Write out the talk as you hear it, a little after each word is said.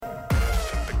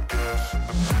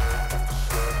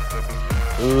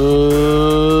Ladies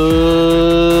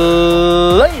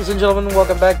and gentlemen,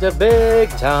 welcome back to Big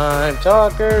Time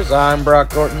Talkers. I'm Brock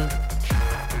Thornton.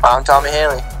 I'm Tommy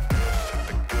Haley.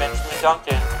 Benjamin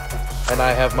Duncan. And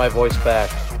I have my voice back.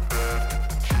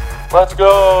 Let's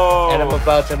go! And I'm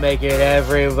about to make it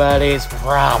everybody's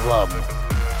problem.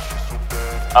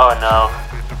 Oh no.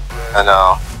 I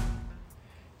know.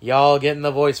 Y'all getting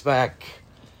the voice back.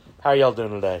 How are y'all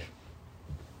doing today?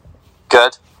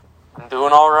 Good. I'm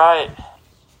doing alright.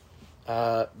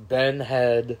 Ben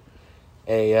had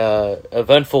a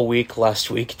eventful week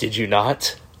last week, did you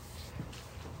not?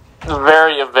 It was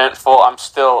very eventful. I'm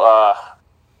still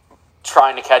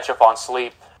trying to catch up on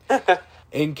sleep.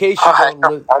 In case you I don't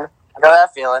know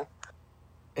that feeling.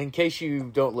 in case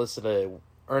you don't listen to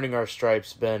Earning Our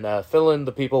Stripes, Ben, fill in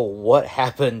the people what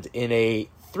happened in a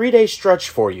 3-day stretch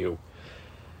for you.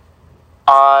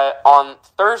 On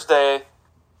Thursday,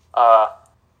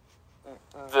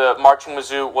 the Marching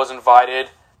Mizzou was invited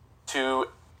to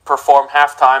perform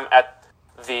halftime at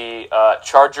the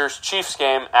Chargers-Chiefs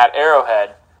game at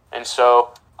Arrowhead. And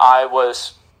so I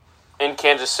was in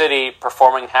Kansas City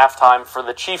performing halftime for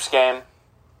the Chiefs game.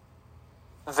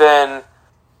 Then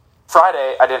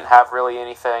Friday, I didn't have really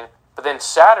anything. But then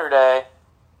Saturday,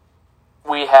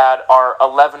 we had our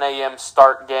 11 a.m.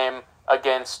 start game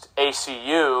against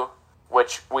ACU,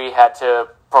 which we had to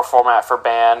perform at for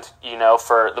band,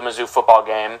 for the Mizzou football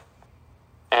game.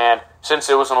 And since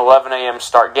it was an 11 a.m.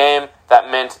 start game, that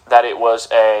meant that it was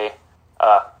a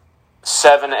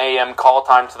 7 a.m. call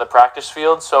time to the practice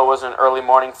field, so it was an early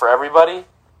morning for everybody.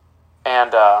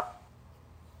 And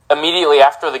immediately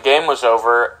after the game was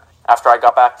over, after I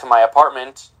got back to my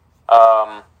apartment,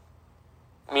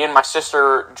 me and my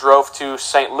sister drove to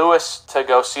St. Louis to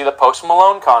go see the Post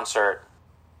Malone concert.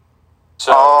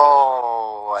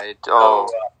 So,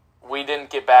 we didn't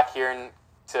get back here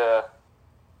to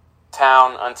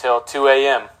town until 2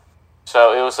 a.m.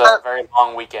 So it was a very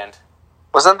long weekend.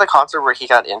 Wasn't the concert where he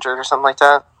got injured or something like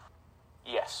that?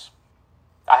 Yes.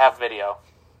 I have video.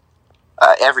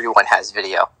 Everyone has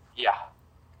video. Yeah.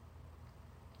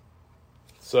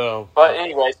 So, but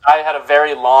anyways, I had a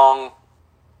very long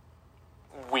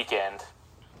weekend.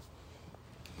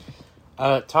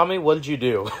 Tommy, what did you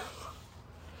do?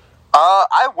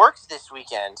 I worked this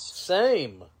weekend.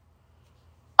 Same.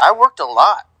 I worked a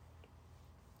lot.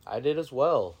 I did as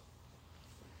well.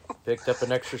 Picked up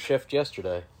an extra shift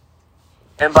yesterday.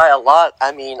 And by a lot,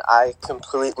 I mean I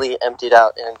completely emptied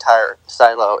out an entire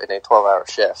silo in a 12-hour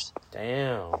shift.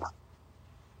 Damn.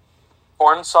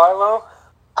 Corn silo?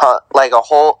 Like a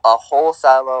whole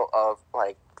silo of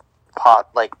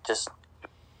just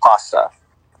pasta.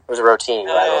 It was a routine.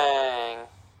 Dang.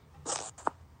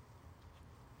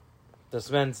 This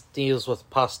man deals with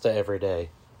pasta every day.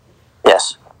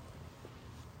 Yes.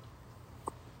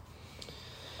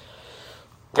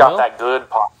 Got that good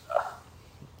pasta.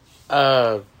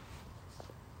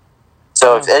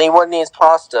 So if anyone needs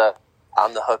pasta,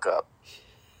 I'm the hookup.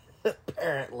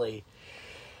 Apparently.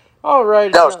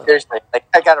 Alright. No, seriously.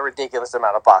 I got a ridiculous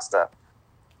amount of pasta.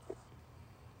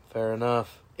 Fair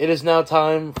enough. It is now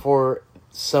time for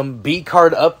some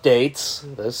B-card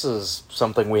updates. This is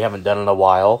something we haven't done in a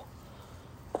while.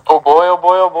 Oh boy, oh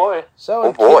boy, oh boy. So,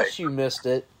 in case you missed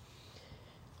it,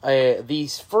 the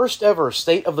first ever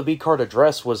State of the B-Card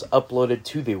address was uploaded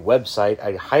to the website.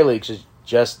 I highly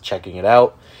suggest checking it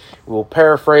out. We'll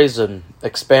paraphrase and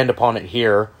expand upon it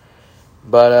here.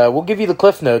 But we'll give you the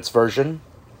Cliff Notes version,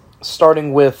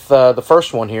 starting with the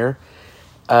first one here.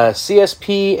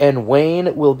 CSP and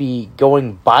Wayne will be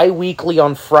going bi-weekly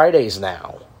on Fridays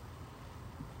now.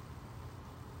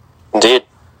 Indeed.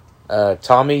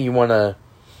 Tommy, you want to...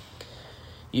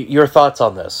 your thoughts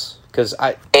on this? Because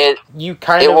you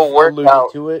kind of alluded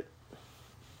to it.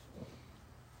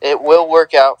 It will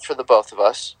work out for the both of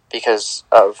us because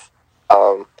of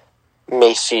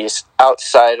Macy's,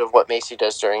 outside of what Macy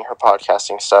does during her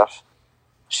podcasting stuff.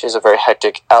 She has a very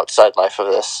hectic outside life of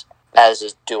this,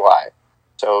 as do I.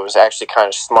 So it was actually kind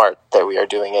of smart that we are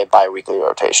doing a bi-weekly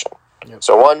rotation. Yep.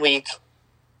 So 1 week,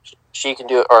 she can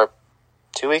do it, or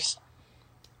 2 weeks?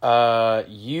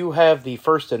 You have the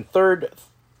first and third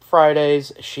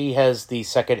Fridays. She has the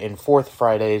second and fourth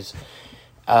Fridays.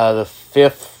 The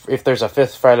fifth, if there's a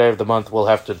fifth Friday of the month, we'll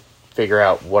have to figure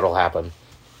out what'll happen.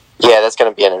 Yeah, that's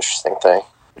going to be an interesting thing.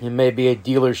 It may be a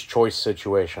dealer's choice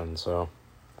situation, so...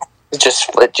 Since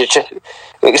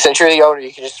you're the owner,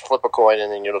 you can just flip a coin and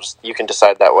then you can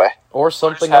decide that way. Or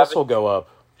something else will go up.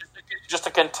 Just a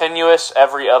continuous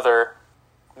every other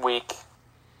week.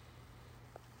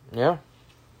 Yeah.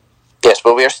 Yes,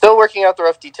 but we are still working out the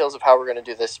rough details of how we're going to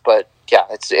do this. But yeah,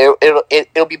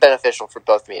 it'll be beneficial for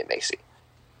both me and Macy.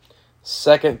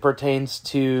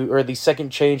 The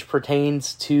second change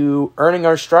pertains to Earning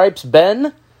Our Stripes.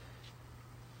 Ben,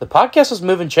 the podcast is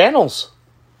moving channels.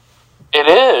 It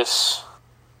is.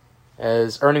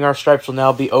 As Earning Our Stripes will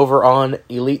now be over on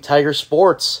Elite Tiger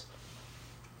Sports.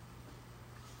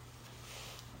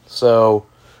 So,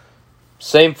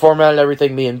 same format and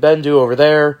everything me and Ben do over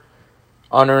there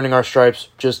on Earning Our Stripes,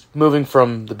 just moving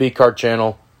from the B-Card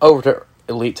channel over to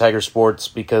Elite Tiger Sports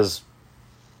because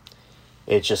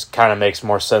it just kind of makes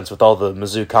more sense with all the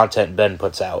Mizzou content Ben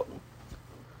puts out.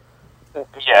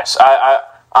 Yes, I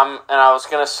was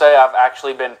gonna say I've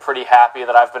actually been pretty happy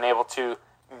that I've been able to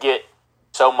get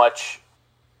so much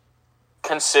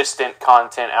consistent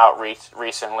content out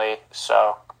recently.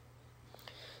 So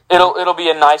it'll be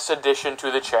a nice addition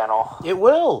to the channel. It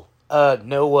will.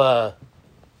 No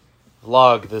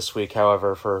vlog this week,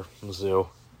 however, for Mizzou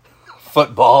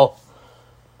football.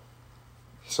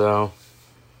 So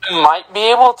Might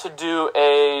be able to do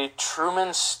a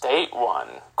Truman State one, ?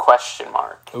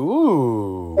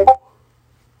 Ooh.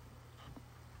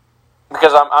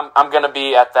 Because I'm going to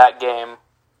be at that game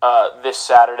this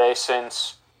Saturday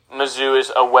since Mizzou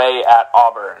is away at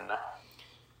Auburn.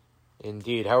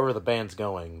 Indeed. However, the band's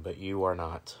going, but you are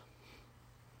not.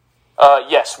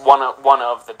 Yes, one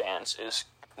of the bands is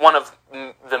one of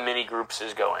the mini groups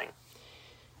is going.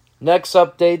 Next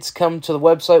updates come to the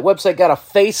website. Website got a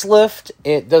facelift.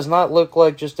 It does not look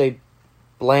like just a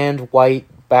bland white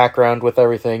background with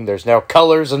everything. There's now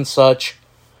colors and such.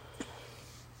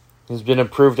 It's been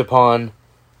improved upon.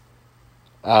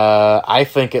 I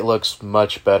think it looks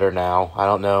much better now. I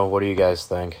don't know. What do you guys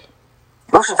think?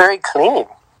 Looks very clean.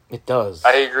 It does.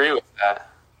 I agree with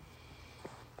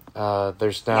that.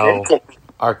 There's now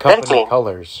our company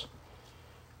colors,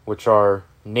 which are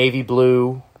navy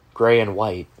blue, gray, and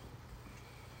white.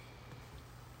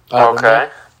 Okay.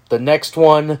 The next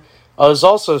one is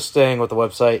also staying with the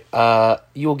website.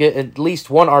 You will get at least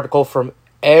one article from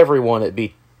everyone at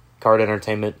B-Card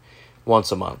Entertainment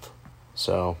once a month.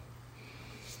 So.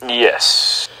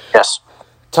 Yes.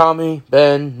 Tommy,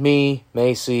 Ben, me,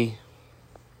 Macy.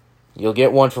 You'll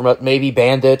get one from maybe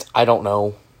Bandit. I don't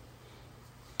know.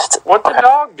 What the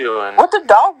dog doing? What the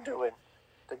dog doing?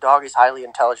 The dog is highly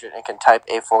intelligent and can type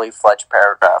a fully fledged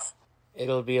paragraph.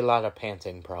 It'll be a lot of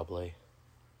panting, probably.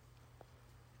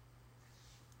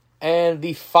 And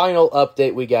the final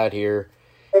update we got here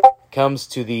comes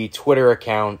to the Twitter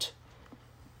account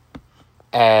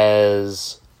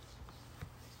as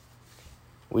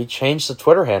we changed the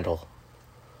Twitter handle.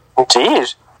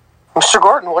 Jeez. Mr.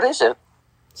 Gordon, what is it?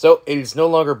 So, it is no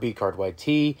longer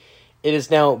BCardYT. It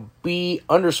is now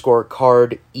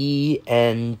B_card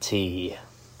ENT.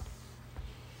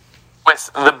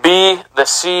 With the B, the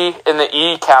C, and the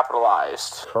E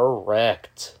capitalized.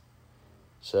 Correct.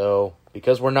 So,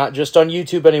 because we're not just on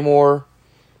YouTube anymore,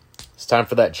 it's time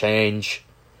for that change.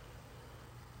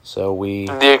 So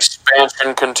the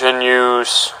expansion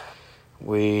continues.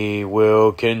 We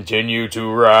will continue to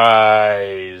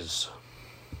rise.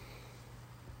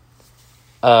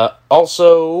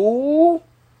 Also,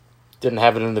 didn't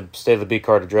have it in the State of the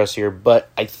B-Card address here, but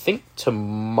I think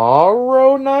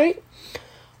tomorrow night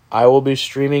I will be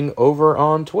streaming over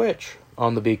on Twitch,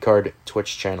 on the B-Card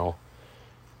Twitch channel.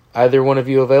 Either one of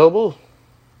you available?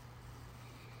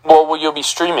 What will you be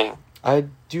streaming? I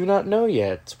do not know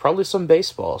yet. It's probably some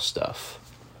baseball stuff.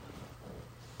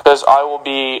 Because I will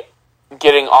be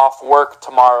getting off work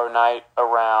tomorrow night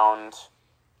around...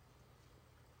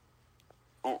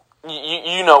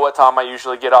 You know what time I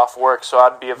usually get off work, so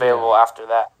I'd be available after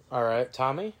that. All right,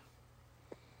 Tommy?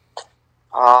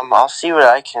 I'll see what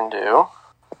I can do. All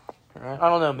right. I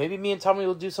don't know. Maybe me and Tommy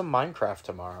will do some Minecraft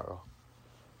tomorrow.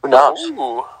 Who knows?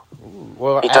 Ooh.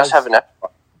 Well, He does have an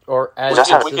Xbox. Or as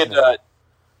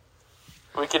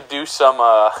we could do some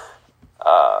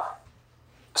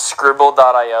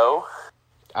Scribble.io.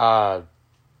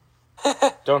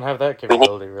 Don't have that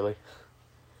capability, really.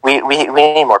 We need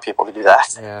more people to do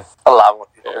that. Yeah. A lot more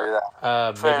people to do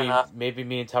that. Fair enough. Maybe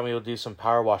me and Tommy will do some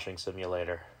power washing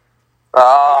simulator.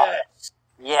 Oh,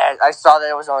 yeah. I saw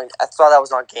that was on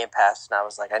Game Pass, and I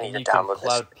was like, I need to download this. You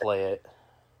can cloud play it.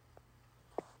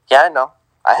 Yeah, I know.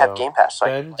 I have Game Pass. So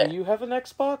Ben, do you have an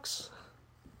Xbox?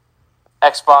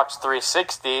 Xbox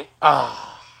 360.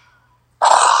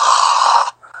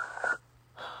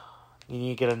 You need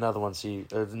to get another one,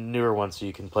 a newer one, so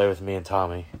you can play with me and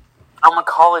Tommy. I'm a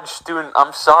college student.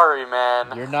 I'm sorry,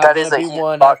 man. You're not going to be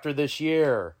one after this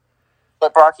year.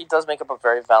 But Brocky does make up a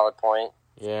very valid point.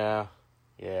 Yeah.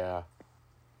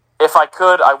 If I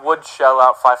could, I would shell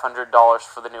out $500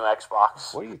 for the new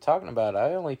Xbox. What are you talking about?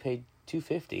 I only paid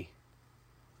 $250.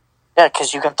 Yeah,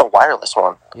 because you got the wireless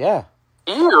one. Yeah.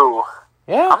 Ew.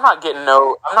 Yeah. I'm not getting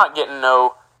no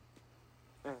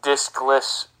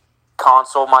discless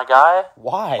console, my guy.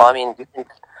 Why? Well, if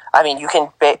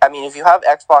you have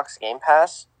Xbox Game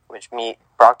Pass,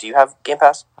 Brock, do you have Game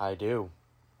Pass? I do.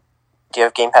 Do you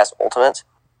have Game Pass Ultimate?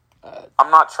 I'm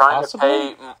not trying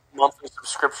Possibly? to pay monthly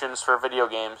subscriptions for video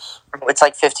games. It's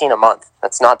like $15 a month.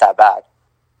 That's not that bad.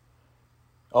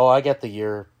 Oh, I get the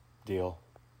year deal.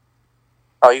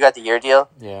 Oh, you got the year deal?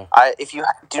 Yeah. If you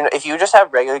just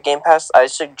have regular Game Pass, I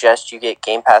suggest you get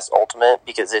Game Pass Ultimate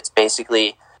because it's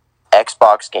basically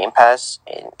Xbox Game Pass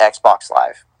and Xbox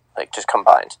Live, like just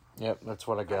combined. Yep, that's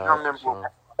what I got. I remember so.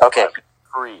 Okay,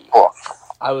 free. cool.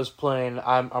 I was playing.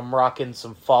 I'm rocking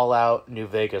some Fallout New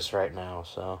Vegas right now.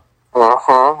 So.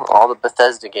 All the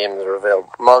Bethesda games are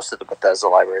available. Most of the Bethesda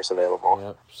library is available.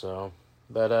 Yep. So,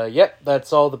 but yep,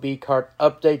 that's all the B card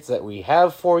updates that we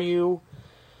have for you.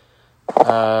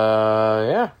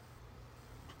 Yeah.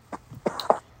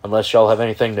 Unless y'all have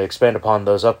anything to expand upon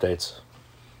those updates.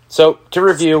 So, to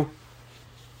review,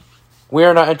 we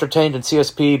are not entertained in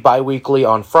CSP bi-weekly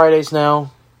on Fridays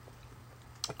now.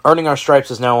 Earning Our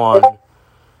Stripes is now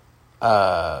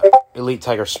on Elite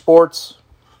Tiger Sports.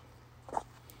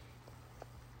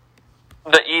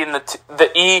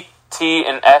 The E, T,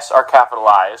 and S are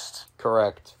capitalized.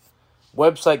 Correct.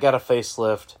 Website got a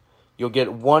facelift. You'll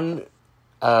get one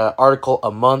article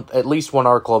a month, at least one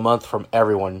article a month from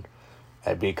everyone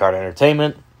at B Card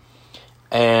Entertainment.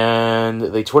 And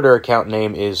the Twitter account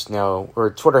name is now,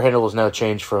 or Twitter handle is now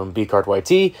changed from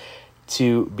BCardYT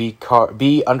to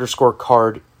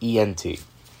B_card ENT.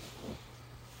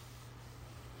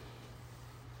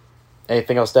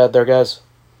 Anything else to add there, guys?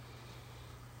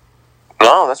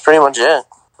 No, that's pretty much it.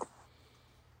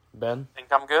 Ben? I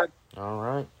think I'm good. All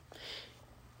right.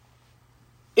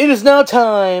 It is now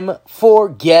time for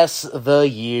Guess the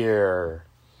Year.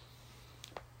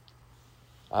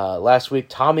 Last week,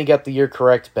 Tommy got the year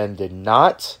correct. Ben did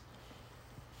not.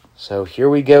 So here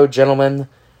we go, gentlemen.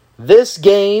 This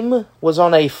game was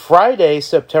on a Friday,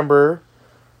 September...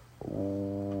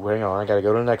 Ooh, hang on, I gotta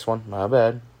go to the next one. My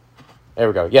bad. There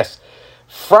we go. Yes.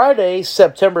 Saturday,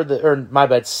 September the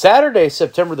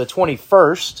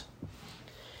 21st,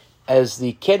 as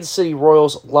the Kansas City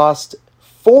Royals lost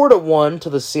 4-1 to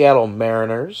the Seattle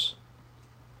Mariners.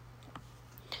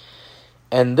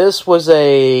 And this was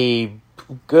a...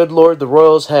 Good Lord, the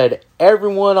Royals had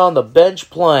everyone on the bench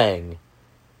playing.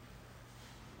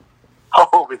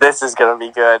 Oh, this is gonna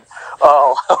be good.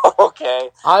 Oh, okay.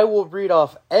 I will read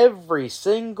off every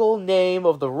single name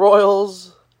of the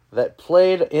Royals that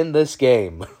played in this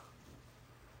game.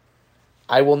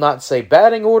 I will not say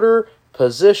batting order,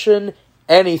 position,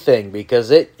 anything, because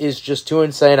it is just too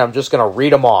insane. I'm just going to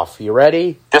read them off. You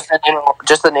ready? Just the name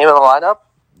of the lineup?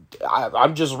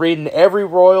 I'm just reading every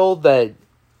Royal that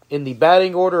in the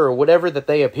batting order or whatever that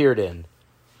they appeared in.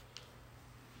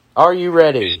 Are you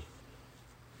ready?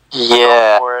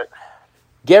 Yeah. For it.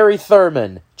 Gary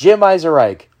Thurman, Jim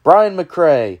Eiserreich, Brian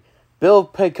McRae, Bill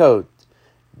Pecot,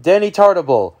 Danny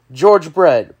Tartable, George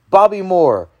Brett, Bobby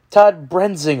Moore, Todd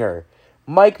Brenzinger,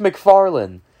 Mike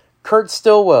McFarland, Kurt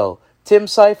Stillwell, Tim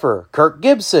Seifer, Kirk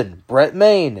Gibson, Brett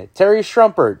Main, Terry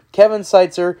Schrumpert, Kevin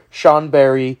Seitzer, Sean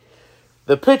Barry.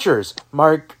 The pitchers,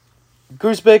 Mark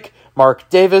Grusbeck, Mark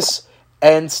Davis,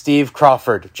 and Steve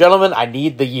Crawford. Gentlemen, I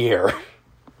need the year.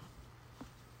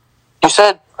 You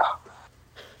said,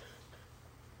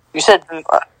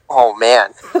 oh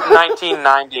man.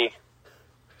 1990.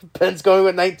 Ben's going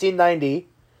with 1990.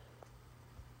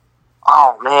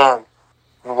 Oh man.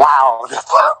 Wow.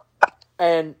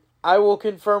 And I will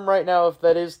confirm right now if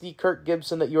that is the Kirk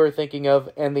Gibson that you are thinking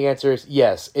of, and the answer is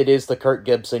yes, it is the Kirk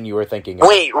Gibson you are thinking of.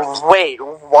 Wait,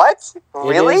 what?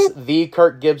 Really? It is the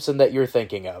Kirk Gibson that you're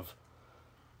thinking of.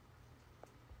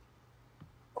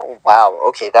 Oh, wow,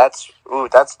 okay, that's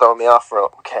throwing me off for,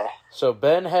 okay. So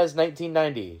Ben has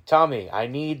 1990. Tommy, I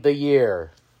need the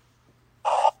year.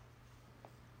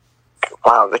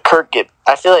 Wow, the Kirk Gibson.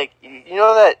 I feel like, you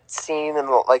know that scene in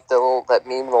that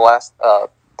meme in the Last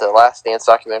Dance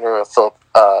documentary with Philip,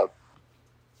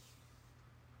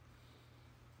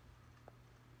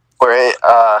 where it,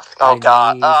 oh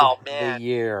god, oh man. The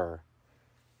year.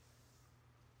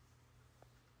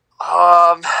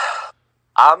 I'm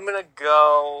gonna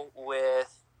go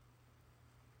with,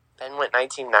 Ben went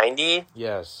 1990.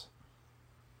 Yes.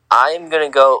 I'm gonna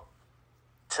go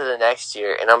to the next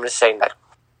year, and I'm gonna say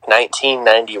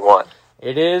 1991.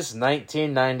 It is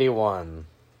 1991.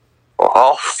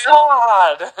 Oh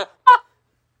God!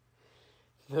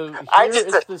 Here's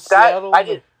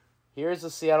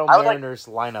the Seattle Mariners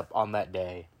lineup on that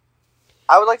day.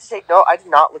 I would like to say no. I did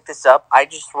not look this up. I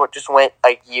just went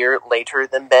a year later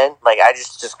than Ben. Like I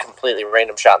just completely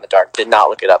random shot in the dark. Did not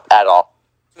look it up at all.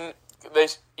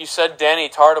 You said Danny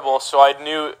Tartable, so I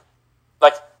knew,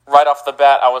 like right off the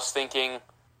bat, I was thinking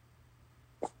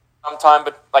sometime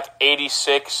but like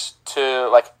 86 to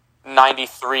like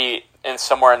 93 and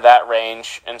somewhere in that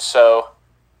range, and so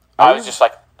I was just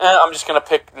like, I'm just gonna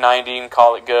pick 90 and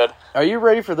call it good. Are you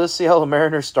ready for this Seattle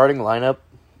Mariners starting lineup?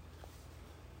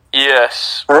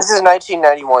 Yes. This is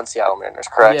 1991 Seattle Mariners,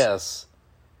 correct? Yes.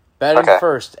 Batting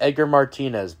first, Edgar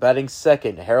Martinez. Batting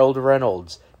second, Harold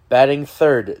Reynolds. Batting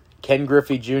third, Ken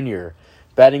Griffey Jr.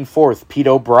 Batting fourth, Pete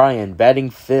O'Brien.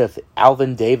 Batting fifth,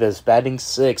 Alvin Davis. Batting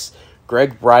sixth,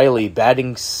 Greg Riley.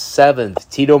 Batting seventh,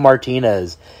 Tito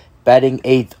Martinez. Batting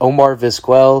eighth, Omar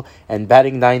Vizquel. And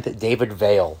batting ninth, David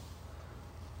Vale.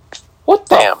 What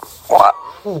the? Damn. Wow.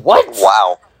 What?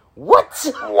 Wow.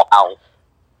 What? Wow.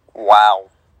 Wow.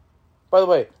 By the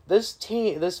way,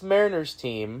 this Mariners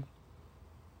team.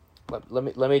 Let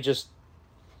me just.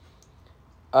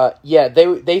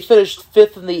 They finished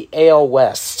fifth in the AL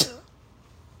West.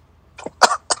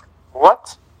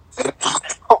 What?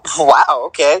 Wow.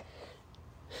 Okay.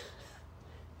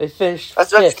 They finished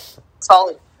That's fifth.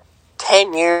 solid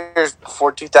 10 years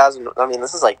before 2000.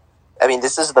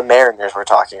 This is the Mariners we're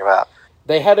talking about.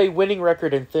 They had a winning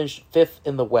record and finished fifth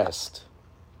in the West.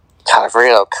 God,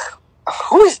 real.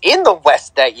 Who is in the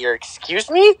West that year?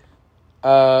 Excuse me?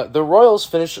 The Royals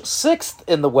finished sixth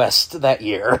in the West that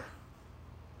year.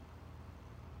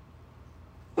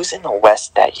 Who's in the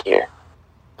West that year?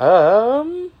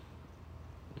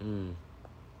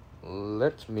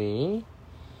 Let me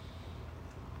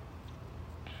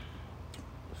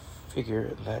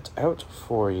figure that out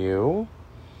for you.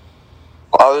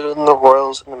 Other than the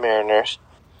Royals and the Mariners,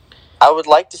 I would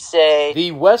like to say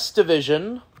The West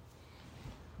Division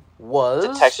was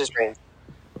the Texas Rangers.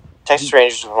 Texas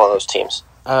Rangers was one of those teams.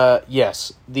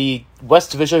 Yes. The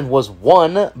West Division was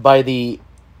won by the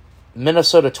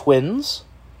Minnesota Twins,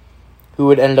 who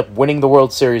had ended up winning the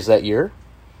World Series that year.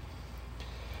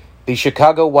 The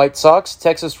Chicago White Sox,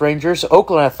 Texas Rangers,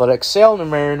 Oakland Athletics, Seattle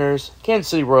Mariners, Kansas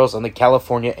City Royals, and the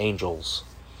California Angels.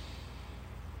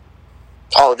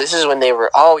 Oh, this is when they were...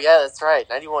 Oh, yeah, that's right.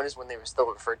 91 is when they were still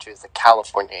referred to as the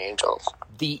California Angels.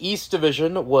 The East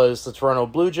Division was the Toronto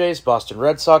Blue Jays, Boston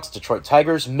Red Sox, Detroit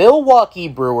Tigers, Milwaukee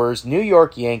Brewers, New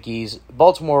York Yankees,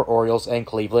 Baltimore Orioles, and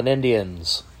Cleveland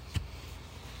Indians.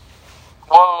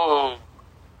 Whoa.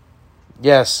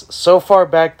 Yes, so far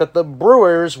back that the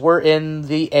Brewers were in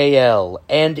the AL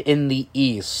and in the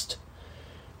East.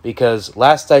 Because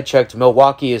last I checked,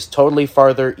 Milwaukee is totally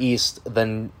farther east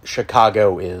than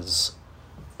Chicago is.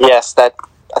 Yes, that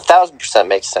 1,000%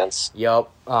 makes sense.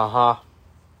 Yup, uh-huh.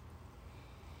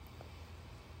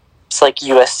 It's like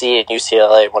USC and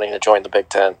UCLA wanting to join the Big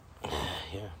Ten.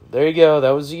 Yeah, there you go.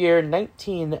 That was the year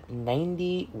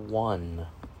 1991.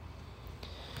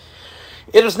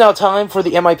 It is now time for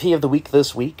the MIP of the week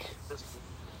this week.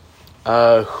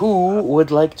 Who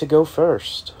would like to go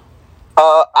first?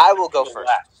 I will go first.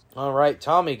 All right,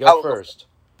 Tommy, go first.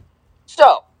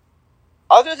 So,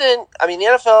 other than... the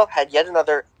NFL had yet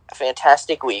another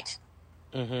fantastic week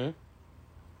of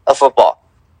football.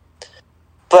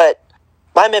 But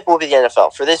my MIP will be the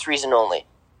NFL, for this reason only.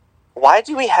 Why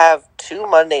do we have 2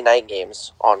 Monday night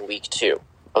games on week 2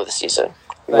 of the season?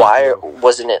 Why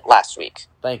wasn't it last week?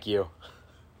 Thank you.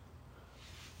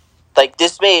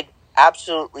 This made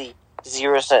absolutely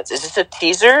zero sense. Is this a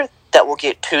teaser that we'll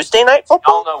get Tuesday night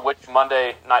football? I don't know which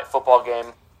Monday night football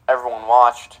game everyone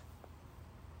watched.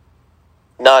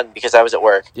 None, because I was at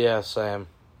work. Yeah, Sam.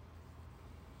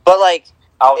 But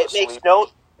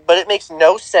it makes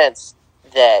no sense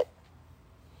that.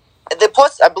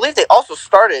 Plus, I believe they also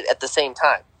started at the same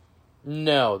time.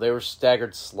 No, they were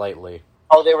staggered slightly.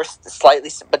 Oh, they were slightly,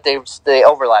 but they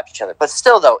overlapped each other. But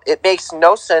still, though, it makes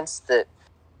no sense that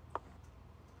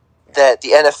the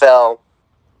NFL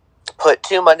put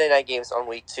 2 Monday night games on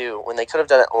week 2 when they could have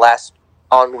done it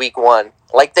on week 1,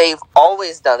 like they've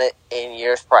always done it in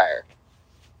years prior.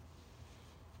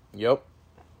 Yep.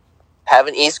 Have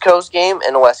an East Coast game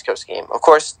and a West Coast game. Of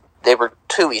course, they were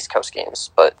 2 East Coast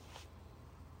games, but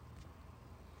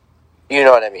you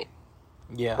know what I mean.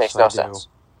 Yeah, makes no sense.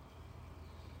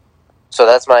 So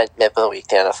that's my MIP of the week,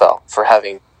 the NFL, for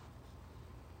having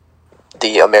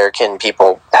the American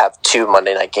people have 2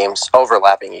 Monday night games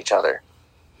overlapping each other.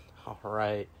 All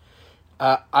right.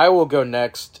 I will go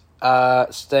next,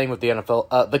 staying with the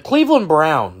NFL. The Cleveland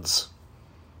Browns.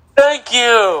 Thank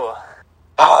you!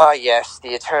 Ah, yes, the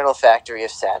eternal factory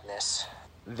of sadness.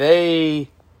 They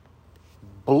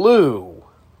blew,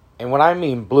 and when I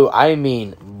mean blew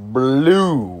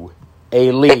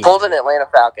a lead. They pulled an Atlanta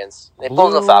Falcons. They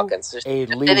pulled the Falcons. A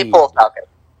Did lead. they pull a Falcon?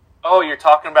 Oh, you're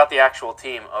talking about the actual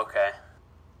team. Okay.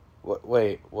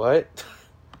 Wait, what?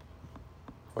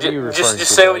 What are you referring Just to?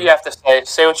 say what you have to say.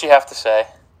 Say what you have to say.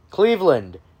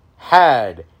 Cleveland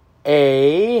had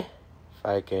a, if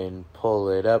I can pull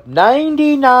it up,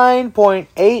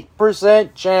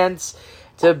 99.8% chance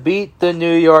to beat the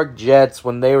New York Jets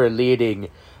when they were leading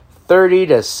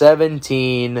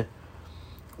 30-17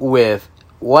 with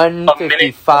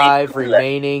 1:55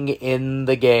 remaining in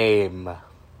the game.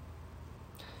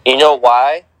 You know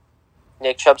why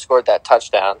Nick Chubb scored that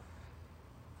touchdown?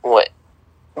 What?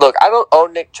 Look, I don't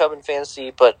own Nick Chubb in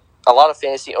fantasy, but a lot of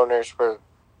fantasy owners were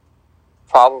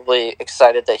probably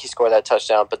excited that he scored that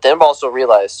touchdown, but then also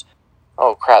realized,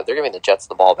 oh crap, they're giving the Jets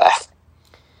the ball back.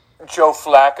 Joe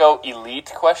Flacco,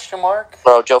 elite, question mark?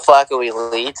 Bro, Joe Flacco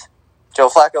elite. Joe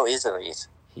Flacco is elite.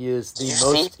 He is the Did you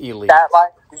most see elite.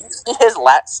 Did you see his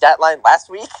stat line last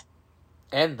week?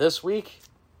 And this week,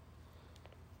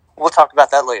 We'll talk about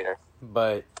that later.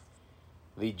 but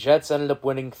the Jets ended up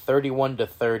winning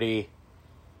 31-30.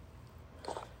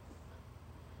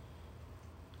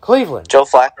 Cleveland. Joe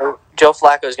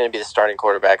Flacco is going to be the starting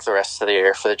quarterback the rest of the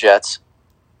year for the Jets.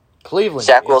 Cleveland.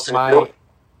 Zach Wilson.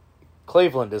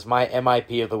 Cleveland is my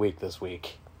MIP of the week this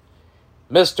week.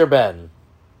 Mr. Ben.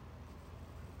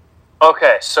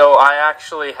 Okay, so I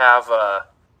actually have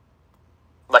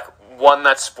one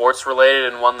that's sports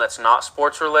related and one that's not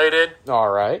sports related. All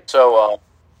right. So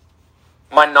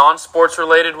my non-sports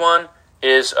related one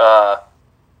is the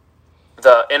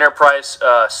Enterprise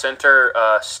Center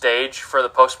stage for the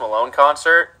Post Malone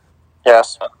concert.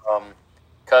 Yes.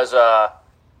 Because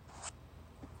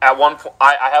at one point,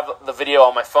 I have the video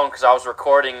on my phone because I was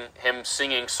recording him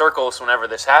singing Circles whenever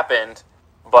this happened.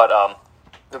 But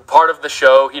the part of the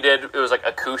show he did, it was like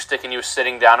acoustic, and he was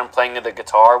sitting down and playing the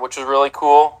guitar, which was really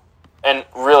cool and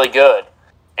really good.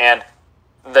 And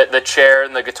the chair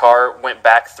and the guitar went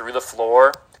back through the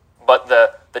floor, but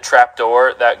the trap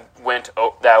door that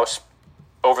was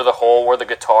over the hole where the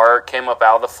guitar came up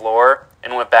out of the floor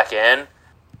and went back in,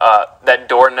 that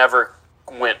door never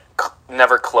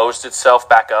closed itself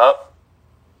back up.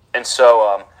 And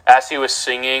so as he was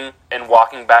singing and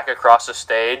walking back across the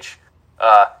stage,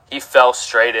 he fell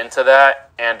straight into that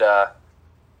and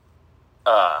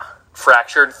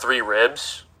fractured 3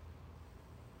 ribs.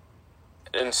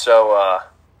 And so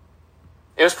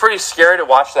it was pretty scary to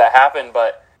watch that happen,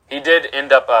 but he did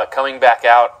end up coming back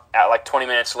out at like 20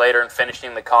 minutes later and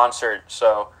finishing the concert.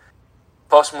 So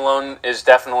Post Malone is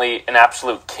definitely an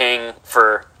absolute king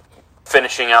for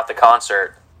finishing out the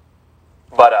concert.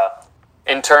 But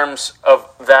in terms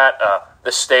of that,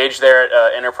 the stage there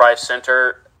at Enterprise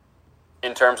Center,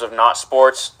 in terms of not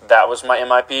sports, that was my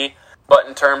MIP. But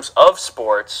in terms of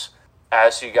sports,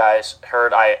 as you guys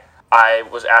heard, I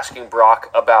was asking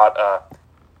Brock about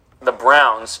the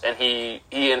Browns, and he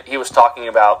was talking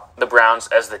about the Browns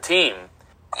as the team.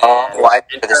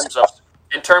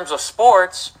 In terms of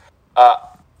sports,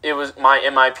 it was my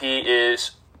MIP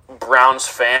is Browns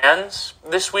fans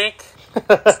this week.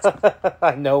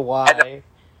 I know why.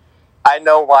 I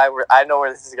know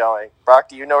where this is going. Brock,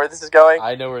 do you know where this is going?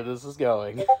 I know where this is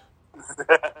going.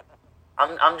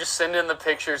 I'm just sending the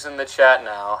pictures in the chat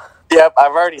now. Yep,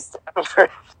 I've already.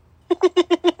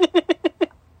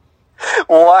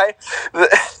 Why?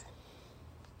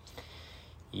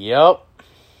 Yep.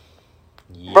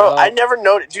 Bro, I never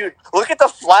noticed. Dude, look at the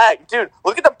flag. Dude,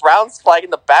 look at the Browns flag in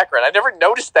the background. I never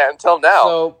noticed that until now.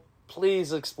 So,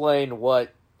 please explain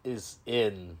what is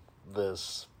in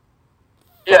this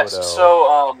photo. Yes,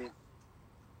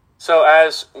 so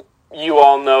as you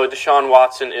all know, Deshaun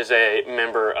Watson is a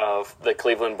member of the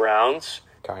Cleveland Browns.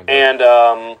 Kind of.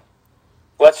 And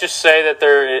let's just say that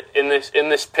there in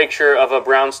this picture of a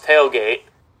Browns tailgate,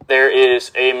 there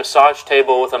is a massage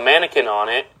table with a mannequin on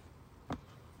it,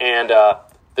 and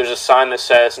there's a sign that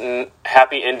says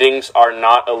 "Happy endings are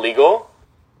not illegal."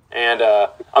 And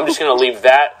I'm just going to leave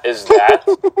that as that.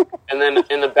 And then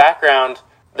in the background,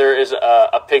 there is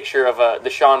a picture of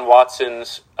Deshaun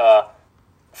Watson's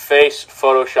face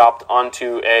photoshopped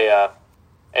onto a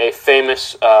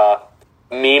famous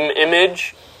meme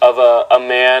image of a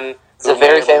man. It's a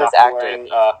very famous actor wearing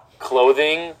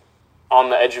clothing on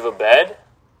the edge of a bed.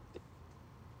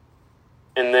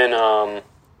 And then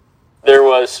there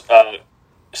was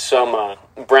some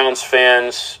Browns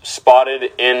fans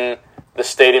spotted in the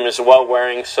stadium as well,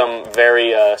 wearing some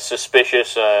very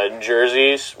suspicious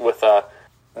jerseys with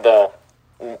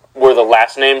where the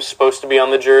last name's supposed to be on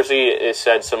the jersey. It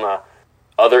said some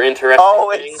other interesting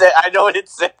things. Said, I know what it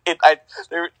said.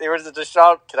 There was a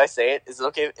Deshaun. Can I say it? Is it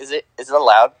okay? Is it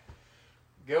allowed?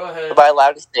 Go ahead. Am I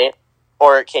allowed to say it?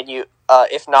 or can you?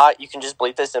 If not, you can just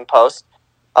bleep this in post.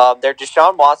 They're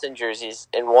Deshaun Watson jerseys,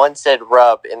 and one said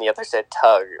 "rub" and the other said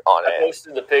 "tug" on I it.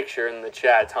 posted the picture in the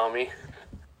chat, Tommy.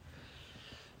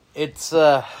 It's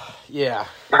yeah.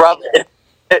 Rub.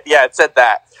 Yeah, it said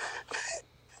that.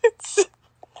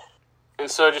 And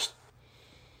so just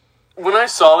when I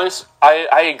saw this,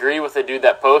 I agree with the dude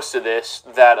that posted this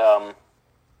that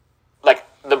like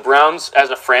the Browns as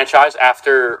a franchise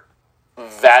after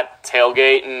that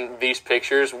tailgate and these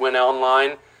pictures went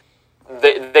online,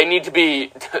 they need to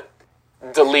be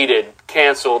deleted,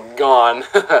 canceled, gone.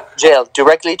 Jail,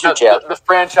 directly to jail. The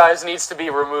franchise needs to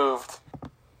be removed.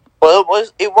 Well,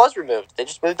 it was removed. They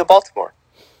just moved to Baltimore.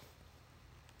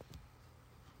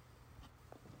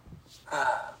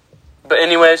 But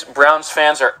anyways, Browns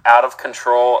fans are out of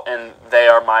control, and they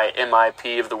are my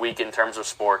MIP of the week in terms of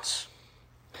sports.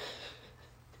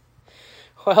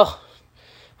 Well,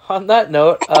 on that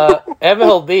note,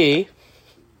 MLB.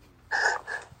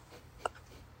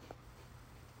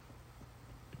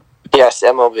 Yes,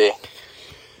 MLB.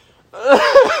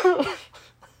 I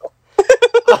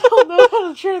don't know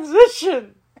how to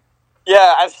transition.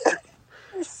 Yeah.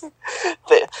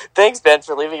 Thanks, Ben,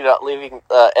 for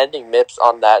ending MIPS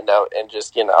on that note, and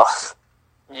just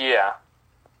Yeah.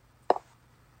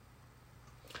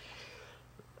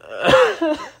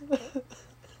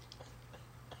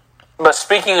 But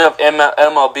speaking of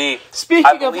MLB,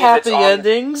 Speaking of happy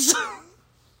endings,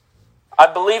 I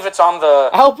believe it's on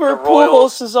the Albert the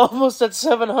Royals. Pujols is almost at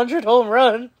 700 home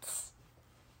runs.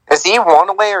 Is he one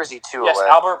away or is he two Yes, away?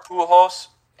 Albert Pujols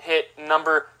hit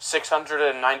number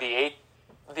 698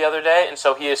 the other day, and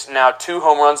so he is now 2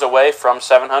 home runs away from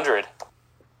 700.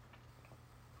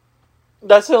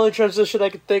 That's the only transition I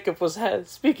could think of was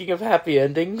speaking of happy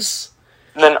endings.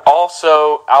 And then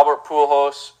also, Albert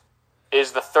Pujols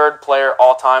is the 3rd player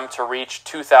all-time to reach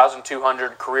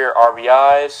 2,200 career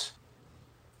RBIs.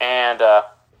 And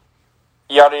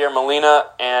Yadier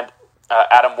Molina and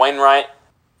Adam Wainwright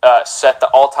set the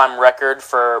all-time record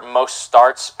for most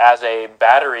starts as a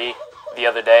battery the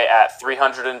other day at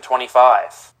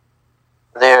 325.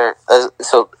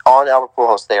 So on Albert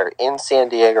Pujols, they are in San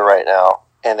Diego right now,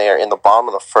 and they are in the bottom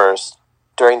of the 1st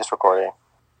during this recording.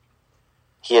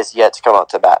 He has yet to come out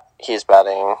to bat. He is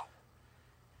batting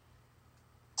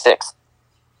 6th.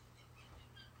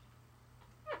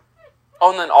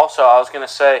 Oh, and then also, I was going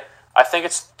to say, I think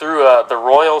it's through the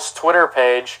Royals Twitter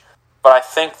page, but I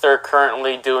think they're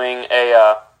currently doing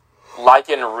a like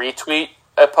and retweet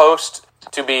a post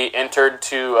to be entered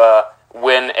to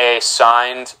win a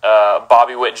signed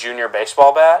Bobby Witt Jr.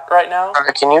 baseball bat right now.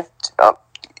 Can you...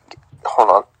 hold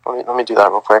on. Let me do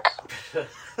that real quick.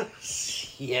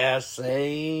 Yeah,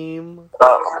 same.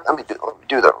 Let me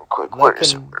do that real quick.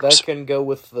 That can go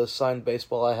with the signed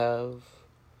baseball I have.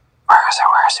 Where is it?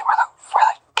 Where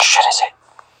the shit is it?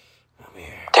 I'm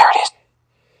here. There it is.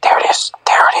 There it is.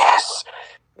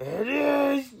 There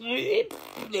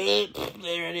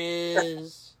it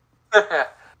is.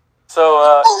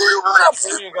 So,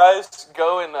 can you guys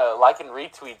go and like and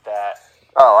retweet that?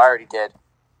 Oh, I already did.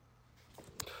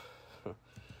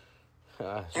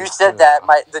 You said that.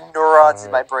 The neurons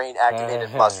in my brain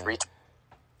activated must retweet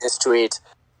this tweet.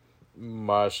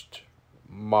 Must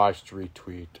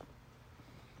retweet.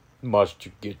 Must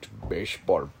get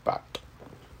baseball bat.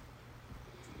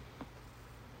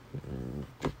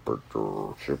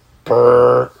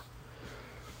 Super.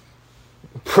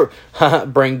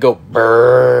 Brain go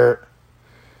brr.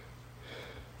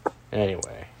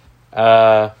 Anyway,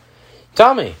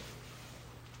 Tommy,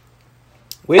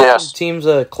 we have some teams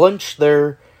clinch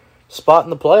their spot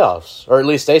in the playoffs, or at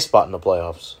least a spot in the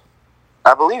playoffs.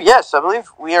 I believe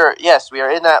we are. Yes, we are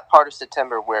in that part of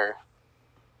September where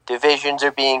divisions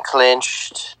are being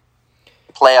clinched,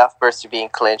 playoff berths are being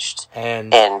clinched,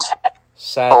 and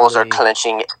polls are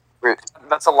clinching.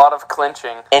 That's a lot of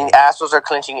clinching. And assholes are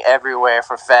clinching everywhere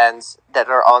for fans that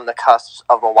are on the cusp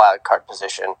of a wild card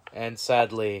position. And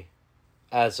sadly,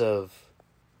 as of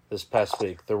this past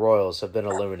week, the Royals have been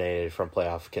eliminated from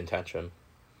playoff contention.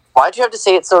 Why'd you have to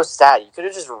say it so sad? You could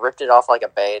have just ripped it off like a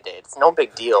Band-Aid. It's no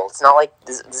big deal. It's not like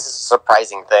this is a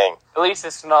surprising thing. At least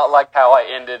it's not like how I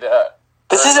ended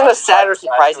This isn't a sad or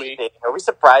surprising thing. Are we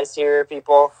surprised here,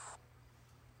 people?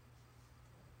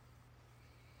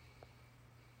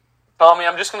 Tommy,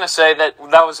 I'm just going to say that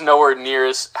was nowhere near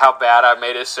as how bad I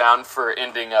made it sound for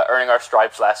ending Earning Our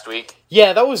Stripes last week.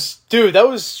 Yeah, that was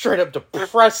straight up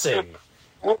depressing.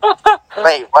 Wait,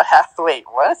 what happened? Wait,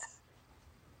 what?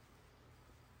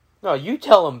 No, you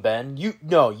tell him, Ben. You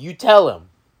tell him.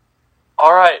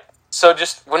 All right. So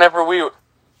just whenever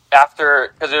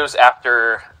because it was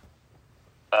after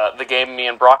the game me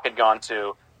and Brock had gone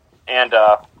to, And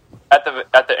at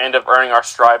the end of earning our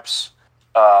stripes,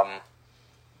 Brock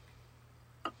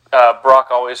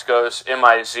always goes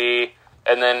MIZ,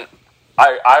 and then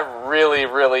I really,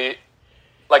 really,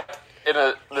 like, in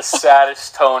the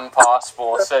saddest tone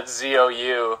possible, said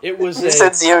ZOU. It was You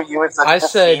said ZOU. I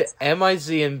said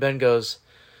MIZ, and Ben goes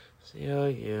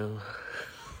ZOU.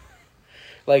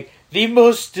 Like, the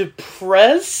most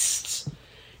depressed,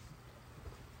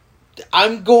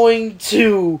 I'm going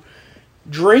to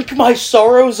drink my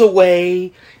sorrows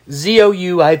away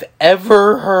ZOU I've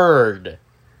ever heard.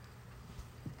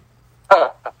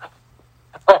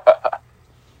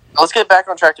 Let's get back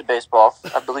on track to baseball.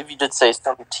 I believe you did say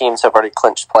some teams have already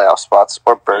clinched playoff spots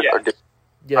or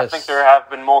Yes. I think there have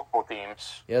been multiple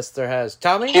teams. Yes, there has.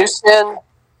 Tommy? Houston.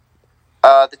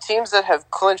 The teams that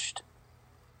have clinched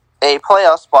a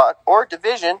playoff spot or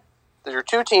division, there are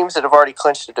two teams that have already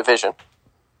clinched a division.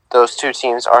 Those two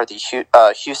teams are the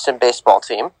Houston baseball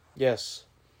team Yes.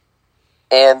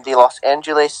 and the Los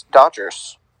Angeles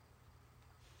Dodgers.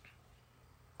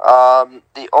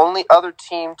 The only other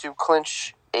team to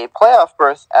clinch a playoff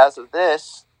berth as of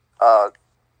this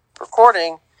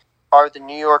recording are the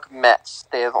New York Mets.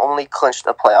 They have only clinched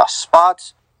a playoff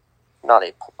spot, not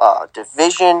a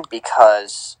division,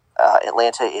 because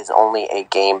Atlanta is only a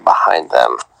game behind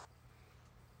them.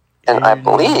 And I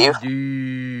believe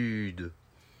Indeed.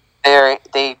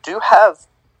 they do have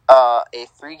a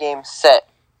 3-game set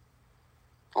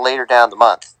later down the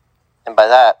month. And by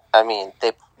that, I mean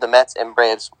the Mets and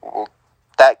Braves,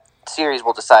 that series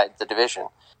will decide the division.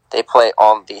 They play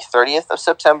on the 30th of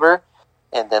September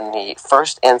and then the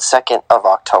 1st and 2nd of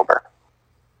October.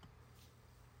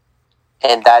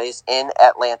 And that is in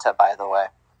Atlanta, by the way.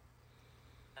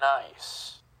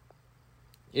 Nice.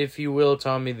 If you will,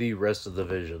 Tommy, the rest of the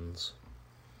divisions.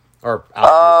 Or,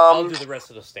 I'll do the rest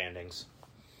of the standings.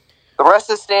 The rest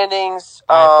of the standings,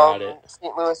 I've got it.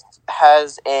 St. Louis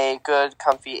has a good,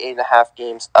 comfy 8.5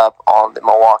 games up on the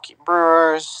Milwaukee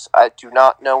Brewers. I do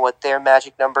not know what their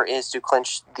magic number is to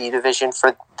clinch the division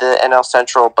for the NL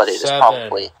Central, but it is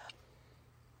probably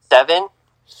 7?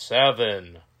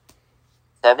 7.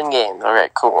 7 games. All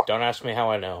right, cool. Don't ask me how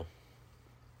I know.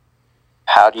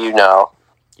 How do you know?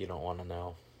 You don't want to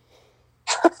know.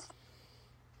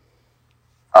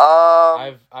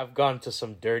 I've gone to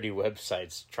some dirty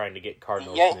websites trying to get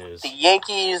Cardinals news. The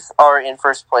Yankees are in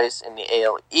first place in the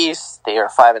AL East. They are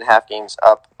 5.5 games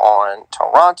up on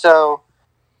Toronto,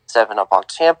 7 up on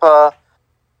Tampa.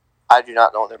 I do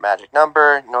not know their magic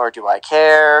number, nor do I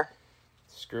care.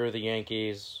 Screw the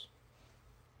Yankees.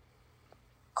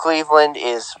 Cleveland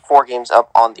is 4 games up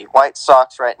on the White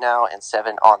Sox right now, and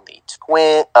 7 on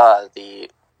the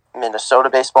Minnesota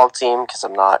baseball team, because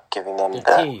I'm not giving them The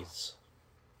T's.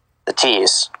 The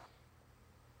T's.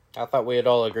 I thought we had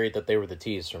all agreed that they were the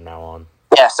T's from now on.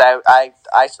 Yes, I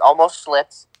almost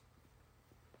slipped.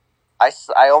 I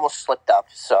almost slipped up,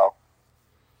 so.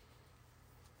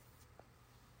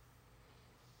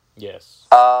 Yes.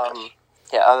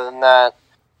 Yeah, other than that,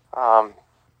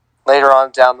 later on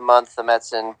down the month, the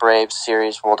Mets and Braves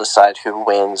series will decide who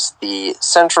wins the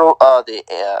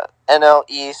NL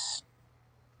East.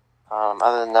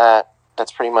 Other than that,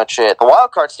 that's pretty much it. The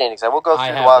wild card standings. I will go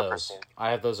through the wild card standings.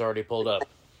 I have those already pulled up.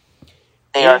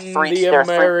 They are In three. the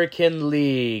American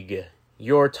League,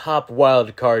 your top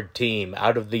wild card team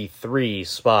out of the 3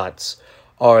 spots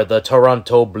are the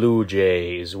Toronto Blue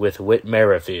Jays with Whit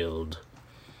Merrifield,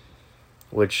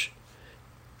 which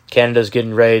Canada's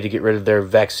getting ready to get rid of their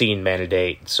vaccine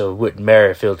mandate, so Whit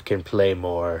Merrifield can play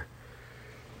more.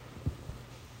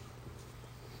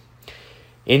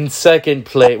 In second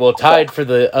place, well, tied for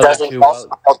the other Doesn't two. also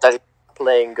help that he's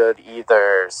playing good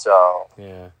either. So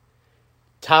Yeah.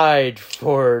 Tied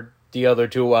for the other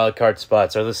 2 wildcard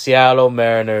spots are the Seattle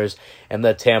Mariners and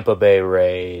the Tampa Bay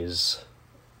Rays.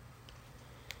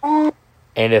 And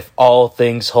if all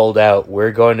things hold out,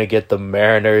 we're going to get the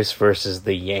Mariners versus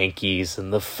the Yankees in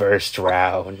the first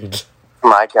round.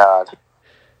 my God.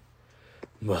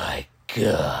 My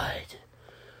God.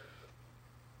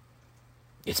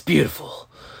 It's beautiful.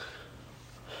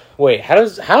 Wait, how are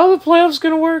the playoffs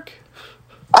going to work?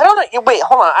 I don't know. Wait,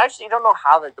 hold on. I actually don't know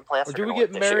how the playoffs Or are do we going to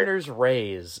get work this year. Mariners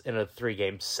Rays in a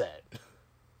 3-game set?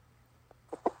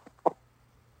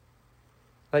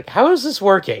 Like, how is this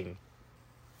working?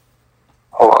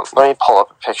 Hold on. Let me pull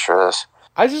up a picture of this.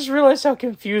 I just realized how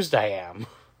confused I am.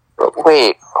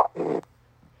 Wait.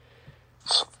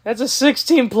 That's a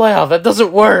 16 playoff. That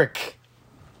doesn't work.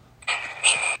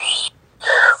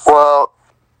 Well,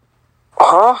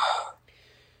 huh?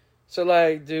 So,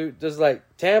 like, does, like,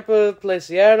 Tampa play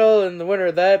Seattle, and the winner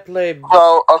of that play...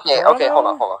 Well, okay,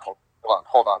 Toronto?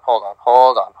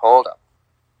 hold on.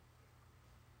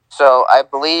 So I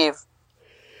believe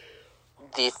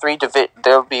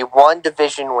there'll be one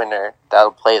division winner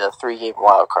that'll play the 3-game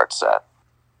wild card set.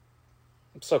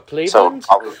 So Cleveland?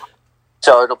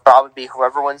 So it'll probably be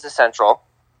whoever wins the Central.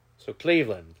 So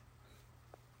Cleveland.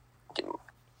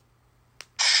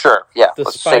 Sure, yeah. The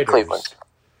let's Spiders. say Cleveland.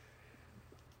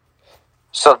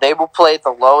 So they will play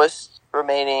the lowest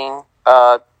remaining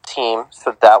team.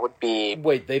 So that would be...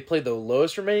 Wait, they play the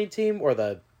lowest remaining team or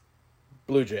the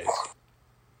Blue Jays?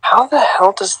 How the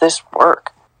hell does this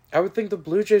work? I would think the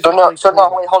Blue Jays. Wait,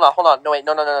 hold on.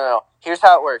 No. Here's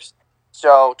how it works.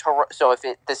 So if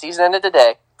the season ended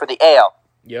today for the AL.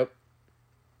 Yep.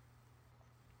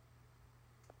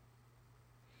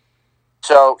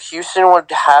 So Houston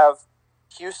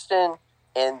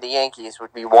and the Yankees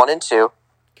would be 1 and 2.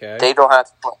 Okay. They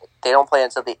don't play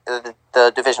until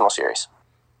the divisional series.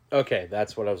 Okay,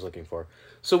 that's what I was looking for.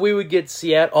 So we would get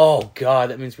Seattle. Oh God,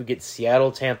 that means we get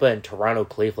Seattle, Tampa, and Toronto,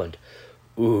 Cleveland.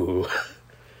 Ooh.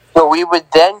 So we would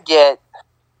then get,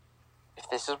 if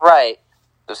this is right,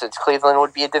 so since Cleveland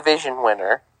would be a division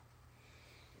winner,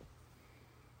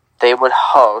 they would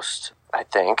host, I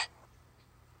think.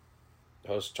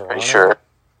 Host Toronto. Pretty sure.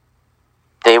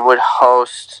 They would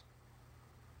host.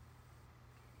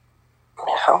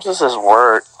 Man, how does this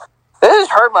work? This has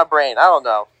hurt my brain. I don't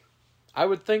know. I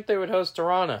would think they would host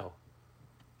Toronto.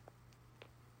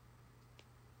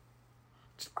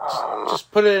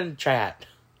 Just put it in chat.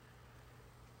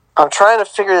 I'm trying to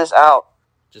figure this out.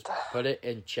 Just put it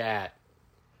in chat.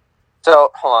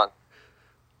 So, hold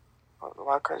on. The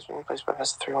wild card is being placed by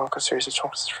has 3 wild card series. Each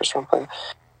one is the first one played.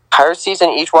 Higher season,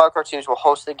 each wild card series will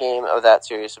host the game of that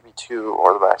series. Will be 2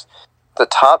 or the max. The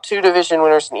top 2 division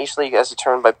winners in each league, as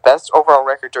determined by best overall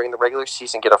record during the regular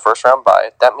season, get a first round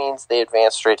bye. That means they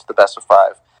advance straight to the best of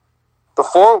 5. The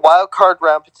 4 wild card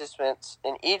round participants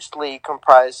in each league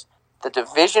comprise the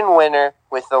division winner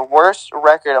with the worst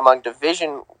record among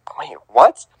division. Wait,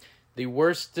 what? The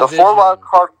worst division. The 4 wild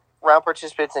card round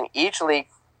participants in each league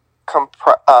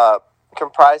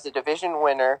comprise the division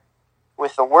winner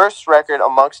with the worst record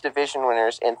amongst division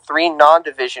winners and 3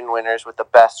 non-division winners with the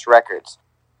best records.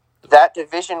 That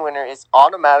division winner is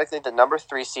automatically the number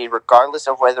 3 seed, regardless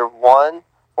of whether one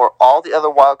or all the other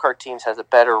wildcard teams has a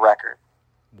better record.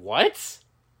 What?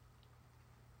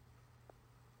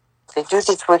 They do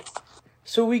this with...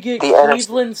 So we get the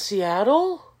Cleveland,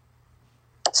 Seattle?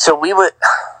 So we would...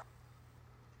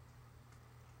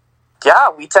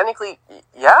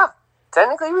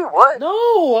 Technically we would.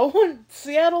 No, I want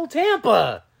Seattle,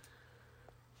 Tampa.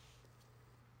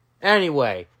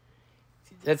 Anyway,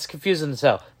 that's confusing as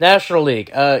hell. National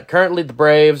League. Currently the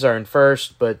Braves are in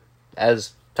first, but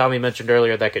as Tommy mentioned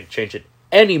earlier, that could change at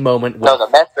any moment. No, the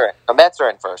Mets are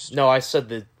in first. No, I said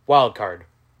the wild card.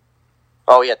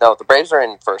 Oh yeah, no, the Braves are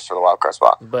in first for the wild card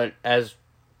spot. But as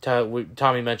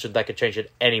Tommy mentioned, that could change at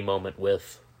any moment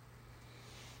with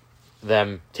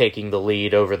them taking the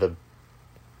lead over the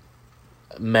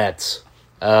Mets.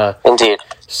 Indeed.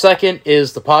 Second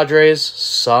is the Padres,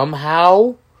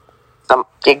 somehow.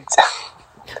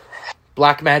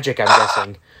 Black magic, I'm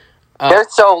guessing. They're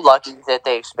so lucky that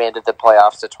they expanded the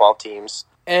playoffs to 12 teams.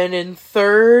 And in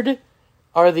third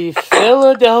are the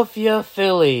Philadelphia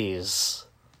Phillies.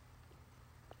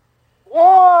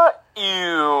 What?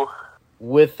 You.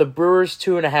 With the Brewers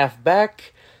 2.5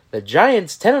 back, the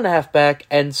Giants 10.5 back,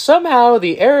 and somehow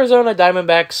the Arizona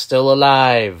Diamondbacks still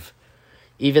alive.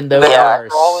 Even though they are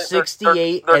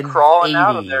 68 they're and crawling 80.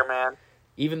 out of there, man.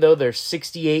 Even though they're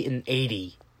 68 and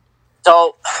 80.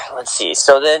 So, let's see.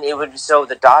 So then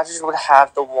the Dodgers would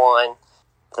have the 1,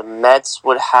 the Mets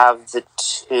would have the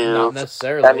 2. Not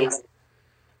necessarily. That means,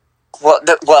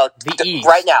 the East.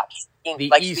 Right now.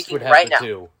 The East would have right the now.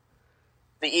 2.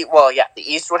 The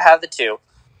East would have the 2.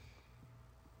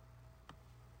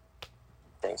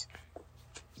 Thanks.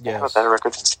 Yes. Better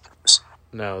record.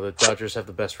 No, the Dodgers have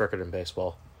the best record in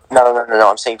baseball. No.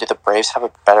 I'm saying, do the Braves have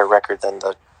a better record than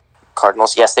the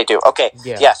Cardinals? Yes, they do. Okay.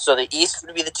 Yeah, so the East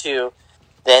would be the 2.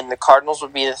 Then the Cardinals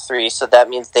would be the 3. So that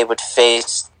means they would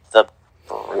face the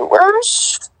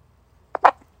Brewers?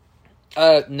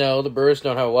 No, the Brewers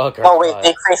don't have a wild card. Oh, wait,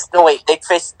 they face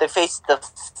the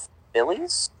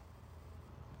Phillies?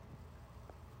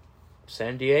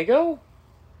 San Diego?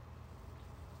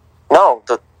 No,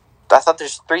 I thought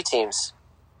there's 3 teams.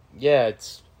 Yeah,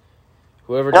 it's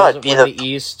whoever No, doesn't it'd win be the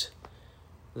East,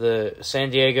 the San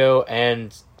Diego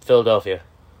and Philadelphia.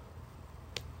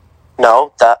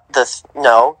 No, the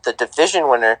division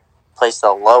winner plays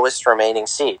the lowest remaining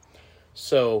seed.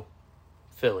 So,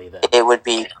 Philly then. It'd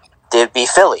be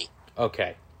Philly.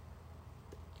 Okay.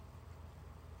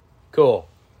 Cool.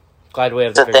 Glad we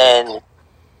have So the figure. then,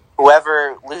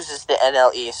 whoever loses the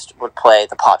NL East would play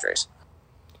the Padres.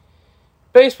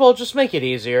 Baseball, just make it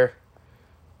easier.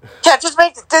 Yeah, just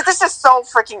make this is so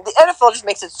freaking. The NFL just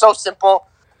makes it so simple.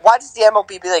 Why does the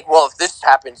MLB be like, well, if this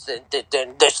happens, then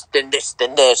this, then this,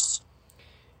 then this?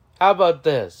 How about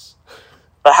this?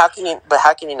 But how can you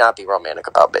not be romantic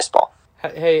about baseball?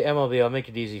 Hey, MLB, I'll make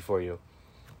it easy for you.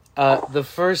 The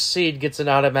first seed gets an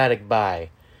automatic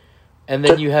bye. And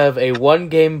then you have a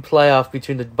one-game playoff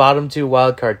between the bottom two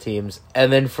wildcard teams. And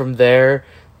then from there,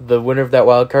 the winner of that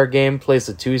wildcard game plays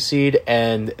the 2 seed,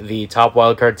 and the top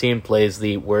wildcard team plays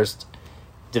the worst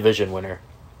division winner.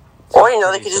 Or,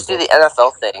 they could just do the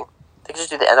NFL thing. They could just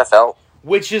do the NFL.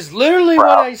 Which is literally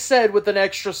what I said with an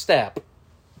extra step.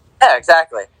 Yeah,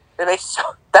 exactly.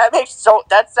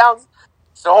 That sounds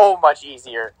so much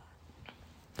easier.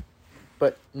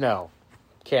 But no,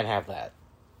 can't have that.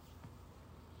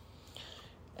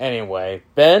 Anyway,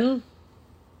 Ben,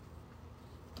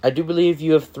 I do believe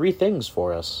you have 3 things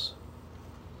for us.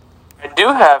 I do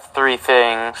have 3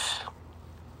 things.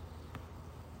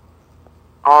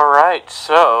 Alright,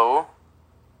 so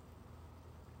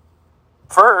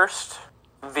first,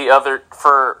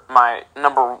 for my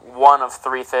number 1 of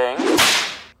 3 things,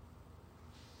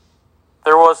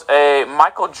 there was a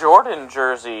Michael Jordan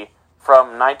jersey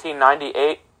from the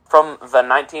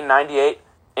 1998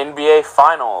 NBA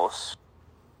Finals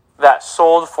that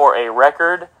sold for a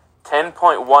record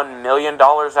 $10.1 million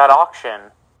at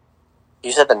auction.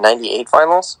 You said the 98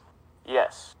 finals?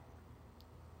 Yes.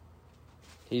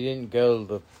 He didn't go to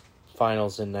the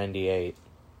finals in 98.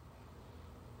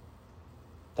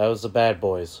 That was the Bad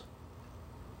Boys.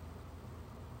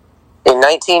 In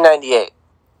 1998.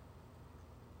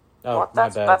 Oh, Well, my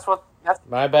bad. That's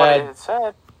My bad. what it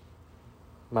said.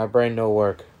 My brain no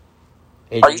work.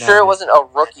 Are you sure it wasn't a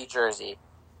rookie jersey?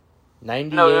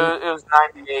 98? No, it was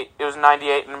 98. It was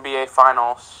 98 NBA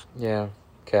Finals. Yeah,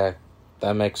 okay.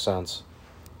 That makes sense.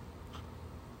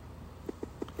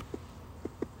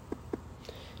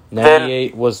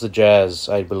 98 was the Jazz,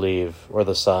 I believe, or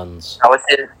the Suns.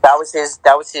 That was his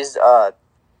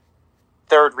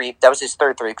third repeat. That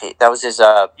was his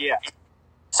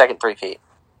second three-peat.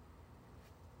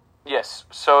 Yes,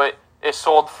 so it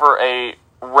sold for a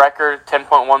record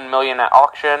 $10.1 million at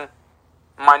auction.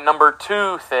 My number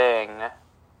 2 thing,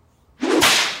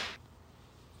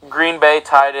 Green Bay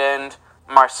tight end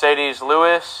Mercedes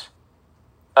Lewis,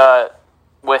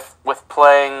 with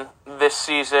playing this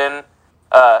season,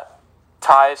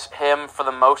 ties him for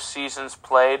the most seasons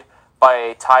played by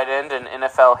a tight end in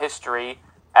NFL history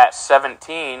at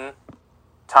 17,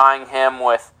 tying him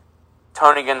with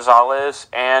Tony Gonzalez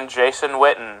and Jason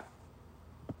Witten.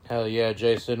 Hell yeah,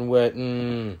 Jason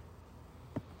Witten.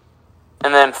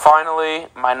 And then finally,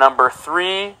 my number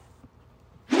 3,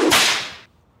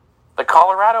 the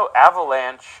Colorado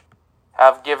Avalanche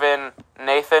have given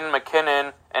Nathan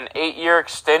McKinnon an 8-year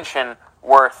extension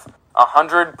worth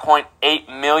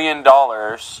 $100.8 million,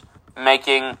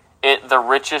 making it the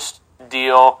richest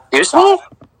deal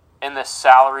in the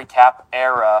salary cap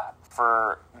era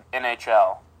for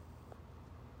NHL.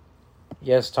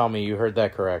 Yes, Tommy, you heard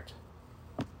that correct.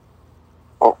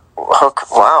 Oh,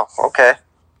 wow, okay.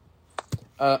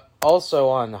 Also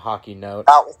on the hockey note.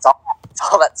 It's all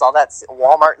that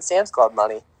Walmart and Sam's Club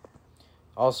money.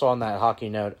 Also on that hockey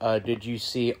note, did you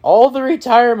see all the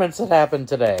retirements that happened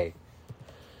today?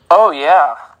 Oh,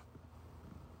 yeah.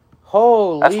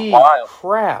 Holy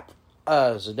crap.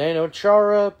 Zdeno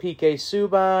Chara, PK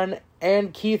Subban,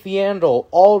 and Keith Yandel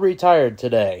all retired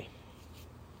today.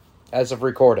 As of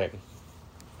recording.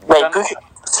 Wait,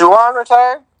 Subban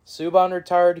retired? Subban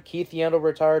retired, Keith Yandel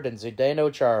retired, and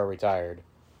Zdeno Chara retired.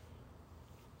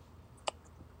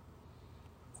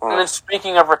 And then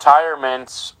speaking of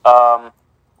retirements,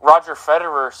 Roger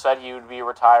Federer said he would be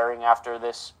retiring after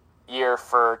this year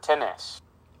for tennis.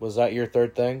 Was that your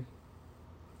 3rd thing?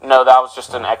 No, that was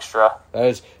just an extra. That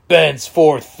was Ben's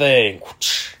 4th thing.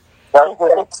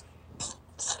 3rd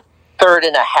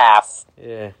and a half.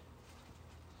 Yeah.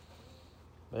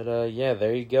 But, yeah,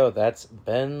 there you go. That's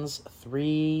Ben's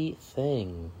 3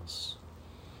 things.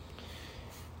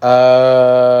 We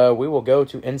will go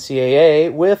to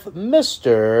NCAA with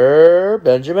Mr.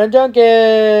 Benjamin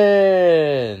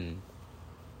Duncan.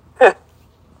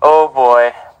 Oh,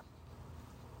 boy.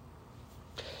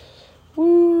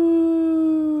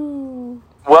 Woo!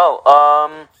 Well,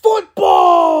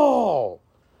 football!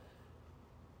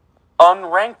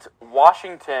 Unranked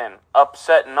Washington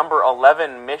upset number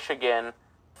 11 Michigan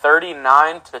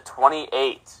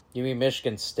 39-28. You mean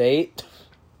Michigan State?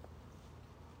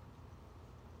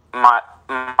 My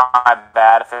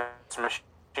bad if it's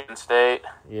Michigan State.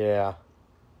 Yeah.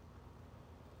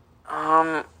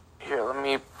 here. Let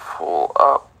me pull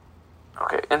up.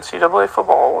 Okay, NCAA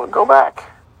football. Go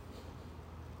back.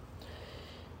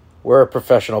 We're a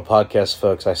professional podcast,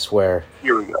 folks, I swear.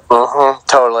 Here we go.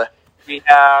 Totally. We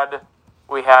had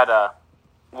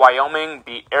Wyoming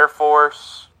beat Air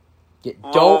Force. Yeah,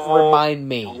 don't Louisville remind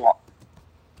me.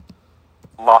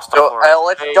 Lost to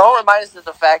Florida State. Don't remind us of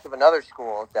the fact of another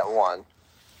school that won.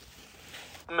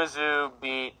 Mizzou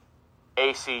beat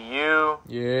ACU.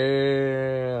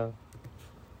 Yeah.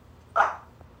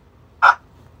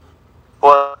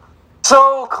 Well,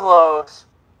 so close.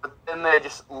 But then they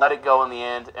just let it go in the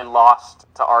end and lost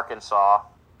to Arkansas.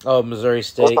 Oh, Missouri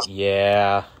State?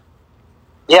 Yeah.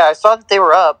 Yeah, I saw that they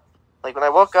were up. Like, when I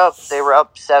woke up, they were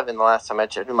up 7 the last time I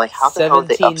checked. I'm like, how the hell are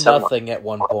they up 7? 17-0 at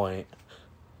one point.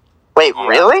 Wait, Yeah.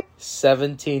 really?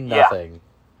 17-0.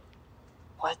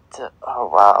 What the... Oh,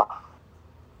 wow.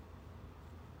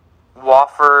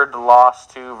 Wofford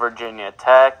lost to Virginia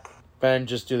Tech. Ben,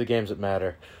 just do the games that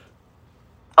matter.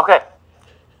 Okay.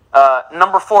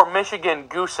 Number 4, Michigan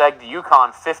goose-egged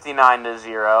UConn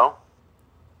 59-0.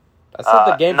 That's not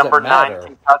the games number that matter. 9,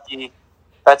 Kentucky.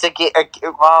 That's a game...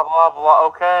 Blah, blah, blah.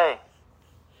 Okay.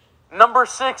 Number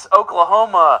 6,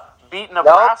 Oklahoma beat No,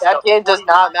 Nebraska. that game does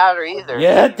not matter either.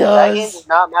 Yeah, it That game does. does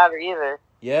not matter either.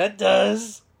 Yeah, it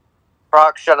does.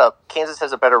 Brock, shut up. Kansas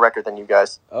has a better record than you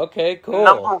guys. Okay, cool.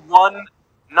 Number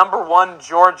one,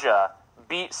 Georgia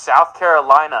beat South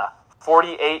Carolina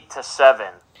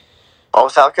 48-7. Oh,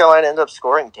 South Carolina ended up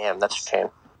scoring? Damn, that's a shame.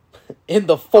 In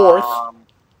the fourth.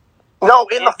 No,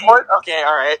 in the fourth? Okay,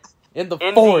 all right. In the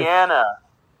fourth.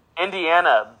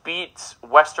 Indiana beats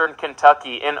Western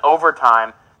Kentucky in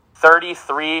overtime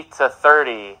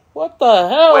 33-30 What the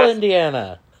hell, With-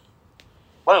 Indiana?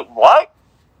 Wait, what?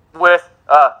 with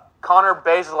Connor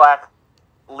Bazelak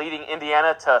leading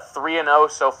Indiana to 3-0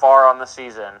 so far on the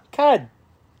season. God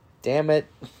damn it.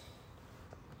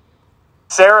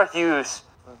 Syracuse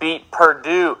beat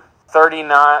Purdue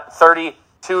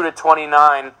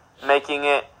 32-29, making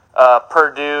it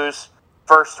Purdue's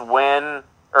first win,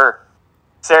 or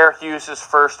Syracuse's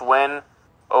first win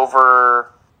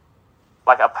over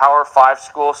like a Power 5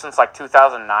 school since like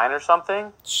 2009 or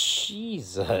something.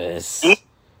 Jesus.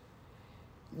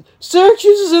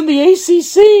 Syracuse is in the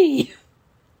ACC.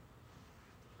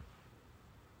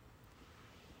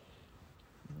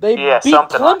 They beat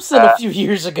something like Clemson a that. few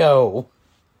years ago.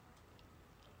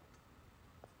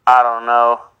 I don't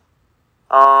know.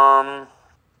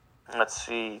 Let's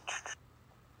see.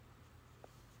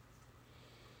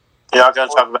 You're not going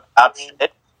to talk about App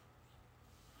State?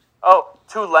 Oh,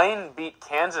 Tulane beat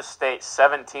Kansas State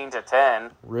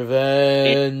 17-10.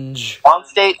 Revenge. Wrong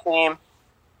state team.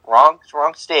 Wrong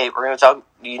state. We're going to talk.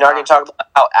 You're not going to talk about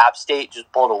how App State just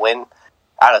pulled a win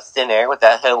out of thin air with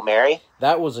that Hail Mary?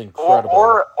 That was incredible.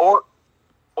 Or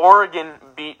Oregon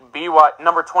beat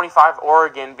number 25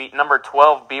 Oregon beat number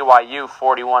 12 BYU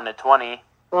 41-20.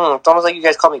 It's almost like you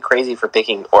guys call me crazy for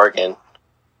picking Oregon.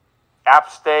 App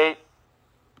State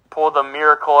pulled a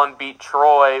miracle and beat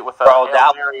Troy with a Bro,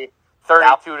 Hail Mary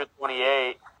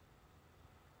 32-28.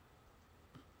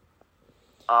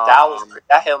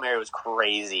 That Hail Mary was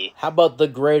crazy. How about the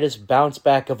greatest bounce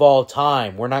back of all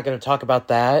time? We're not going to talk about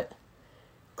that.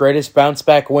 Greatest bounce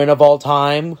back win of all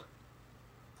time.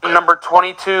 Number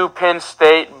 22 Penn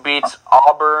State beats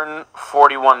Auburn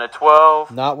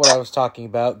 41-12. Not what I was talking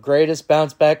about. Greatest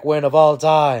bounce back win of all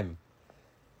time.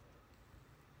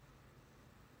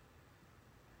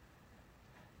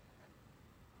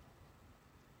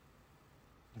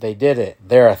 They did it.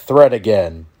 They're a threat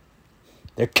again.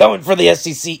 They're coming for the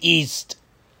SEC East.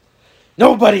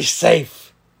 Nobody's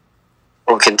safe.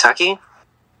 Well, Kentucky?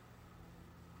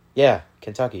 Yeah,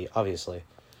 Kentucky, obviously.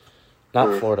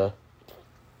 Not Florida.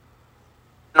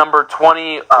 Number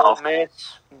 20 Ole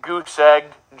Miss goose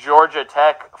egged Georgia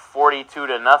Tech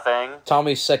 42-0.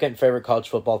 Tommy's second favorite college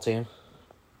football team.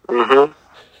 Mm-hmm.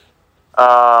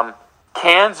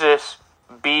 Kansas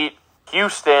beat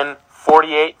Houston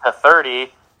 48-30.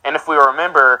 And if we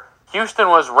remember, Houston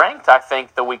was ranked, I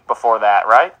think, the week before that,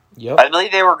 right? Yep. I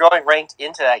believe they were going ranked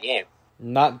into that game.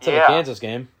 Not to the Yeah. Kansas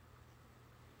game.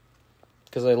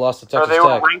 Because they lost to Or Texas they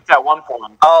Tech. were ranked at one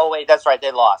point. Oh, wait, that's right.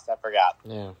 They lost. I forgot.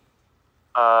 Yeah.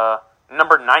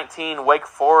 Number 19, Wake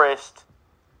Forest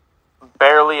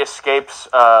barely escapes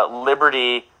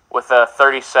Liberty with a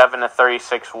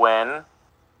 37-36 win.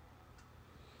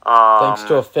 Thanks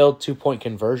to a failed 2-point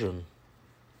conversion.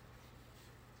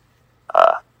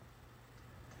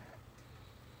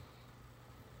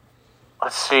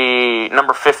 Let's see.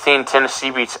 Number 15, Tennessee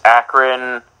beats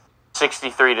Akron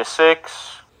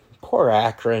 63-6. Poor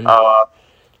Akron. They're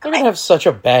going to have such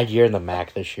a bad year in the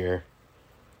MAC this year.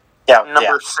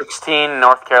 Number 16,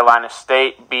 North Carolina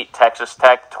State beat Texas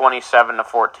Tech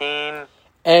 27-14.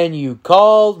 And you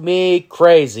called me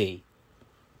crazy.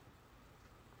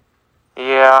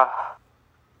 Yeah.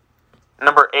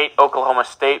 Number 8, Oklahoma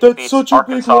State beats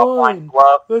Arkansas Pine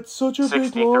Bluff. That's such a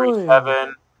big line.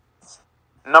 63-7.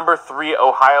 Number 3,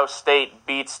 Ohio State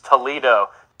beats Toledo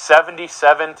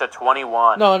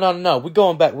 77-21. No. We're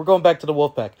going back to the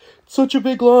Wolfpack. Such a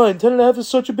big line. 10.5 is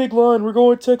such a big line. We're going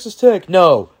with Texas Tech.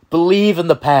 No. Believe in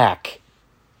the pack.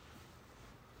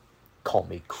 Call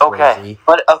me crazy.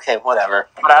 Okay, whatever.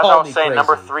 But as I was saying,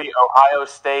 number 3, Ohio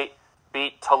State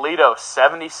beat Toledo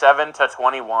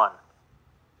 77-21.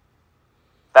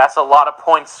 That's a lot of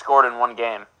points scored in one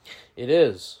game. It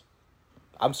is.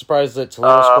 I'm surprised that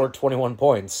Toledo scored 21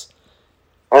 points.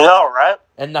 I know, right?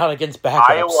 And not against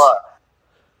backups.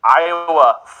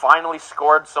 Iowa finally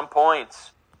scored some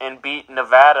points and beat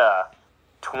Nevada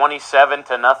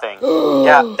 27-0.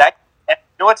 Yeah, you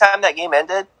know what time that game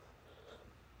ended?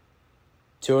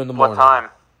 2 a.m. What time?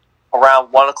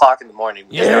 Around 1 o'clock in the morning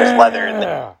because there was weather in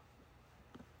there.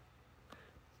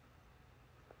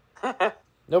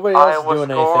 Nobody else is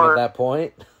doing anything at that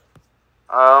point.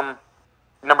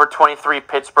 Number 23,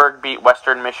 Pittsburgh beat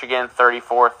Western Michigan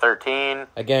 34-13.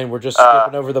 Again, we're just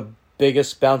skipping over the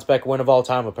biggest bounce-back win of all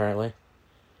time, apparently.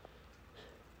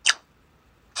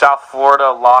 South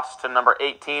Florida lost to number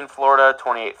 18, Florida,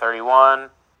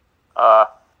 28-31.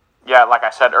 Like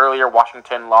I said earlier,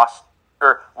 Washington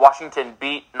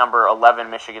beat number 11,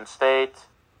 Michigan State.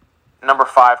 Number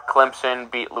 5,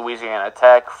 Clemson beat Louisiana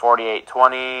Tech,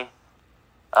 48-20.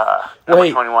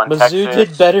 Number 21, Mizzou Texas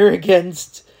did better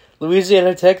against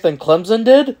Louisiana Tech than Clemson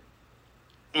did?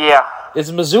 Yeah.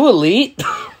 Is Mizzou elite?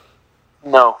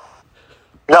 No.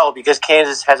 No, because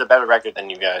Kansas has a better record than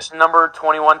you guys. Number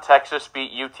 21, Texas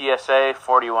beat UTSA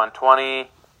 41-20.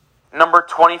 Number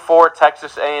 24,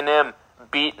 Texas A&M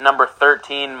beat number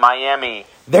 13, Miami.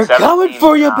 They're coming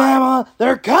for you, Bama!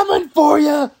 They're coming for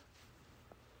you!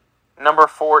 Number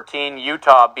 14,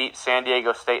 Utah beat San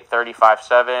Diego State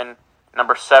 35-7.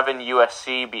 Number 7,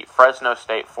 USC beat Fresno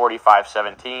State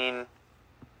 45-17.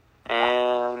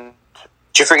 And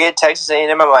did you forget Texas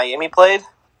A&M and Miami played?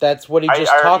 That's what he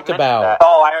just talked about. That.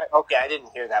 Oh, okay, I didn't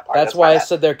hear that part. That's why I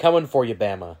said they're coming for you,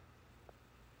 Bama.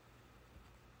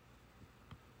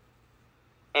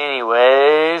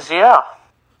 Anyways, yeah.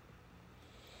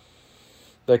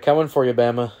 They're coming for you,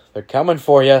 Bama. They're coming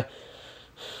for you.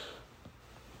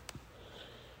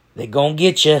 They gonna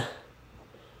get you.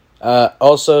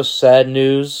 Also, sad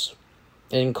news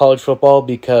in college football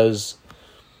because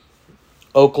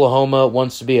Oklahoma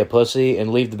wants to be a pussy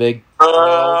and leave the Big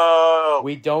 12.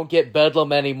 We don't get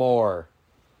Bedlam anymore.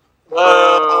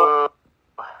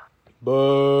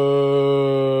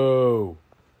 Boo.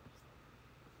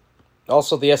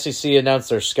 Also, the SEC announced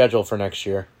their schedule for next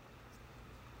year.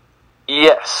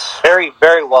 Yes. Very,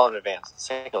 very well in advance. Let's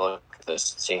take a look at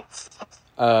this and see.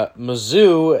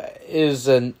 Mizzou is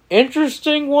an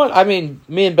interesting one. I mean,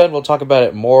 me and Ben will talk about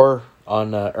it more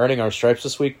on Earning Our Stripes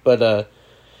this week, but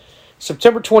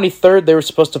September 23rd, they were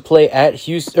supposed to play at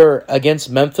Houston or against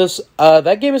Memphis.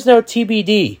 That game is now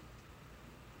TBD.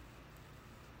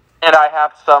 And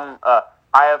I've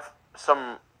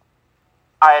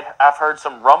heard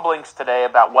some rumblings today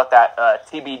about what that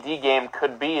TBD game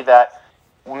could be that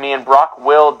me and Brock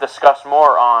will discuss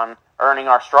more on Earning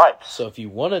Our Stripes. So if you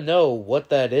want to know what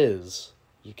that is,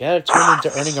 you gotta tune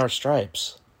into Earning Our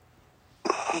Stripes.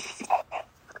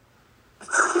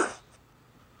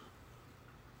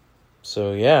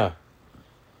 So, yeah.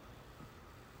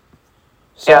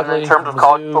 Sadly, in terms of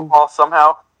college football,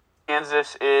 somehow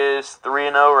Kansas is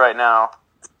 3-0 right now.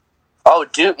 Oh,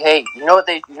 dude! Hey,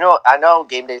 I know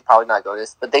Game Day's probably not going to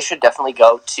this, but they should definitely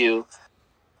go to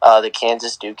the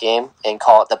Kansas Duke game and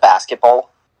call it the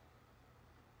basketball.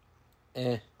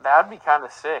 That'd be kind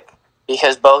of sick.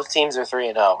 Because both teams are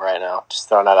 3-0 right now. Just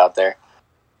throwing that out there.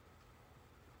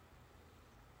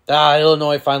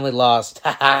 Illinois finally lost.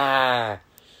 Ha ha!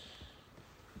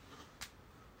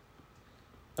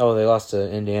 Oh, they lost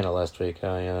to Indiana last week.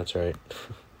 Oh, yeah, that's right.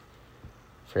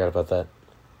 Forgot about that.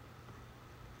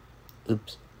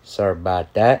 Oops. Sorry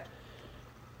about that.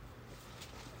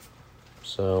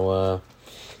 So,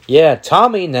 yeah,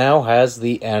 Tommy now has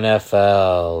the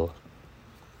NFL.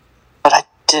 But I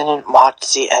didn't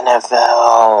watch the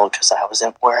NFL because I was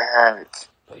at work.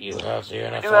 But you have the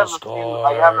NFL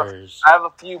scores. I have a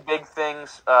few big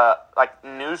things, like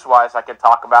news-wise, I could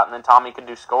talk about, and then Tommy could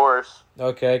do scores.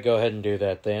 Okay, go ahead and do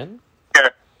that then. Sure,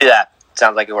 do that.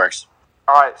 Sounds like it works.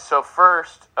 All right, so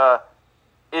first,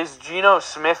 is Geno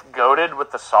Smith goated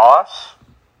with the sauce?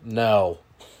 No.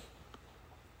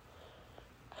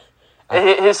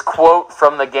 his quote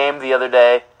from the game the other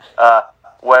day,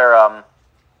 where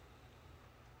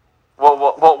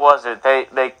what was it?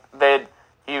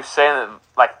 He was saying that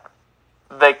like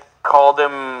they called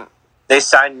him. They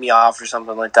signed me off or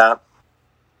something like that.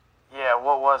 Yeah,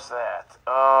 what was that?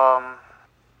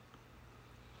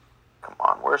 Come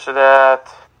on, where's it at?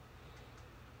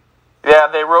 Yeah,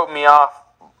 they wrote me off.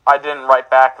 I didn't write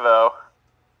back though.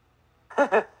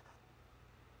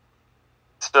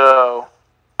 So,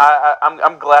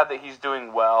 I'm glad that he's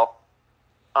doing well.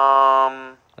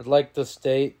 I'd like to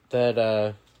state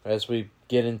that as we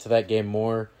get into that game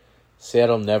more,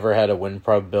 Seattle never had a win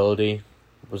probability.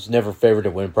 Was never favored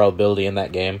to win probability in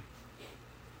that game.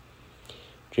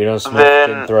 Geno Smith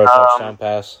didn't throw a touchdown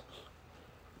pass.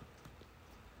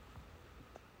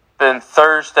 Then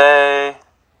Thursday,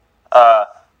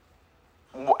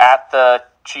 at the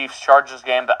Chiefs-Chargers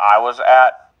game that I was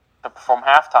at to perform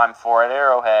halftime for at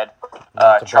Arrowhead,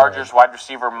 Chargers wide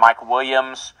receiver Mike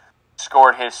Williams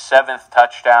scored his 7th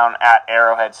touchdown at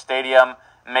Arrowhead Stadium,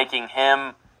 making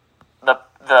him the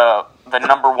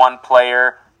number 1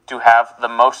 player to have the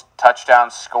most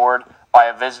touchdowns scored by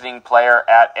a visiting player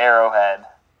at Arrowhead.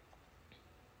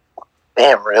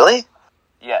 Damn, really?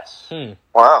 Yes.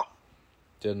 Wow.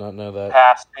 Did not know that.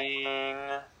 Passing.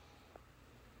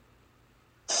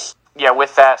 Yeah,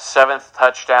 with that 7th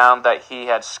touchdown that he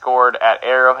had scored at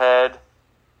Arrowhead,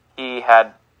 he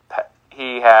had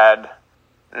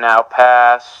now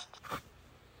passed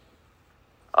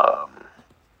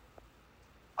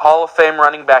Hall of Fame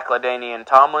running back LaDainian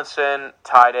Tomlinson,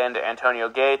 tight end Antonio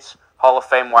Gates, Hall of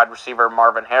Fame wide receiver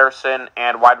Marvin Harrison,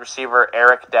 and wide receiver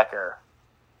Eric Decker.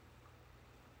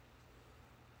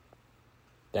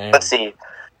 Damn. Let's see.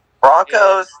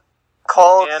 Broncos,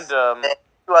 Colts, and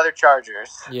 2 other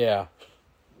Chargers. Yeah.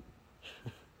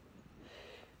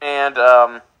 And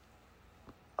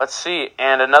let's see.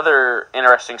 And another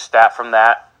interesting stat from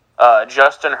that: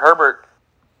 Justin Herbert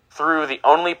threw the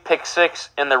only pick 6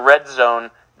 in the red zone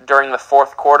during the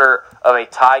 4th quarter of a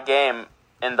tie game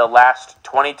in the last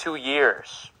 22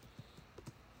 years.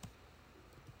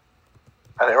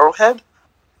 At Arrowhead?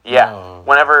 Yeah. No.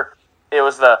 Whenever it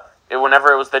was the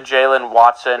Jalen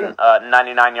Watson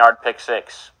 99-yard pick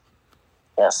 6.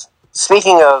 Yes.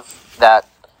 Speaking of that,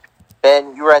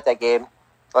 Ben, you were at that game.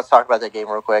 Let's talk about that game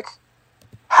real quick.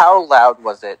 How loud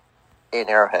was it in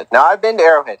Arrowhead? Now, I've been to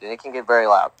Arrowhead, and it can get very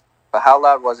loud. But how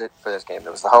loud was it for this game?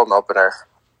 It was the home opener.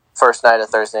 First night of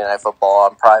Thursday Night Football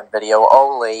on Prime Video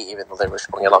only, even though they were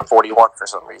showing it on 41 for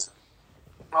some reason.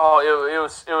 Oh, it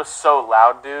was so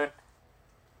loud, dude.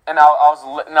 And I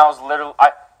was literally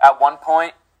at one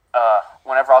point,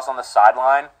 whenever I was on the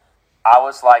sideline, I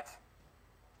was like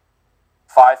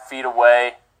 5 feet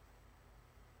away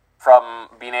from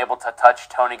being able to touch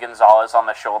Tony Gonzalez on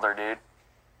the shoulder, dude.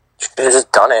 She should have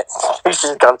just done it.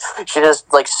 She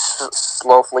just like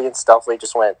slowly and stealthily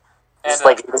just went. It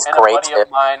was great.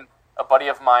 A buddy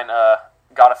of mine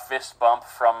got a fist bump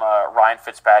from Ryan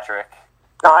Fitzpatrick.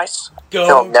 Nice.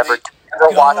 Go. Never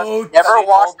wash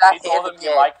that hand He told him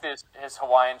again. he liked his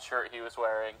Hawaiian shirt he was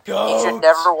wearing. Go. He should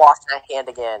never wash that hand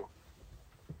again.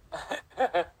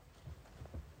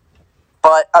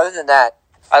 But other than that,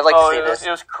 I'd like to say this.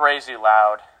 It was crazy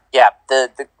loud. Yeah,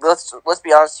 let's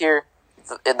be honest here.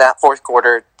 In that 4th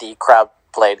quarter, the crowd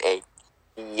played a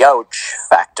huge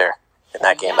factor in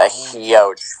that game. A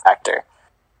huge factor.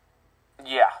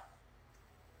 Yeah.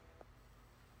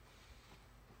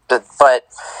 But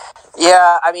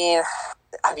yeah, I mean,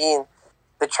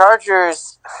 the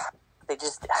Chargers.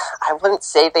 I wouldn't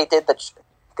say they did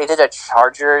a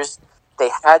Chargers. They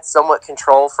had somewhat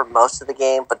control for most of the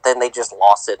game, but then they just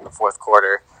lost it in the 4th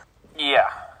quarter. Yeah.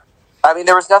 I mean,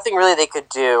 there was nothing really they could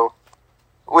do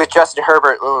with Justin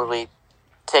Herbert literally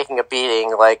taking a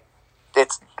beating. Like, it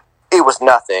was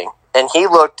nothing. And he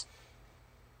looked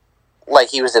like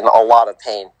he was in a lot of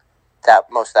pain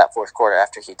most of that 4th quarter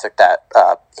after he took that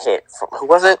hit from, who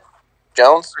was it?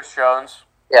 Jones? Chris Jones.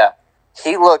 Yeah.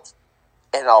 He looked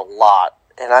in a lot,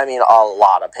 and I mean a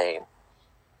lot of pain.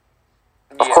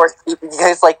 Of course,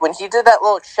 because like when he did that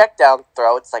little check down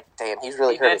throw, it's like, damn, he's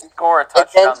really hurting. He did score a And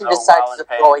touchdown, then he decides to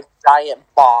throw a giant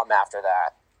bomb after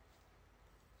that.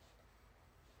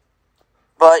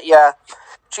 But yeah,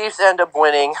 Chiefs end up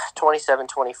winning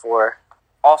 27-24.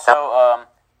 Also,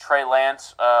 Trey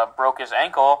Lance broke his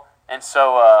ankle, and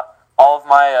so all of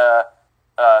my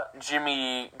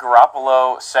Jimmy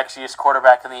Garoppolo, sexiest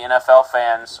quarterback in the NFL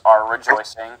fans are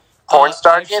rejoicing. Pornstar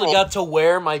I actually got to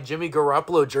wear my Jimmy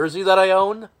Garoppolo jersey that I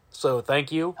own, so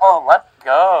thank you. Oh, let's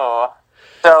go.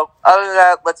 So, other than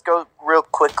that, let's go real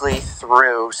quickly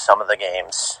through some of the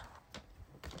games.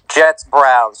 Jets,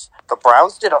 Browns. The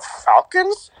Browns did a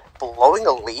Falcons? blowing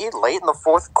a lead late in the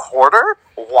fourth quarter?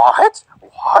 What?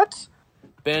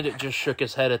 Bandit just shook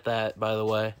his head at that, by the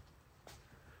way.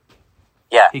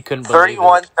 Yeah, He couldn't believe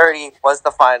 31-30 was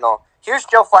the final. Here's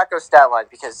Joe Flacco's stat line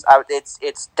because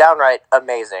it's downright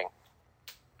amazing.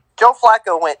 Joe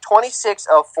Flacco went 26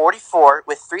 of 44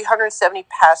 with 370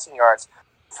 passing yards,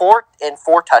 4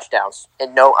 touchdowns,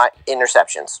 and no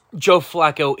interceptions. Joe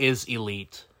Flacco is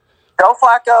elite. Joe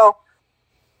Flacco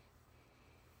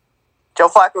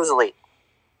is elite.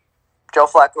 Joe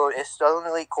Flacco is still an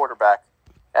elite quarterback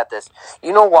at this.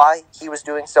 You know why he was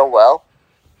doing so well?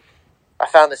 I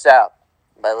found this out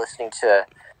by listening to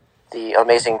the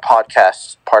amazing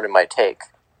podcast, Pardon My Take,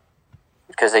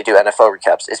 because they do NFL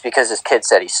recaps. It's because his kid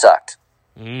said he sucked.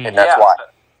 And that's why.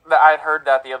 I heard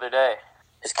that the other day.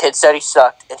 His kid said he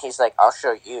sucked, and he's like, I'll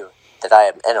show you that I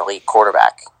am an elite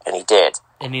quarterback. And he did.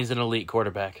 And he's an elite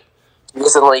quarterback.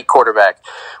 He's an elite quarterback.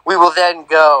 We will then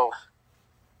go.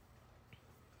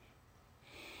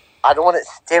 I don't want to.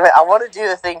 Damn it! I want to do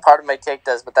the thing Pardon My Take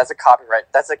does, but that's a copyright.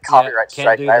 That's a copyright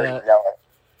strike. I already know it.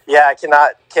 Yeah, I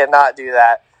cannot do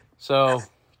that. So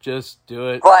just do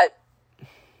it. But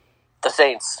the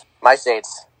Saints, my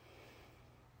Saints,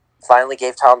 finally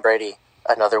gave Tom Brady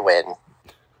another win.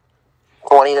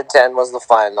 20-10 was the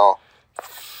final.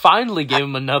 Finally gave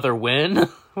him another win?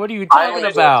 What are you talking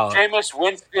about? Jameis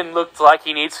Winston looked like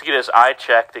he needs to get his eye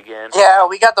checked again. Yeah,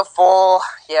 we got the full.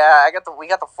 Yeah, we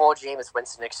got the full Jameis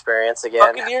Winston experience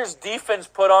again. Buccaneers defense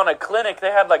put on a clinic.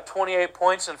 They had like 28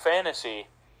 points in fantasy.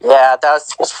 Yeah,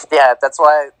 that's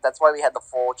why we had the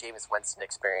full Jameis Winston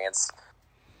experience.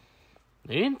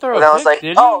 He didn't throw a pick,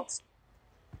 did he?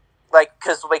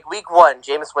 Because week 1,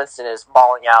 Jameis Winston is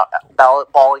balling out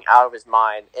of his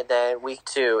mind, and then week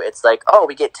 2, it's like, oh,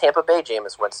 we get Tampa Bay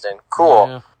Jameis Winston, cool.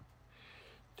 Yeah.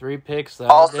 3 picks.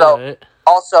 Did it.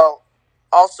 Also,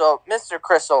 Mr.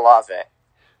 Chris Olave,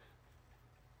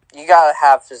 you gotta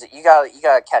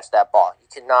catch that ball. You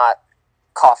cannot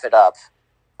cough it up.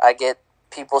 I get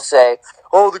people say,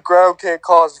 oh, the ground can't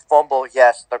cause a fumble.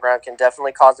 Yes, the ground can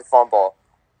definitely cause a fumble.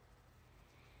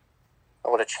 I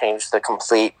would have changed the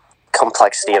complete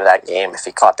complexity of that game if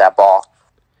he caught that ball.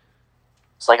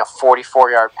 It's like a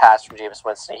 44-yard pass from Jameis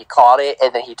Winston. He caught it,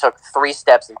 and then he took 3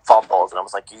 steps and fumbled. And I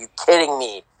was like, are you kidding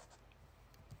me?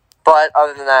 But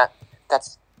other than that,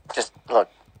 that's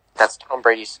Tom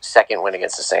Brady's second win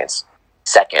against the Saints.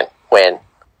 Second win.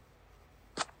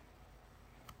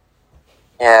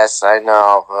 Yes, I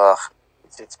know.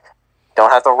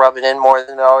 Don't have to rub it in more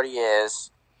than it already is.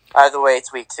 Either way,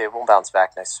 it's week 2. We'll bounce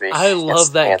back next week. I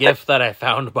love that GIF that I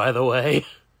found, by the way.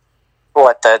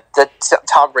 What, the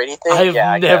Tom Brady thing?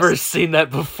 I've never seen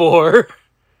that before.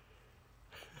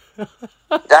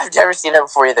 I've never seen that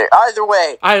before either. Either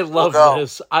way, I love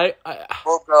this.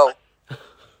 We'll go.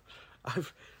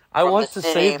 I want to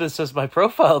save this as my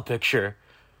profile picture.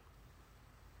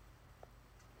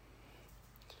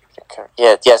 Okay.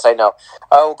 Yeah, yes, I know.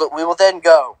 We will then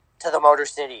go to the Motor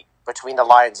City between the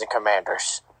Lions and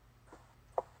Commanders.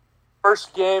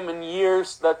 First game in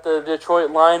years that the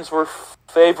Detroit Lions were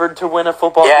favored to win a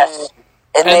football game.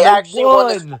 And they actually won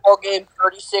this football game.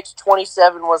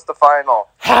 36-27 was the final.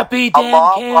 Happy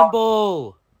Dan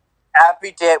Campbell!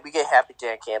 We get Happy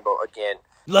Dan Campbell again.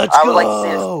 Let's go! I would like to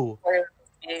say this player of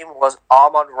the game was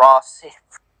Amon-Ra.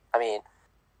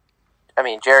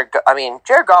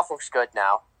 Jared Goff looks good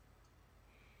now.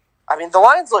 The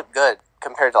Lions look good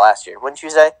compared to last year, wouldn't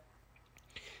you say?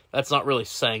 That's not really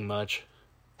saying much.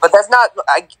 But that's not.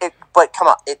 But come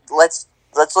on, let's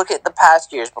look at the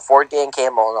past years before Dan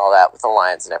Campbell and all that with the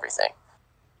Lions and everything.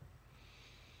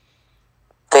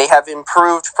 They have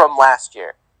improved from last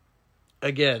year.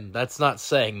 Again, that's not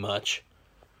saying much.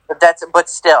 But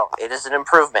still, it is an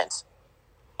improvement.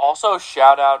 Also,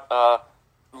 shout out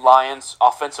Lions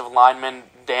offensive lineman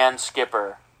Dan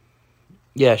Skipper.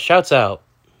 Yeah, shouts out.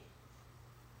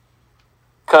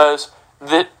 Because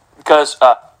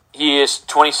he is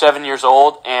 27 years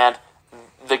old, and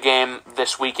the game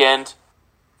this weekend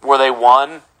where they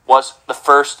won was the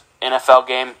first NFL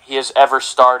game he has ever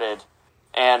started.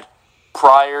 And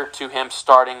prior to him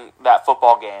starting that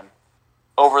football game,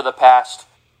 over the past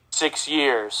 6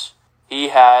 years, he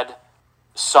had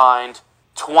signed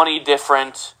 20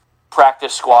 different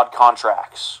practice squad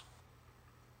contracts.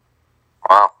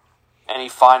 Wow. And he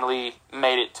finally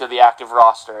made it to the active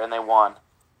roster, and they won.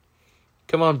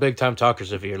 Come on, big time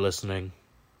talkers, if you're listening.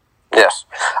 Yes.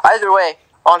 Either way,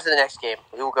 on to the next game.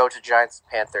 We will go to Giants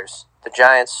and Panthers. The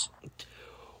Giants.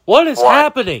 What is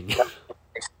happening?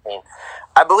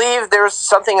 I believe there was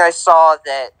something I saw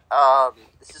that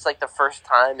this is like the first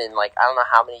time in I don't know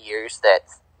how many years that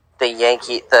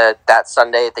that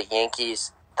Sunday the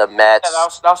Yankees the Mets. Yeah,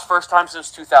 that was first time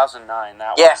since 2009.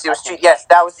 Yes, it was. Yes,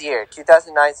 that was the year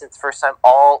 2009. Since the first time,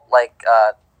 all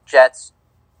Jets,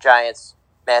 Giants,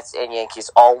 Mets, and Yankees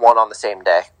all won on the same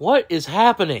day. What is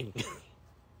happening?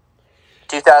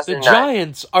 2009. The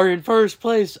Giants are in first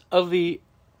place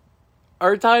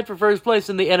are tied for first place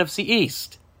in the NFC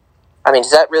East. I mean,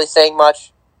 is that really saying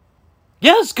much?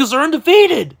 Yes, because they're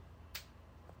undefeated.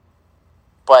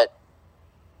 But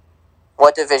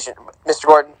what division, Mr.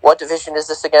 Gordon? What division is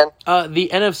this again? The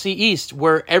NFC East,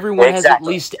 where everyone has at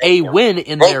least Thank a you. win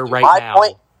in Thank there you. right now.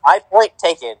 My point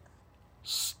taken.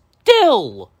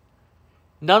 Still,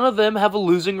 none of them have a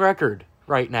losing record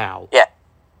right now. Yeah.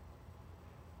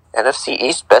 NFC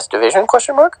East best division?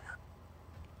 Question mark.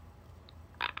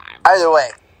 Either way,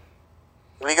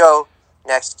 we go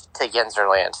next to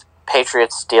Yenzerland.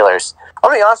 Patriots Steelers. I'm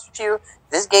gonna be honest with you.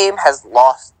 This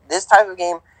type of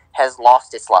game has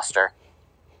lost its luster.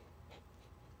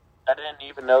 I didn't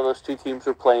even know those two teams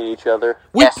were playing each other.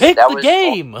 We picked the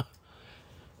game.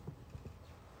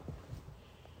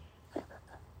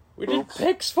 We did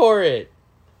picks for it.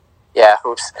 Yeah,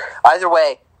 oops. Either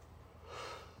way,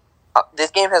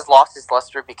 this game has lost its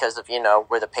luster because of,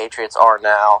 where the Patriots are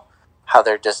now, how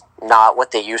they're just not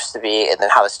what they used to be, and then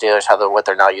how the Steelers, what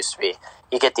they're not used to be.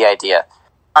 You get the idea.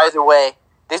 Either way,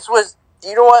 this was,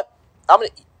 you know what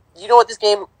this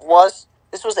game was?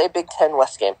 This was a Big Ten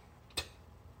West game.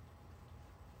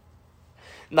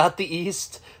 Not the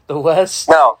East, the West.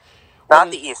 No,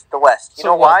 not the East, the West. You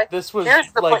know why? This was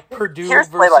Purdue versus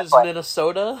play-by-play.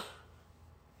 Minnesota?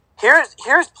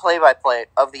 Here's play-by-play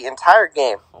of the entire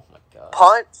game. Oh my god.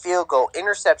 Punt, field goal,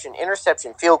 interception,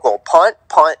 field goal, punt,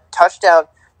 touchdown,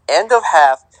 end of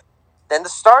half. Then the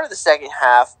start of the second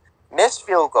half, missed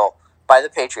field goal by the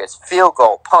Patriots. Field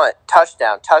goal, punt,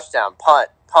 touchdown, punt.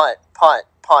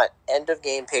 End of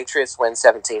game, Patriots win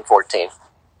 17-14.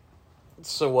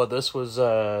 So what, this was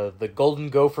the Golden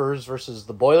Gophers versus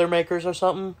the Boilermakers or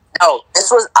something? No,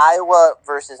 this was Iowa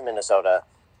versus Minnesota.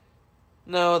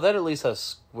 No, that at least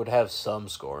would have some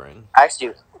scoring.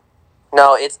 Actually,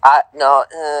 no,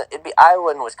 it'd be Iowa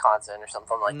and Wisconsin or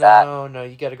something like that. No,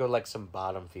 you gotta go some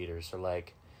bottom feeders or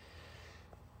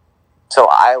So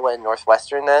Iowa and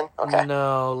Northwestern then? Okay.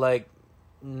 No,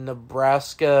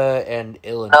 Nebraska and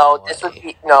Illinois. No,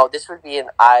 this would be in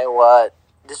Iowa.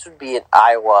 This would be in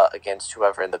Iowa against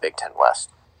whoever in the Big Ten West.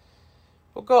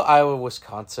 We'll go Iowa,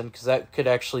 Wisconsin, because that could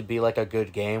actually be a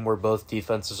good game where both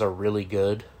defenses are really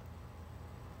good.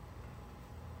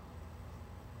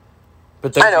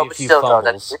 But I know, but still,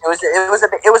 fumbles. It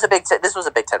was a Big Ten. This was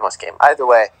a Big Ten West game. Either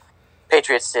way,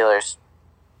 Patriots Steelers.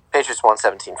 Patriots won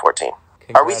 17-14.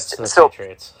 Are we still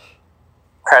Patriots?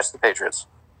 Crash the Patriots.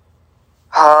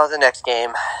 The next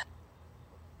game.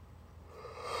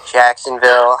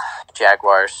 Jacksonville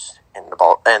Jaguars and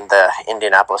the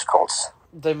Indianapolis Colts.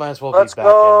 They might as well be back in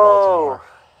Baltimore.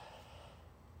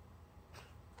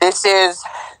 This is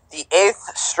the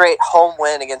 8th straight home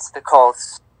win against the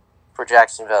Colts for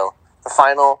Jacksonville. The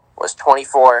final was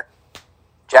 24.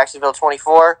 Jacksonville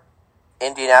 24,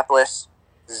 Indianapolis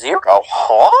 0.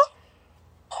 Huh?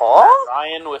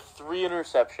 Ryan with 3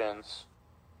 interceptions.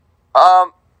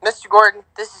 Mr. Gordon,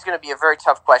 this is going to be a very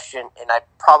tough question, and I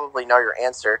probably know your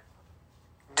answer.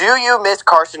 Do you miss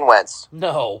Carson Wentz?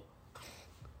 No.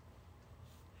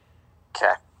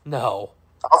 Okay. No.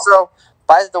 Also,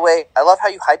 by the way, I love how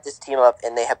you hyped this team up,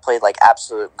 and they have played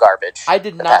absolute garbage. I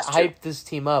did not hype this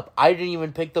team up. I didn't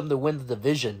even pick them to win the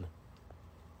division.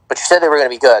 But you said they were going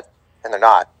to be good, and they're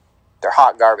not. They're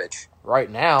hot garbage. Right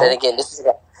now. Then again, this is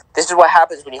what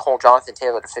happens when you hold Jonathan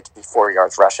Taylor to 54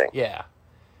 yards rushing. Yeah.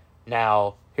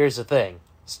 Now, here's the thing.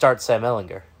 Start Sam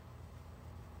Ehlinger.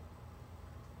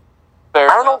 I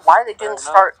don't know why they didn't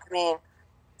start. I mean,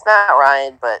 it's not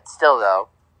Ryan, but still, though.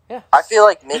 Yeah. I feel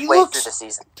like midway through the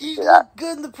season. He looked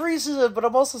good in the preseason, but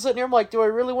I'm also sitting here, I'm like, do I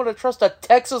really want to trust a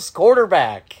Texas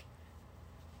quarterback?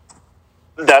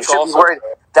 That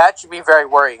should be very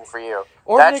worrying for you.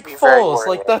 Or Nick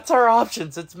Foles. That's our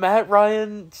options. It's Matt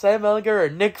Ryan, Sam Ehlinger, or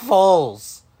Nick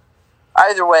Foles.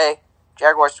 Either way,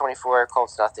 Jaguars 24,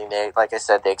 Colts nothing. Like I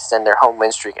said, they extend their home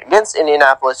win streak against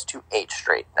Indianapolis to 8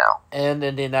 straight now. And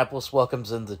Indianapolis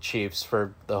welcomes in the Chiefs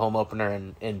for the home opener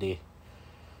in Indy.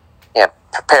 Yeah,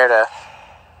 prepare to...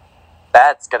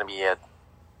 That's going to be it.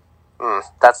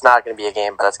 That's not going to be a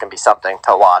game, but that's going to be something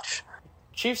to watch.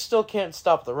 Chiefs still can't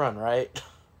stop the run, right?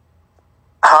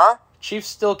 Huh? Chiefs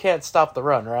still can't stop the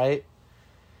run, right?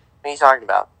 What are you talking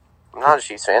about? I'm not a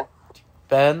Chiefs fan.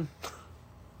 Ben?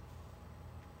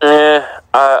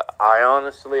 I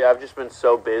honestly, I've just been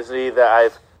so busy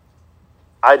that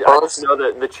I just know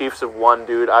that the Chiefs have won,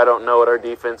 dude. I don't know what our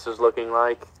defense is looking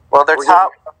like. Well, they're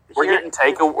top. we're getting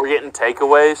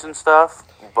takeaways and stuff,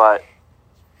 but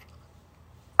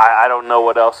I don't know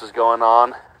what else is going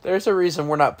on. There's a reason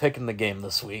we're not picking the game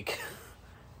this week.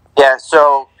 Yeah,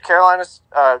 so Carolina's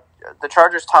the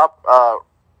Chargers' top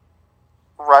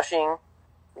rushing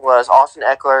was Austin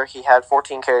Eckler. He had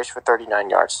 14 carries for 39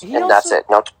 yards, and that's it.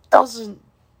 No.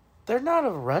 They're not a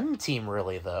run team,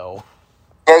 really, though.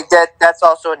 Yeah, that's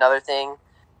also another thing,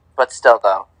 but still,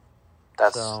 though,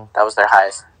 that was their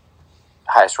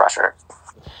highest rusher.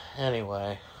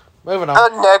 Anyway, moving on.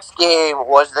 The next game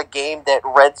was the game that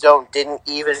Red Zone didn't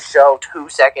even show 2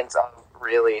 seconds of,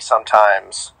 really,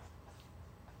 sometimes.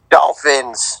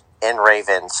 Dolphins and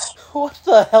Ravens. What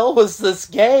the hell was this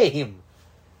game?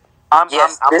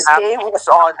 This game was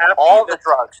on all the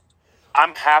drugs.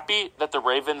 I'm happy that the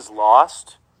Ravens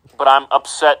lost, but I'm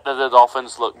upset that the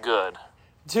Dolphins look good.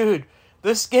 Dude,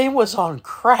 this game was on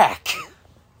crack.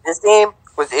 This game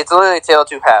it's literally a tale of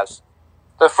two halves.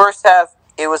 The first half,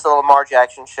 it was the Lamar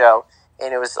Jackson show,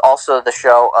 and it was also the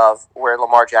show of where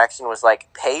Lamar Jackson was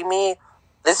like, pay me.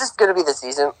 This is going to be the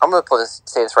season. I'm going to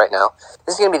say this right now.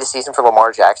 This is going to be the season for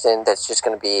Lamar Jackson that's just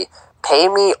going to be, pay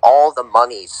me all the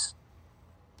monies.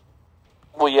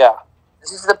 Well, yeah.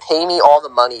 This is the pay me all the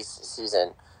monies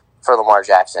season for Lamar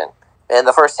Jackson. And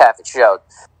the first half, it showed.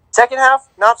 Second half,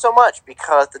 not so much,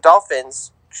 because the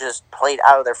Dolphins just played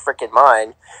out of their freaking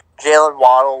mind. Jalen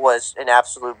Waddle was an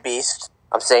absolute beast.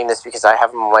 I'm saying this because I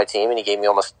have him on my team, and he gave me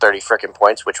almost 30 freaking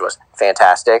points, which was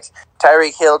fantastic.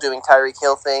 Tyreek Hill doing Tyreek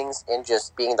Hill things and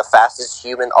just being the fastest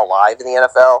human alive in the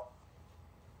NFL.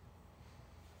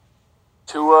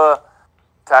 Tua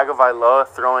Tagovailoa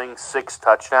throwing 6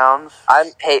 touchdowns.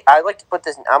 I like to put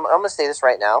this. I'm going to say this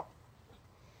right now.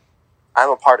 I'm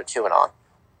a part of Tuanon.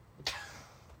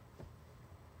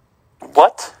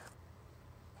 What?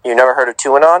 You never heard of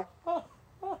Tuanon?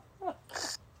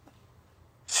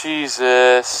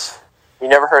 Jesus. You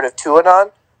never heard of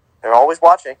Tuanon? They're always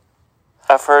watching.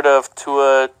 I've heard of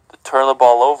Tua turn the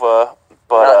ball over,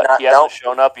 but he hasn't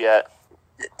shown up yet.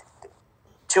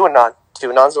 Tuanon.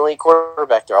 Tuanon's the elite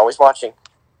quarterback. They're always watching.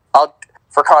 I'll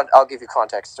give you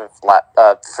context of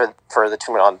for the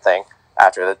Tuanon thing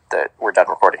after we're done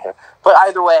recording here. But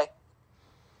either way,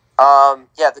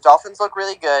 the Dolphins look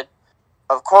really good.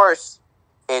 Of course,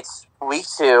 it's week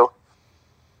 2.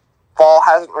 Fall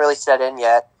hasn't really set in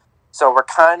yet. So we're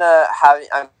kind of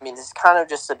this is kind of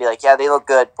just to be like, yeah, they look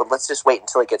good, but let's just wait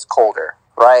until it gets colder,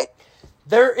 right?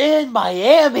 They're in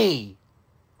Miami!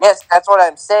 Yes, that's what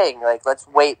I'm saying. Like, let's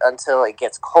wait until it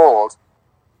gets cold.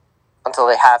 Until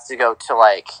they have to go to,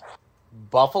 like...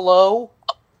 Buffalo?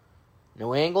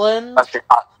 New England?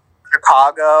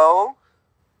 Chicago?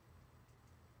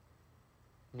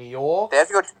 New York? They have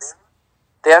to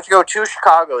go to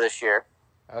Chicago this year.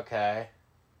 Okay.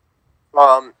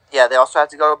 They also have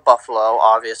to go to Buffalo,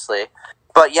 obviously.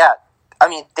 But yeah, I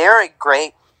mean, they're a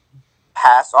great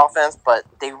pass offense, but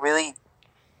they really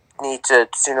need to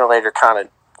sooner or later kind of,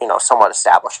 somewhat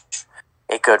establish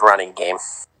a good running game.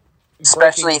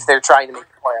 Especially if they're trying to make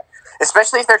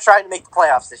the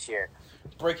playoffs this year.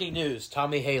 Breaking news,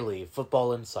 Tommy Haley,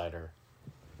 Football Insider.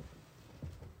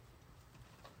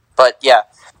 But yeah,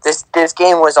 this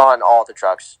game was on all the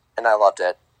drugs, and I loved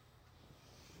it.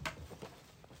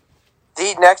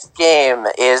 The next game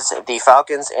is the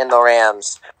Falcons and the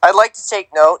Rams. I'd like to take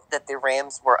note that the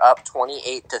Rams were up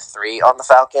 28-3 on the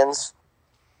Falcons.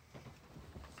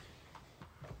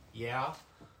 Yeah?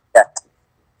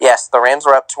 Yes, the Rams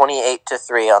were up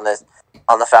 28-3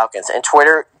 on the Falcons. And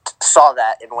Twitter saw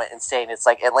that and went insane. It's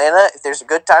like, Atlanta, if there's a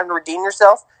good time to redeem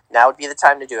yourself, now would be the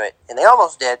time to do it. And they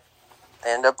almost did.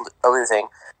 They ended up losing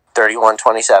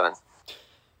 31-27.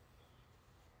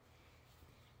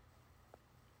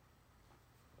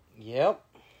 Yep.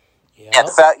 Yeah,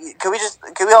 can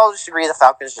we all just agree the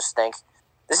Falcons just stink?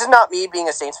 This is not me being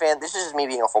a Saints fan. This is just me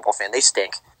being a football fan. They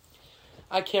stink.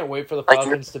 I can't wait for the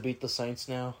Falcons to beat the Saints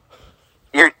now.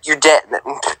 You're dead.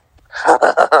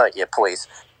 Yeah, please.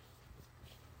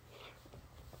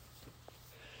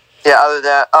 Yeah, other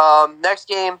than that, next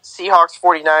game, Seahawks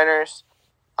 49ers.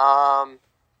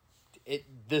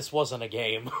 This wasn't a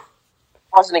game.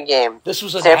 Wasn't a game. This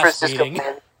was a San Francisco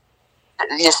meeting.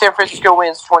 San Francisco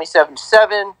wins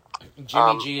 27-7.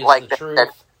 Jimmy G is the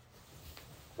truth.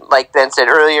 Like Ben said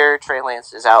earlier, Trey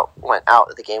Lance went out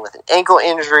of the game with an ankle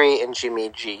injury, and Jimmy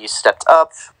G stepped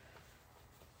up.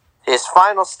 His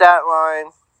final stat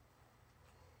line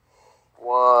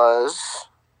was...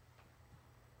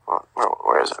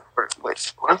 Where is it?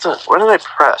 Wait, where did I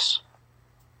press?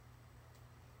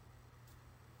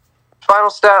 Final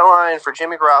stat line for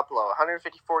Jimmy Garoppolo: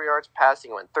 154 yards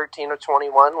passing, went 13 of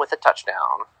 21 with a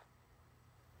touchdown.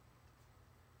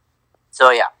 So,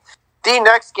 yeah. The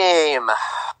next game,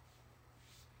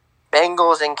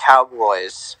 Bengals and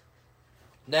Cowboys.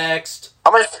 Next.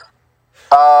 I'm going to...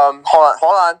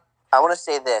 hold on. I want to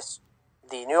say this.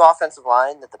 The new offensive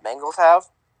line that the Bengals have,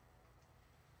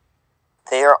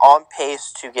 they are on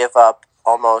pace to give up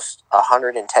almost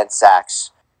 110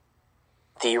 sacks.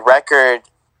 The record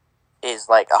is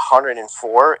like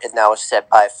 104, and that was set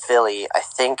by Philly, I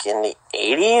think, in the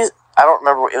 80s. I don't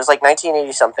remember. It was like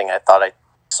 1980-something. I thought I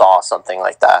saw something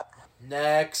like that.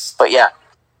 Next. But yeah,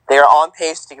 they are on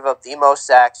pace to give up the most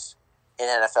sacks in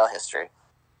NFL history.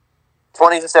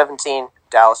 20-17,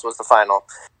 Dallas was the final.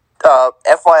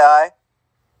 FYI,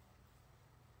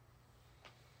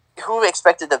 who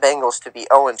expected the Bengals to be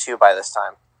 0-2 by this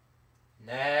time?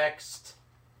 Next.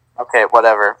 Okay,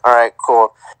 whatever. All right,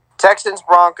 cool. Texans,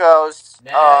 Broncos.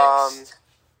 Next.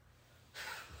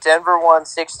 Denver won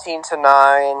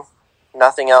 16-9.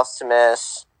 Nothing else to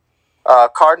miss.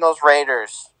 Cardinals,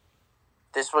 Raiders.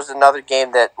 This was another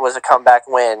game that was a comeback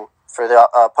win for the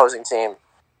opposing team.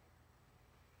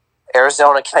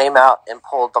 Arizona came out and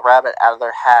pulled the rabbit out of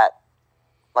their hat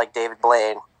like David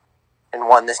Blaine and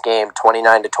won this game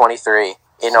 29-23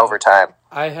 in overtime.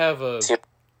 I have a See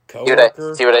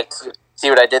coworker. See what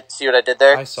I did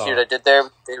there? I saw. See what I did there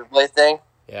with the David Blaine thing?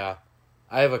 Yeah.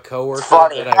 I have a coworker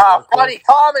Funny. that I work Funny with.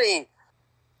 comedy.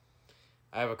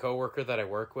 I have a coworker that I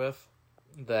work with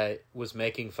that was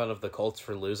making fun of the Colts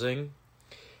for losing,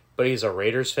 but he's a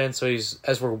Raiders fan. So he's,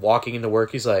 as we're walking into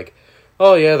work, he's like,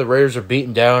 "Oh yeah, the Raiders are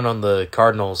beating down on the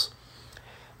Cardinals."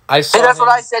 That's what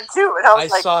I said too, and I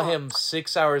saw him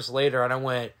 6 hours later, and I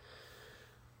went,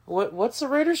 What's the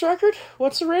Raiders' record?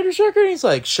 What's the Raiders' record?" And he's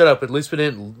like, "Shut up! At least we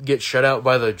didn't get shut out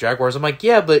by the Jaguars." I'm like,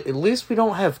 "Yeah, but at least we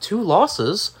don't have 2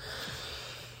 losses."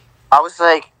 I was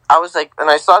like, and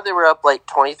I saw they were up like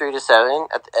 23-7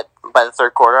 by the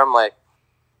third quarter. I'm like,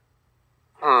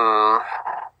 I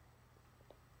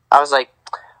was like,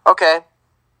 okay,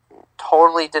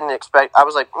 totally didn't expect. I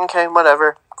was like, okay,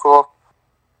 whatever, cool.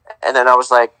 And then I was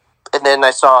like, and then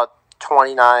I saw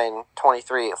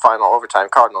 29-23 final overtime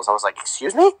Cardinals. I was like,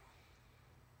 excuse me?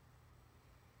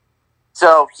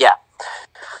 So, yeah.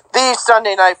 The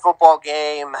Sunday night football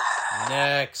game.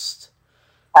 Next.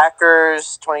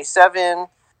 Packers 27,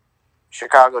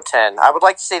 Chicago 10. I would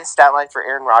like to say the stat line for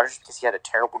Aaron Rodgers because he had a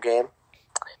terrible game.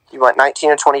 He went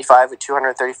 19-25 with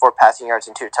 234 passing yards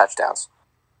and 2 touchdowns.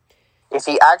 If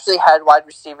he actually had wide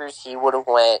receivers, he would have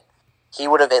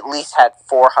at least had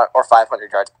 400 or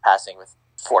 500 yards passing with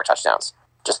 4 touchdowns.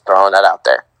 Just throwing that out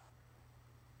there.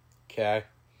 Okay.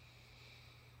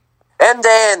 And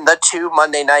then the 2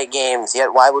 Monday night games.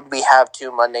 Yet why would we have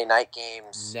 2 Monday night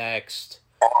games Next.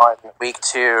 on week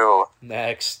 2?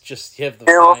 Next. Just give the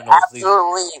Bills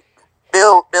finals.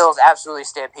 Bills absolutely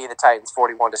stampede the Titans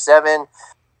 41-7.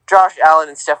 Josh Allen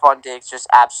and Stephon Diggs just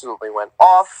absolutely went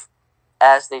off,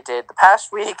 as they did the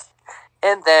past week.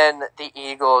 And then the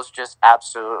Eagles just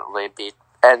absolutely beat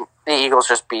the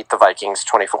Vikings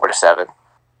 24-7.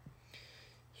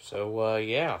 So,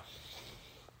 yeah.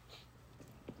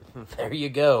 There you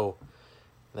go.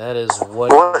 That is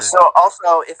what... So,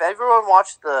 also, if everyone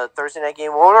watched the Thursday night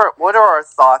game, what are our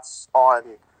thoughts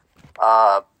on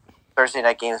Thursday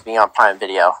night games being on Prime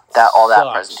Video? That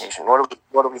presentation. What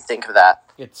do we think of that?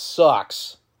 It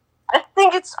sucks. I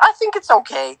think it's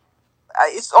okay.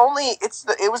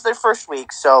 It was their first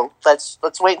week, so let's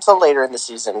wait until later in the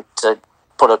season to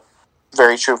put a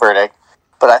very true verdict.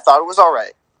 But I thought it was all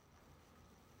right.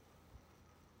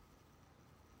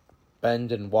 Ben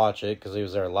didn't watch it because he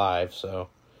was there live, so...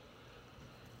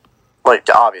 Like,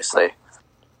 obviously.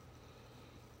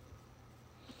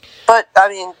 But, I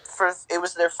mean, it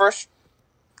was their first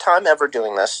time ever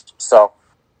doing this, so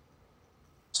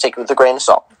take it with a grain of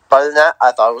salt. Other than that,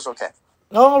 I thought it was okay.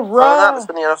 All right. Other than that, it's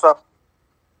been the NFL.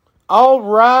 All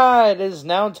right. It is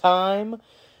now time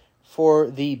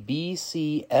for the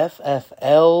BCFFL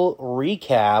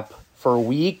recap for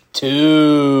week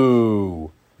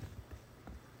 2.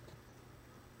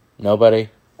 Nobody?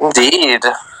 Indeed.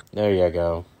 There you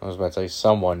go. I was about to say,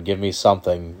 someone, give me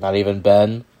something. Not even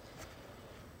Ben.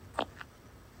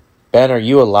 Ben, are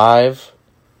you alive?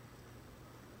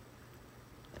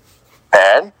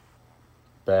 Ben?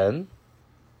 Ben?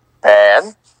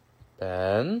 Ben?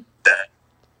 Ben?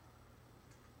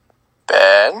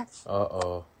 Ben?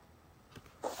 Uh-oh.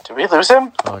 Did we lose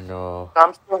him? Oh, no.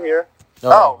 I'm still here.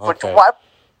 Okay. What?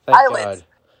 Thank Silence. God.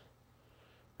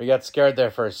 We got scared there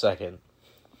for a second.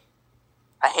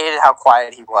 I hated how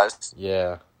quiet he was.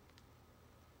 Yeah.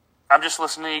 I'm just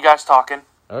listening to you guys talking.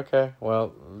 Okay,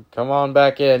 well, come on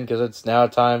back in, because it's now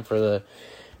time for the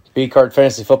B-Card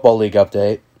Fantasy Football League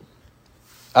update.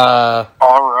 All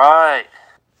right.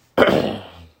 You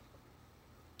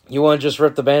want to just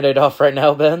rip the Band-Aid off right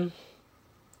now, Ben?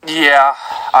 Yeah,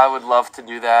 I would love to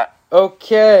do that.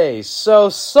 Okay, so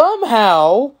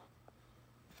somehow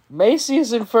Macy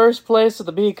is in first place with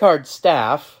the B-Card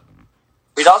staff.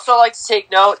 We'd also like to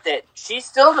take note that she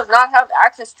still does not have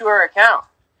access to her account.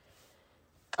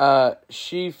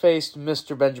 She faced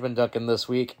Mr. Benjamin Duncan this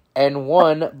week and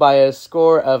won by a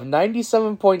score of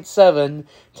 97.7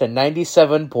 to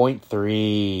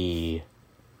 97.3.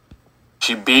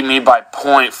 She beat me by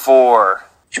 0.4.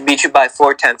 She beat you by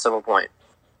 0.4 of a point.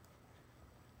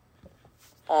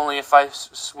 Only if I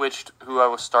switched who I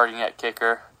was starting at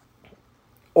kicker.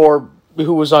 Or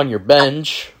who was on your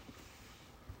bench.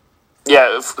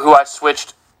 Yeah, who I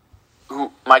switched,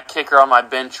 who my kicker on my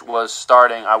bench was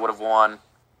starting, I would have won.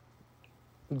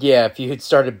 Yeah, if you had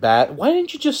started Bass. Why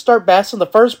didn't you just start Bass in the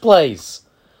first place?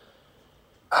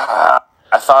 I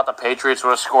thought the Patriots would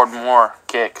have scored more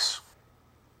kicks.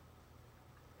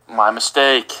 My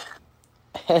mistake.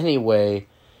 Anyway,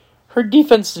 her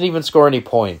defense didn't even score any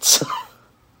points.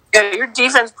 Yeah, your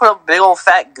defense put up a big old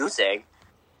fat goose egg.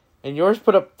 And yours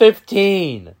put up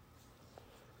 15.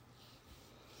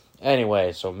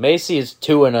 Anyway, so Macy is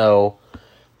 2-0.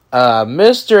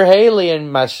 Mr. Haley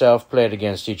and myself played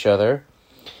against each other.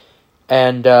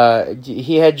 And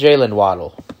he had Jalen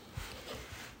Waddle.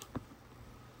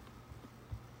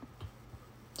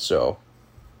 So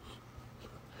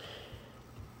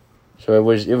it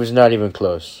was not even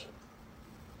close.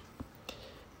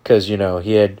 Because,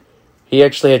 he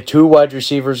actually had two wide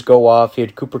receivers go off. He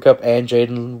had Cooper Kupp and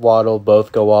Jalen Waddle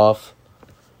both go off.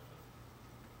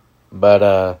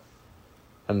 But,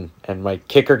 and my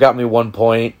kicker got me 1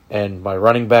 point, and my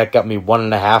running back got me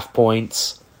 1.5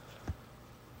 points.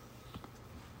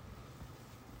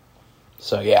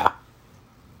 So, yeah.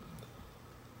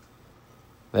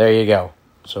 There you go.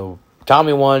 So,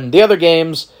 Tommy won. The other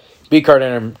games, B-Card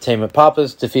Entertainment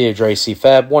Papas defeated Dre C.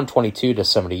 Fab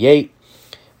 122-78.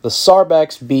 The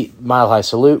Sarbacks beat Mile High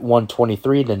Salute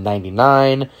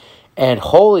 123-99. And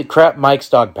holy crap, Mike's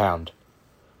Dog Pound.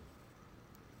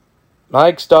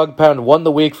 Mike's Dog Pound won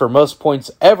the week for most points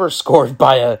ever scored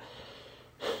by a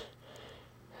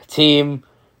team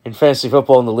in fantasy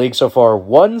football in the league so far.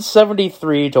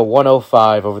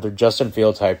 173-105 over the Justin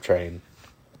Fields hype train.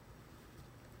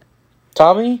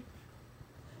 Tommy?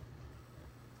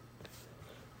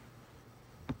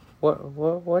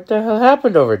 What the hell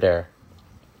happened over there?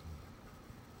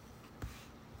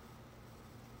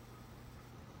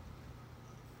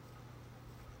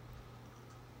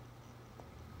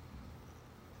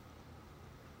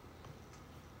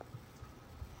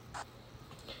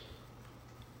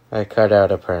 I cut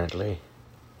out, apparently.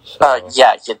 So,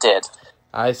 Yeah, you did.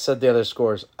 I said the other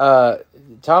scores.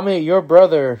 Tommy, your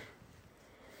brother,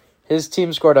 his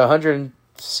team scored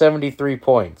 173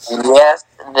 points. Yes,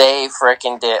 they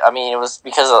freaking did. I mean, it was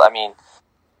because of,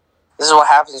 this is what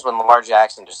happens when Lamar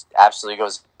Jackson just absolutely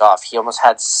goes off. He almost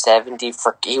had 70,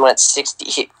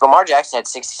 Lamar Jackson had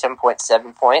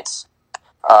 67.7 points.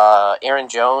 Aaron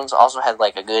Jones also had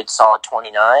a good solid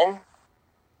 29.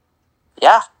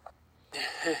 Yeah.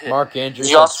 Mark Andrews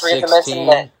Did you had also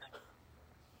 16.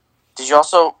 Did you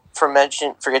also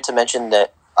forget to mention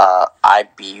that I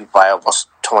beat you by almost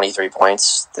 23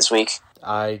 points this week?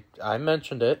 I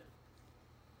mentioned it.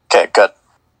 Okay, good.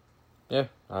 Yeah,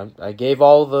 I gave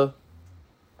all the...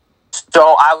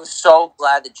 So I was so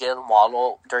glad that Jalen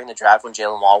Waddle, during the draft when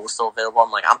Jalen Waddle was still available,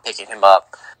 I'm like, I'm picking him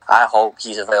up. I hope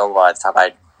he's available by the time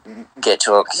I get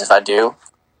to him, because if I do,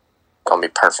 it's going to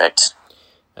be perfect.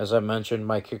 As I mentioned,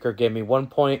 my kicker gave me 1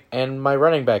 point, and my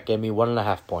running back gave me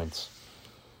 1.5 points.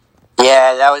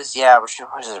 Yeah, that was,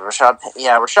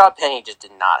 Rashad Penny just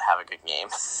did not have a good game.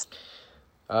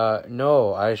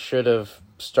 No, I should have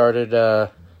started,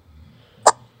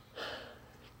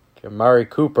 Amari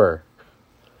Cooper.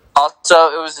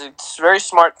 Also, it was a very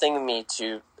smart thing of me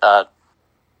to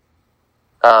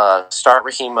start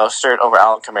Raheem Mostert over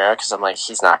Alvin Kamara, because I'm like,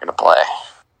 he's not going to play.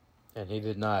 And he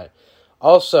did not.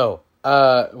 Also,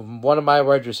 one of my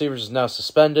wide receivers is now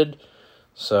suspended,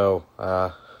 so,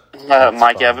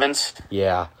 Mike fun. Evans.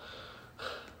 Yeah.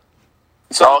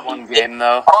 It's all one game,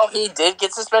 though. Oh, he did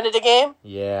get suspended a game?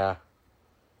 Yeah.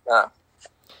 Oh.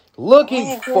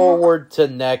 Looking forward to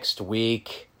next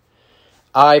week.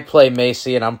 I play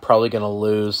Macy, and I'm probably going to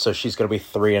lose, so she's going to be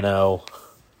 3-0.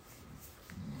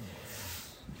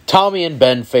 Tommy and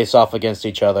Ben face off against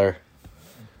each other.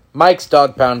 Mike's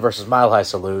Dog Pound versus Mile High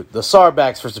Salute. The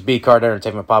Sarbacks versus B-Card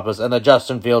Entertainment Papas. And the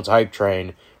Justin Fields Hype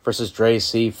Train versus Dre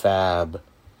C. Fab.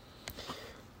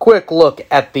 Quick look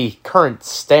at the current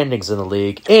standings in the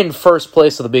league. In first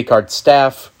place of the B-Card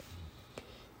staff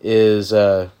is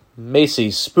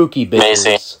Macy's Spooky Bakeries,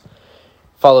 Macy.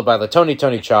 followed by the Tony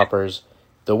Choppers,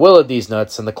 the Willa D's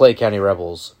Nuts, and the Clay County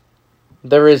Rebels.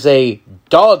 There is a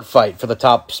dogfight for the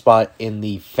top spot in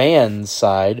the fans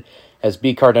side, as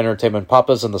B-Card Entertainment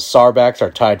Papas and the Sarbacks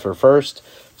are tied for first,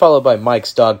 followed by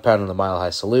Mike's Dog Pound and the Mile High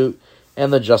Salute,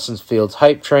 and the Justin Fields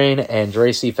Hype Train and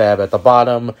Dre C. Fab at the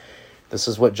bottom. This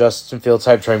is what Justin Fields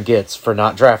Hype Train gets for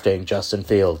not drafting Justin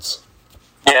Fields.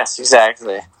 Yes,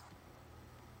 exactly.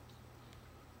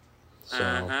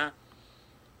 So,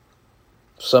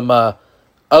 some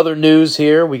other news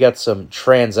here. We got some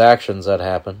transactions that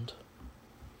happened.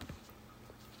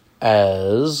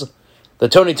 As the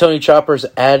Tony Choppers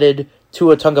added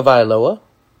Tua Tagovailoa.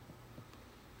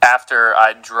 After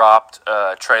I dropped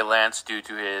Trey Lance due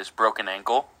to his broken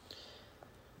ankle.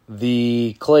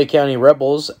 The Clay County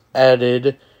Rebels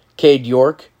added Cade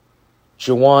York,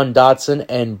 Jawan Dotson,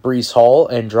 and Breece Hall,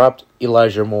 and dropped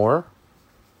Elijah Moore.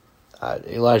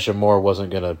 Elijah Moore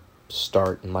wasn't going to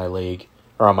start in my league,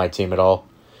 or on my team at all.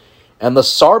 And the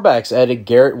Sarbacks added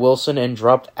Garrett Wilson and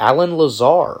dropped Alan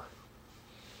Lazar.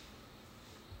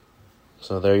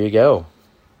 So there you go.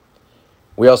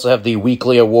 We also have the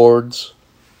weekly awards.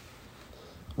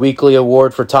 Weekly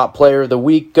award for top player of the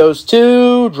week goes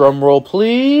to, drumroll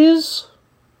please,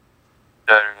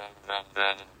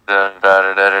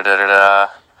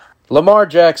 Lamar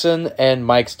Jackson and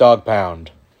Mike's Dog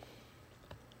Pound.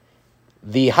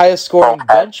 The highest scoring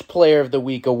bench player of the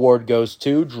week award goes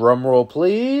to, drumroll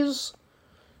please,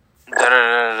 the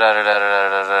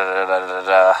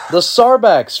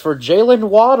Sarbacks for Jalen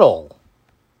Waddle.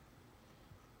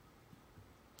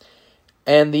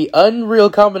 And the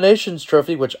Unreal Combinations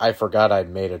trophy, which I forgot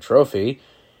I'd made a trophy,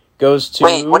 goes to...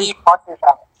 Wait, what are you talking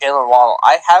about, Jalen Waddle?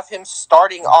 I have him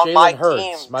starting on my Hurts.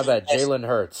 team. My bad, Jalen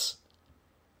Hurts.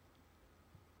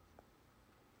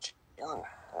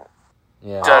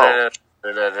 Yeah.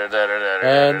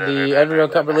 And the Unreal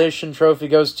Compilation trophy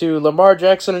goes to Lamar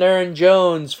Jackson and Aaron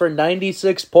Jones for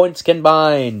 96 points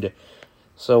combined.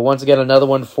 So once again, another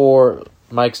one for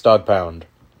Mike's Dog Pound.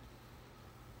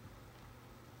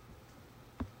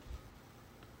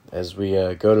 As we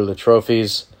go to the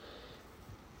trophies,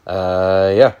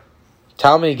 Tommy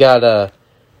got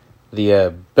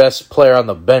the Best Player on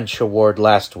the Bench award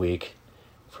last week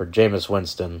for Jameis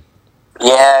Winston.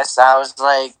 Yes, I was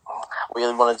like,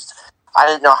 really wanted. I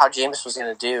didn't know how Jameis was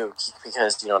going to do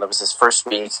because that was his first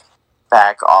week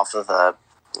back off of the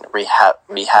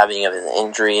rehabbing of an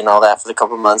injury and all that for the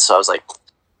couple of months. So I was like,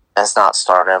 let's not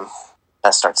start him.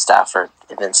 Let's start Stafford,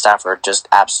 and then Stafford just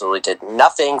absolutely did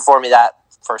nothing for me that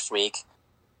first week.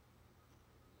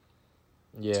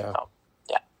 Yeah. So,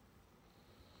 yeah.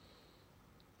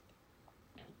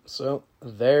 So,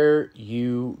 there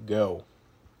you go.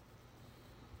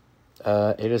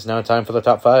 It is now time for the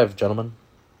top 5, gentlemen.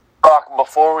 Brock,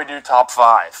 before we do top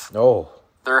 5, Oh.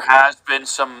 there has been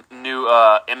some new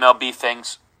MLB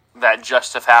things that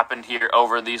just have happened here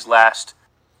over these last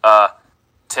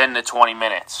 10 to 20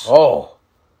 minutes. Oh.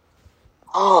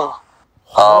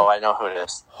 Oh, I know who it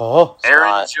is. Oh.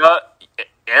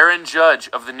 Aaron Judge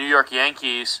of the New York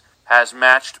Yankees has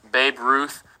matched Babe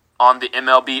Ruth on the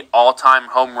MLB all-time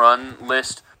home run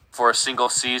list for a single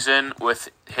season with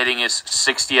hitting his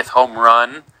 60th home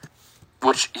run,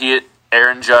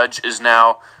 Aaron Judge is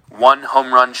now 1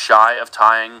 home run shy of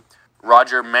tying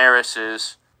Roger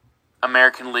Maris's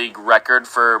American League record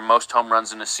for most home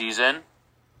runs in a season.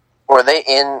 Are they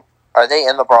in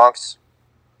the Bronx?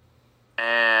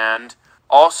 And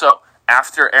also,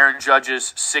 after Aaron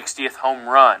Judge's 60th home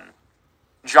run,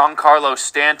 Giancarlo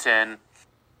Stanton,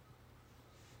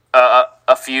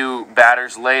 a few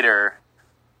batters later,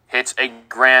 hits a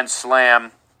grand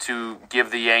slam to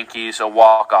give the Yankees a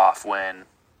walk-off win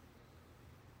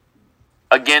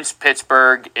against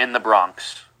Pittsburgh in the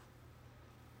Bronx.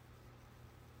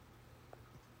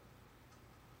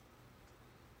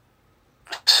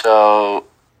 So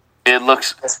it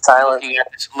looks,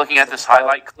 looking at this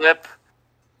highlight clip,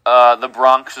 the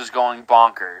Bronx is going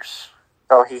bonkers.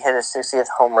 So he hit his 60th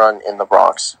home run in the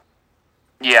Bronx.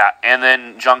 Yeah, and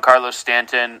then Giancarlo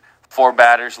Stanton, 4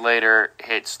 batters later,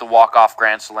 hits the walk-off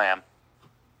grand slam.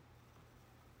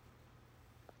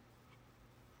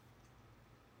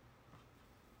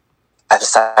 I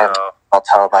decided I'll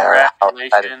tell by our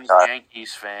Congratulations,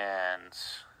 Yankees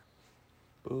fans.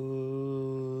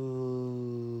 Boo.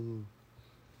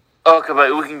 Okay,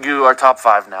 but we can do our top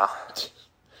 5 now.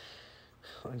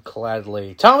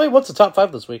 Gladly. Tommy, what's the top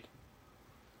 5 this week?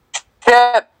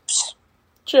 Chips.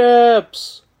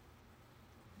 Chips.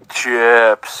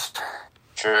 Chips.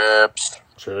 Chips.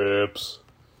 Chips.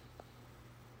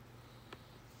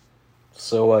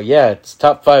 So, it's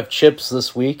top 5 chips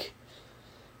this week.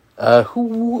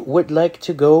 Who would like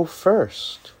to go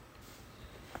first?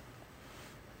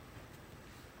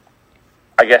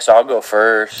 I guess I'll go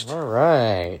first. All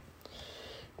right.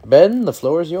 Ben, the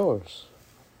floor is yours.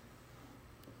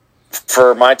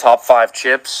 For my top 5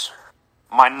 chips,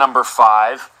 my number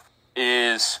 5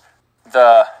 is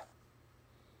the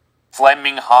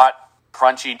Flaming Hot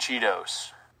Crunchy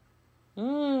Cheetos.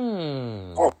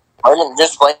 Mmm. Are they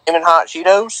just Flamin' Hot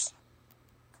Cheetos?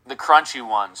 The crunchy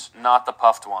ones, not the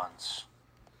puffed ones.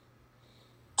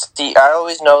 See, I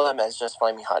always know them as just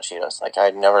Flaming Hot Cheetos. Like,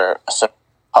 I never assume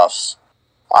puffs.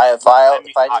 If I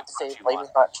need to say Flaming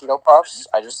Hot Cheeto Puffs,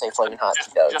 I just say Flaming Hot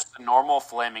Cheetos. Just the normal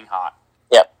Flaming Hot.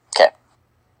 Yep, okay.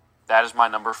 That is my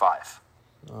number 5.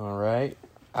 All right.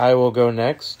 I will go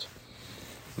next.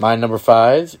 My number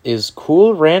 5 is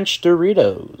Cool Ranch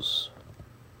Doritos.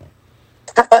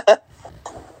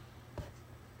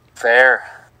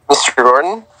 Fair. Mr.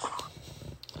 Gordon?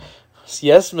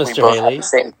 Yes, Mr. Haley.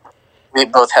 We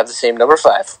both have the same number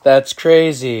 5. That's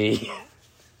crazy.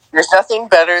 There's nothing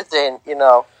better than,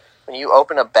 when you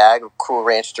open a bag of Cool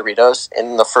Ranch Doritos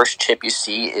and the first chip you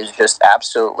see is just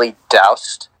absolutely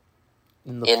doused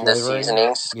in the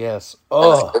seasonings. Yes.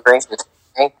 Oh.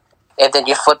 And then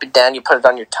you flip it down, you put it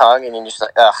on your tongue, and you're just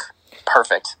like, ugh,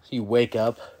 perfect. You wake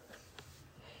up.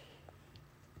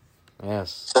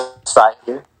 Yes.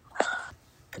 Society.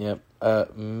 Yep.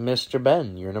 Mr.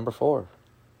 Ben, you're number 4.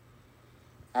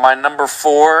 My number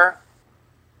 4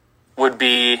 would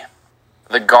be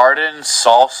the Garden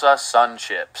Salsa Sun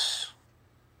Chips.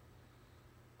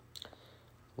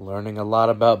 Learning a lot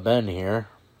about Ben here.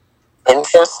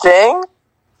 Interesting.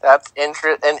 That's an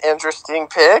interesting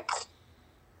pick.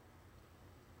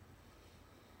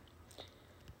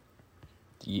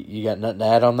 You got nothing to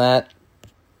add on that?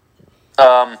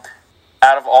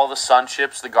 Out of all the Sun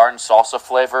Chips, the Garden Salsa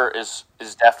flavor is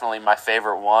definitely my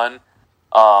favorite one.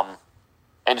 And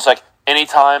it's like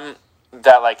anytime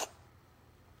that like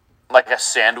a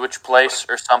sandwich place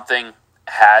or something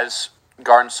has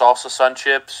Garden Salsa Sun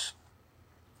Chips,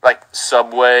 like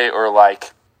Subway or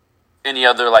like any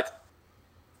other like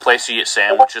place you get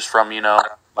sandwiches from,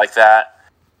 like that,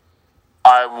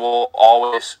 I will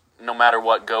always, no matter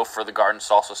what, go for the Garden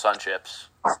Salsa Sun Chips.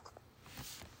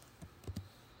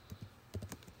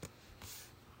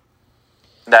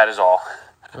 That is all.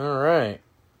 All right.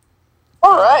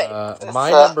 All right.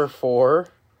 My number 4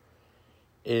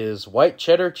 is White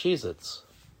Cheddar Cheez-Its.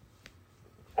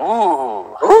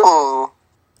 Ooh.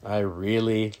 I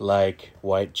really like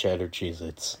White Cheddar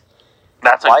Cheez-Its.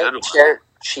 That's a good one. White Cheddar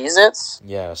Cheez-Its?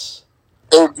 Yes.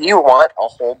 Hey, do you want a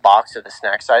whole box of the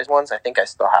snack size ones? I think I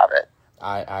still have it.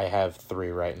 I have 3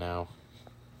 right now.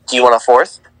 Do you want a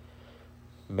 4th?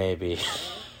 Maybe.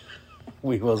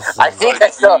 We will see. I think I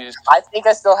still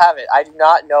have it. I do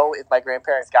not know if my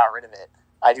grandparents got rid of it.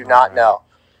 I do not know.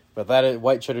 But that is,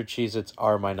 White Cheddar Cheez-Its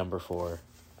are my number 4.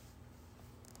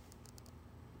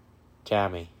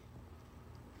 Tammy.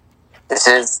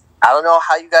 I don't know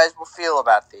how you guys will feel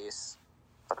about these,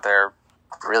 but they're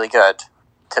really good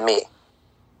to me.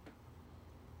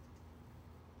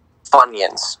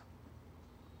 Funyuns.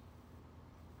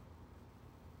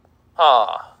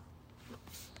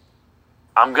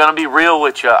 I'm gonna be real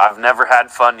with you. I've never had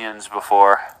Funyuns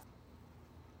before.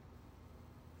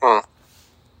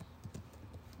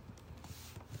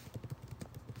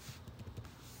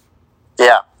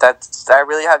 Yeah, I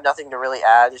really have nothing to really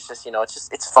add. It's just,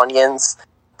 it's Funyuns.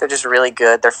 They're just really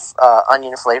good. They're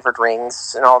onion flavored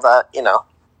rings and all that,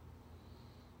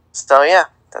 So yeah,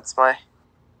 that's my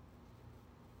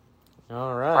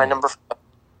All right. my number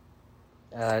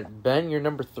 5. Ben, you're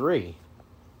number 3.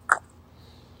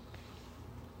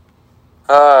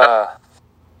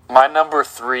 My number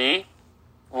 3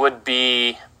 would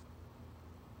be,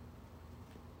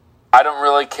 I don't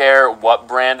really care what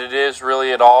brand it is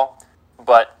really at all,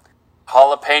 but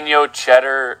jalapeno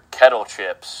cheddar kettle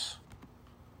chips.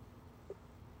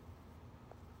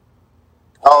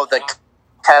 Oh, the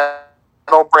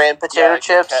Kettle brand potato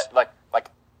chips? Like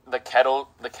the kettle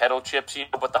chips,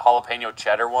 but the jalapeno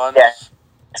cheddar ones. Yeah.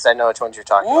 Yes, I know which ones you're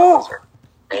talking about. Those are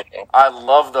amazing. I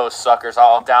love those suckers.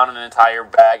 I'll down an entire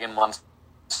bag in one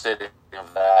sitting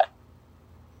of that.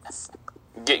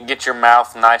 Get your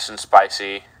mouth nice and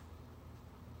spicy.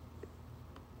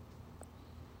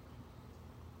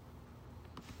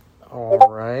 All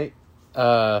right.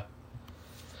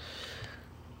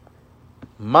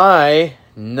 My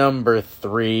number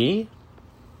 3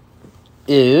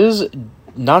 is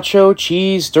Nacho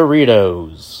Cheese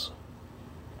Doritos,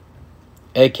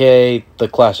 aka the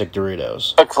classic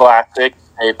Doritos. A classic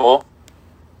staple.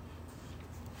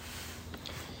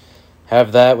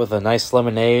 Have that with a nice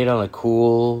lemonade on a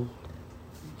cool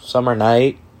summer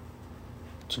night.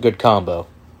 It's a good combo.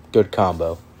 Good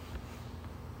combo.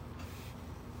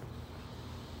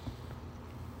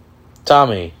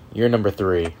 Tommy, you're number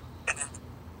 3.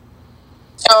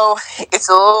 So it's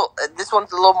a little. This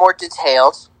one's a little more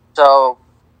detailed. So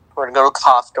we're gonna go to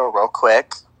Costco real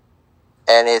quick,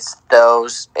 and it's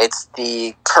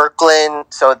the Kirkland.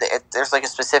 So there's like a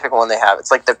specific one they have.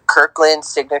 It's like the Kirkland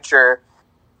signature.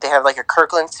 They have like a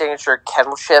Kirkland signature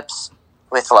kettle chips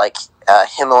with like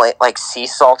Himalayan like sea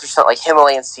salt or something, like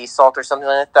Himalayan sea salt or something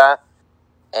like that.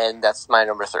 And that's my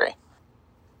number 3.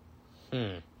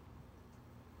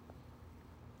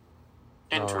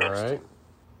 Interesting. All right.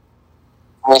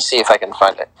 Let me see if I can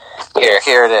find it.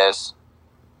 Here it is.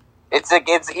 It's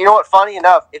you know what? Funny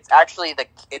enough, it's actually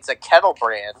it's a kettle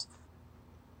brand.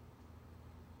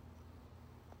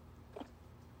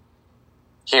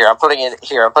 Here, I'm putting it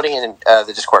in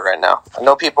the Discord right now. I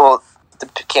know people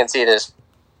can't see this,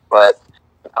 but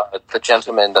the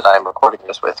gentleman that I'm recording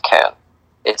this with can.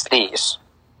 It's these.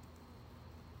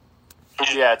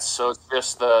 Yeah, so it's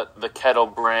just the kettle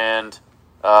brand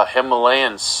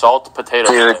Himalayan salt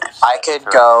potato Dude, chips. I could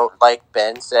go, like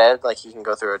Ben said, like he can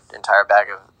go through an entire bag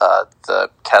of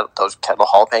those kettle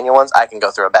jalapeno ones. I can go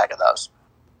through a bag of those.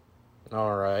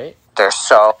 All right. They're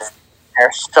so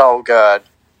good.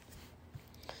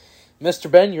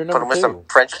 Mr. Ben, you're Put them number with 2. some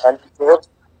French onion dip.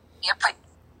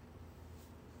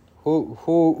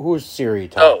 Who's Siri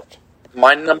Oh, talked?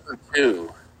 my number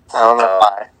 2. I don't know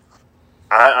why.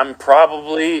 I'm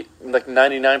probably like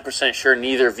 99% sure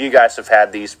neither of you guys have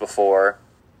had these before,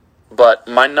 but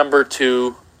my number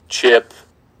 2 chip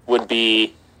would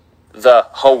be the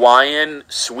Hawaiian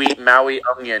Sweet Maui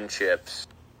Onion Chips.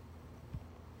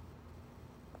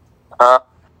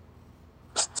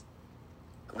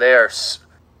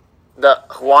 The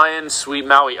Hawaiian Sweet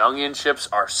Maui Onion Chips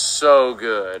are so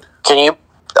good. Can you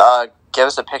give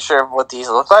us a picture of what these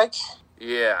look like?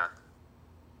 Yeah.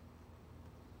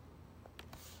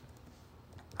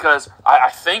 Because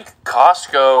I think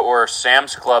Costco or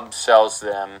Sam's Club sells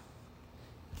them.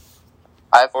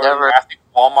 I think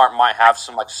Walmart might have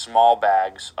some like small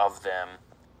bags of them.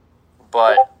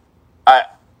 But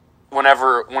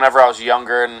whenever I was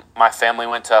younger and my family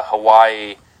went to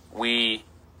Hawaii, we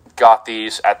got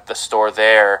these at the store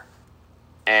there,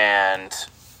 and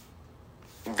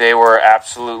they were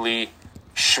absolutely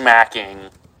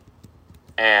schmacking.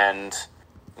 And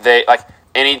they like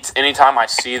anytime I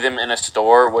see them in a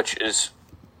store, which is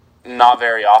not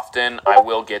very often, I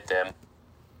will get them.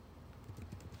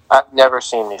 I've never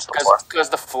seen these before. Because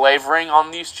the flavoring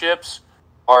on these chips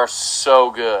are so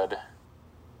good.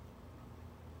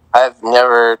 I've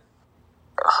never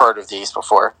heard of these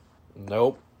before.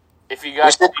 Nope. If you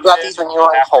guys said you got these when you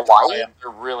were in Hawaii?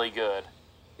 They're really good.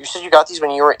 You said you got these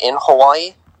when you were in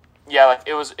Hawaii? Yeah, like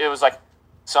it was like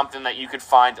something that you could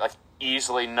find like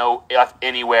easily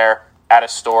anywhere at a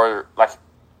store, like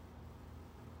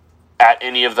at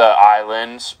any of the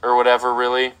islands or whatever,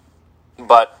 really.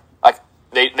 But like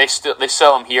they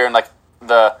sell them here in like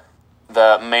the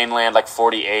mainland, like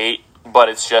 48, but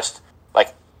it's just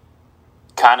like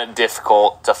kind of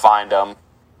difficult to find them.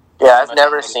 Yeah, I've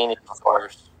never seen these before.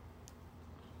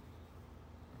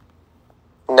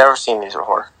 Never seen these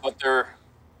before. But they're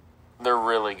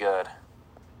really good.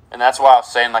 And that's why I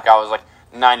was saying, like, I was like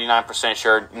 99%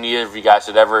 sure neither of you guys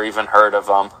had ever even heard of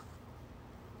them.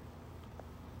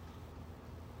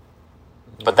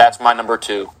 But that's my number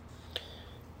 2.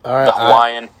 All right. The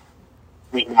Hawaiian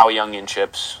Sweet Maui Onion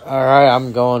Chips. All right,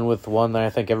 I'm going with one that I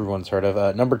think everyone's heard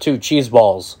of. Number 2, cheese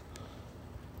balls.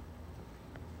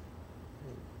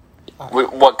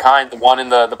 What kind? The one in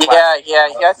the plastic? Yeah.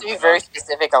 You have to be very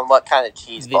specific on what kind of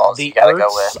cheese balls The you gotta go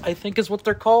Ertz, with. I think is what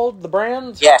they're called, the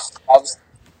brand? Yes,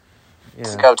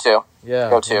 Yeah. go to.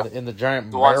 Yeah. Go to. In the giant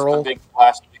The ones barrel. with the big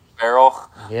plastic barrel.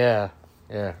 Yeah.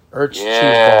 Ertz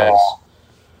Yeah. cheese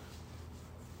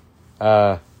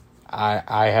balls.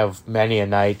 I have many a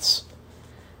nights,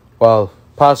 well,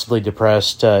 possibly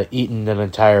depressed, eaten an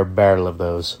entire barrel of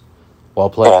those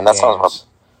while playing games.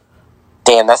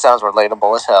 Damn, that sounds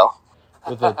relatable as hell.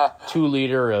 With a 2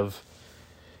 liter of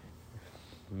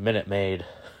Minute Maid.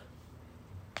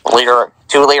 2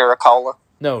 liter of cola.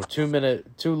 No, 2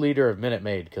 liter of Minute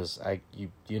Maid, because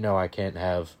you know I can't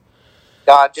have.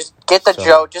 God, just get the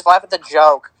joke. Just laugh at the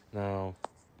joke. No,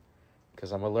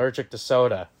 because I'm allergic to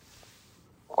soda.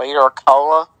 Liter of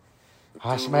cola.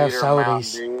 I smell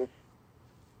sodies. Dude.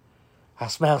 I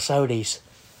smell sodies.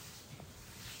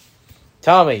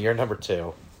 Tommy, you're number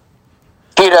 2.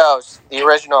 Cheetos, the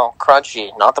original,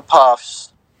 crunchy, not the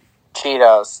puffs.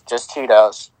 Cheetos, just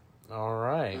Cheetos. All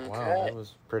right. Okay. Wow, that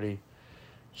was pretty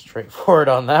straightforward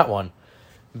on that one.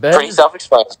 Ben, Pretty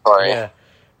self-explanatory. yeah.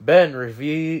 Ben,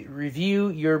 review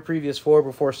your previous 4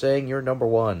 before saying your number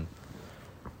 1.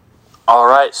 All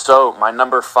right, so my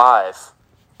number 5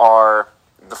 are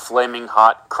the Flaming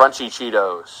Hot Crunchy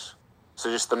Cheetos. So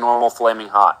just the normal Flaming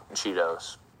Hot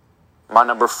Cheetos. My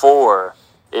number 4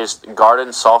 is Garden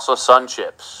Salsa Sun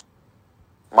Chips.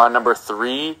 My number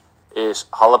 3 is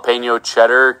Jalapeno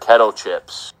Cheddar Kettle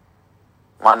Chips.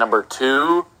 My number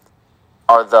 2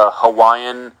 are the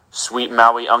Hawaiian Sweet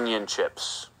Maui Onion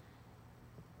Chips.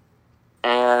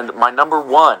 And my number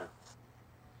 1,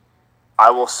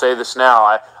 I will say this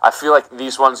now, I feel like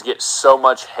these ones get so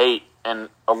much hate and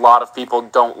a lot of people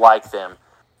don't like them.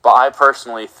 But I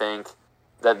personally think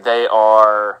that they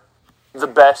are the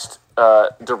best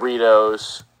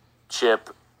Doritos chip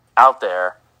out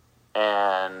there.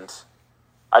 And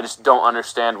I just don't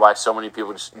understand why so many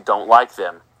people just don't like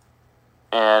them.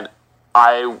 And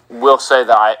I will say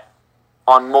that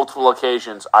on multiple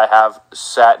occasions, I have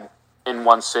sat in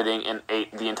one sitting and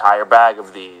ate the entire bag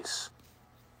of these.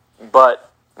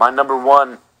 But my number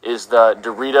 1 is the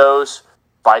Doritos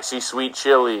Spicy Sweet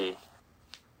Chili.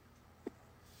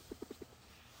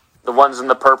 The ones in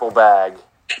the purple bag.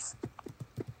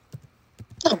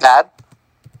 Not bad.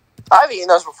 I've eaten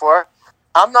those before.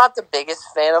 I'm not the biggest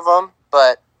fan of them,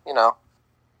 but, you know.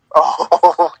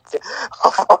 Oh.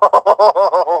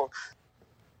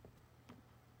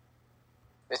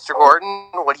 Mr. Gordon,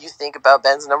 what do you think about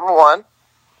Ben's number 1?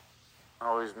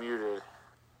 Always muted.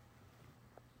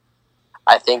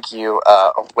 I think you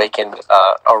awakened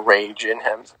a rage in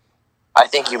him. I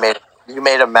think you made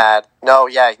him mad. No,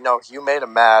 you made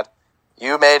him mad.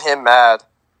 You made him mad.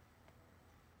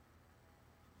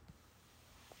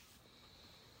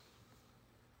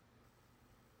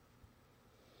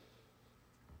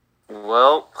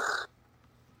 Well,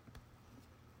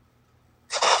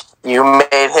 You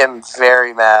made him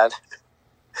very mad.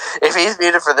 If he's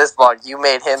muted for this long, you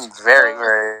made him very,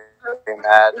 very, very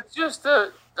mad. it's just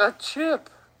a chip.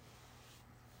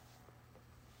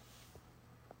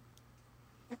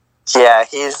 Yeah,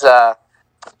 he's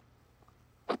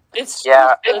It's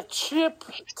Yeah. just a chip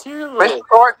tier Mr. list.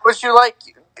 Gordon, would you like?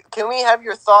 Can we have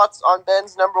your thoughts on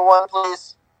Ben's number 1,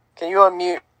 please? Can you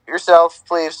unmute yourself,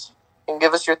 please, and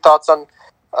give us your thoughts on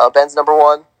Ben's number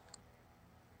 1?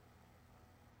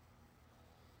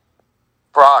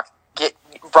 Brock,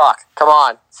 come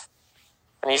on.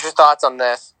 I need your thoughts on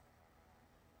this.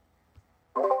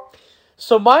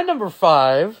 So my number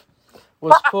 5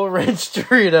 was Cool Ranch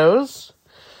Doritos.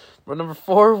 My number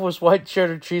 4 was White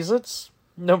Cheddar Cheez-Its.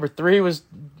 Number 3 was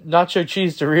Nacho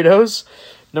Cheese Doritos.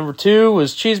 Number 2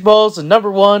 was Cheese Balls. And number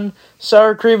 1,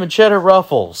 Sour Cream and Cheddar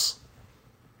Ruffles.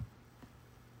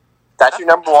 That's your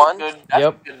number 1? That's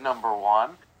Yep. a good number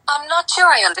 1. I'm not sure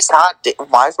I understand.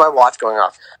 Why is my watch going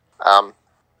off?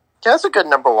 Yeah, that's a good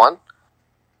number 1.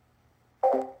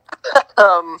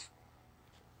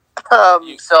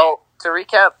 So, to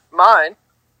recap mine,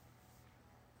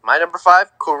 my number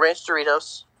 5, Cool Ranch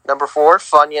Doritos. Number 4,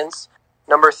 Funyuns.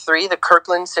 Number 3, the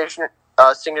Kirkland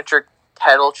signature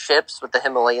kettle chips with the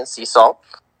Himalayan sea salt.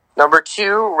 Number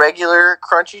 2, regular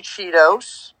crunchy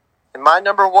Cheetos. And my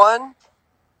number 1,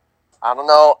 I don't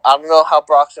know how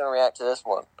Brock's gonna react to this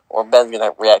one, or Ben's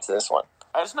gonna react to this one.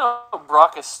 I just know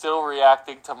Brock is still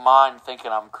reacting to mine,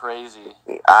 thinking I'm crazy.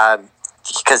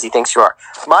 Just because he thinks you are.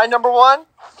 My number 1,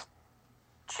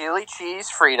 chili cheese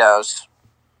Fritos.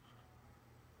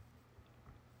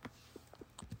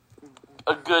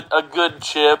 A good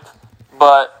chip,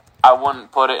 but I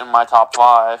wouldn't put it in my top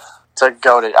 5. It's a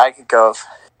goated. I could go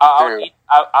through.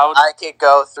 I could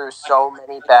go through so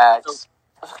many bags.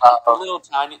 The little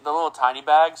tiny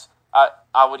bags.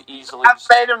 I would easily. I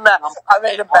made him mad. I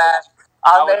made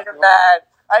him mad.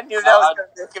 I knew that was going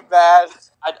to make him mad.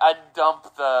 I'd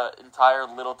dump the entire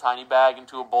little tiny bag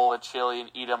into a bowl of chili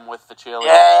and eat them with the chili.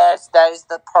 Yes, that is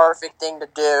the perfect thing to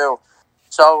do.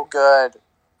 So good.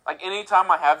 Like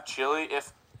anytime I have chili,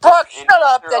 if Brooke, shut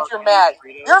up that you're mad.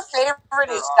 Your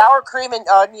favorite is sour cream and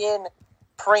onion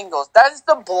Pringles. That is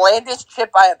the blandest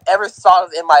chip I have ever thought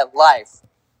of in my life.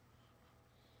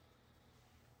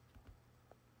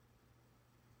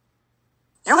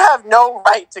 You have no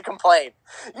right to complain.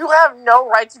 You have no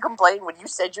right to complain when you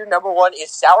said your number 1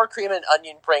 is sour cream and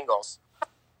onion Pringles.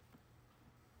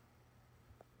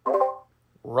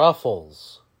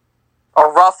 Ruffles.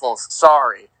 Or Ruffles,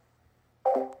 sorry.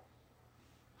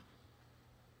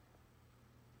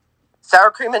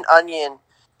 Sour cream and onion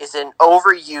is an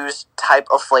overused type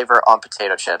of flavor on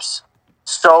potato chips.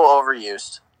 So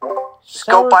overused. Just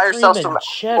go buy yourself some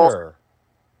cheddar.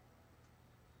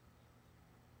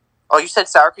 Oh, you said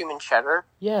sour cream and cheddar?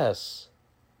 Yes.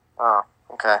 Oh,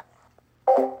 okay.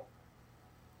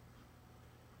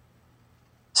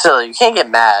 Silly, you can't get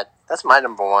mad. That's my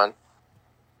number one.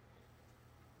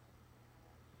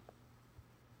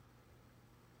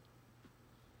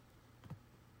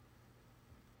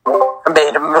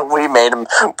 We made him.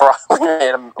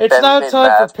 It's now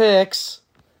time for picks.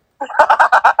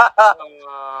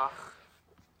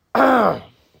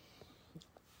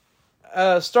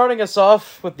 Starting us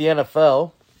off with the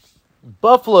NFL.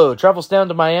 Buffalo travels down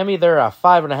to Miami. They're a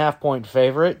 5.5-point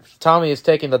favorite. Tommy is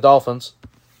taking the Dolphins.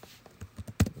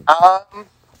 I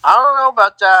don't know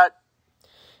about that.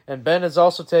 And Ben is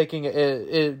also taking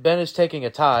Ben is taking a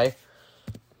tie.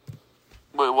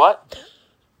 Wait, what?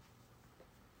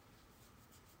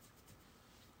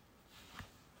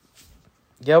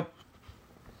 Yep.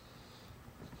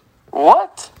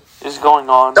 What is going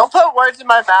on? Don't put words in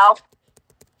my mouth.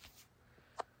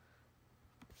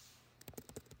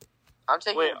 I'm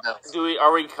taking Wait, the Bills.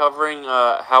 are we covering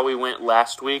how we went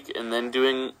last week and then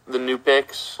doing the new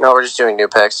picks? No, we're just doing new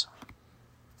picks.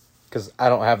 Because I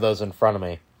don't have those in front of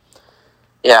me.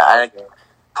 Yeah, I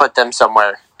put them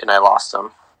somewhere and I lost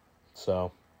them.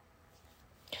 So.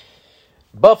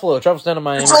 Buffalo travels down to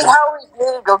Miami. It's like how we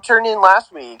did. Go turn in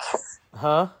last week.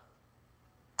 Huh?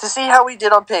 To see how we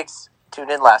did on picks,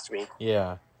 tune in last week.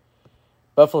 Yeah.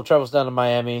 Buffalo travels down to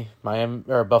Miami.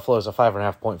 Buffalo is a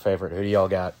 5.5-point favorite. Who do y'all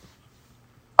got?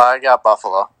 I got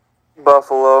Buffalo.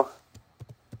 Buffalo.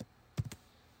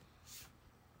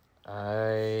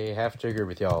 I have to agree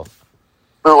with y'all.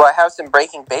 Ooh, I have some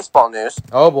breaking baseball news.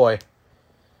 Oh, boy.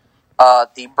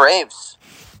 The Braves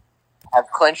have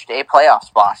clinched a playoff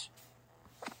spot.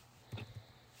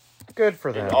 Good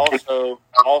for them. And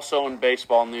also in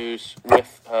baseball news,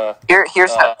 with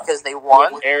Here's how, because they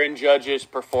won. with Aaron Judge's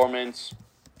performance,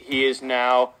 he is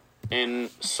now in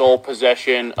sole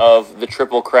possession of the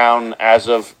Triple Crown as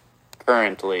of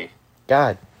currently.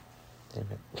 God damn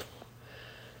it.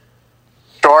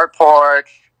 Short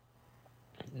porch.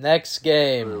 Next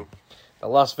game. The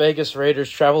Las Vegas Raiders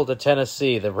travel to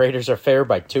Tennessee. The Raiders are favored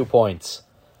by 2 points.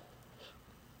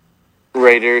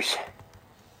 Raiders.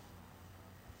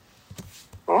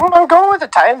 I'm going with the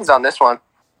Titans on this one.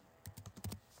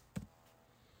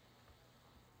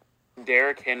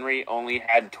 Derrick Henry only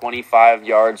had 25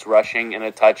 yards rushing and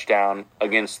a touchdown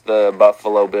against the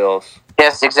Buffalo Bills.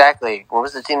 Yes, exactly. What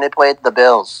was the team they played? The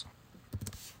Bills.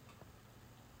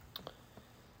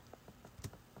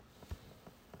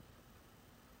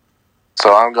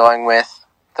 So I'm going with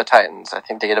the Titans. I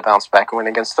think they get a bounce back win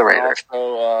against the Raiders.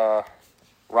 Also,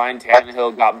 Ryan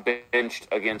Tannehill got benched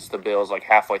against the Bills like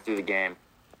halfway through the game.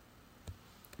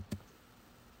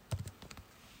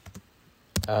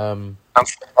 I'm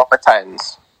going with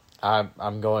Titans.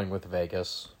 I'm going with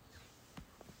Vegas.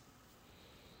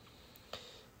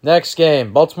 Next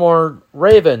game, Baltimore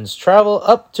Ravens travel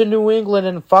up to New England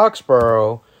in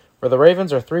Foxborough, where the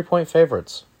Ravens are 3-point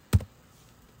favorites.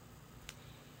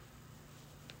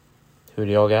 Who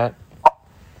do y'all got?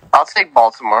 I'll take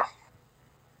Baltimore.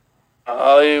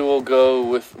 I will go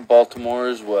with Baltimore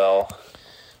as well.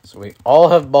 So we all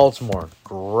have Baltimore.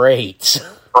 Great.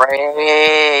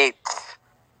 Great.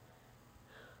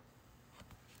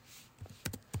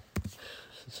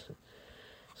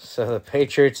 So the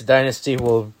Patriots dynasty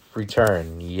will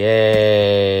return.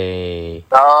 Yay.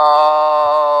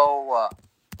 No.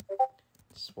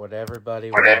 It's what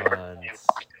everybody wants.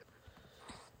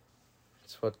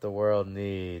 It's what the world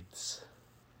needs.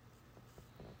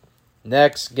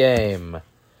 Next game.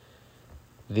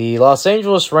 The Los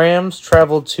Angeles Rams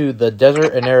travel to the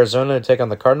desert in Arizona to take on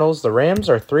the Cardinals. The Rams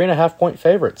are 3.5-point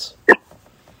favorites.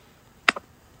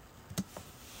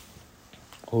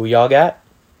 Who y'all got?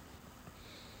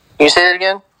 Can you say it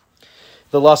again?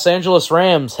 The Los Angeles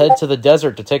Rams head to the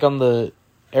desert to take on the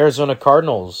Arizona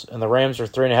Cardinals, and the Rams are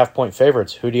 3.5-point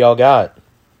favorites. Who do y'all got?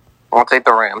 I'll take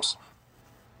the Rams.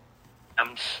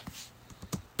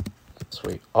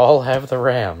 Sweet. All have the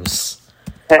Rams.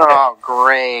 Oh,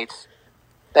 great.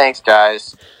 Thanks,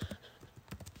 guys.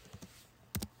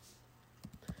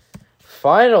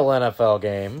 Final NFL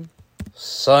game.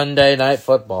 Sunday Night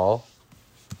Football.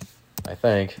 I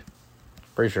think.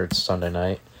 Pretty sure it's Sunday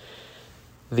night.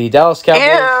 The Dallas Cowboys.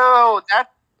 Ew!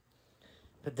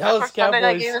 The Dallas That's our Sunday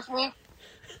night Cowboys. game this week?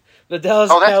 The Dallas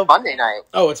Oh, that's Cowboys. Monday night.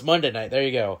 Oh, it's Monday night. There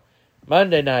you go.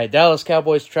 Monday night. Dallas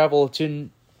Cowboys travel to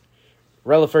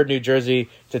Rutherford, New Jersey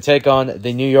to take on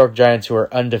the New York Giants, who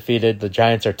are undefeated. The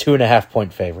Giants are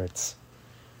 2.5-point favorites.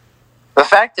 The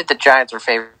fact that the Giants are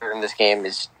favored in this game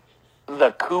is...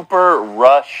 The Cooper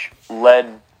Rush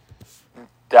led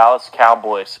Dallas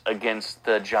Cowboys against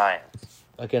the Giants.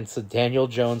 Against the Daniel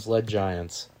Jones-led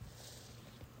Giants.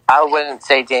 I wouldn't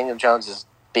say Daniel Jones is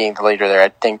being the leader there. I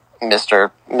think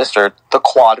Mr. the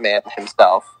Quad Man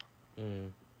himself.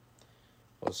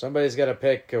 Well, somebody's got to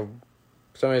pick.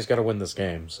 Somebody's got to win this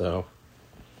game. So.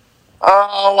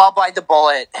 Oh, I'll bite the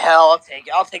bullet. Hell,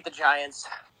 I'll take the Giants.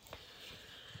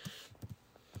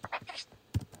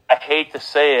 I hate to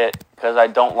say it because I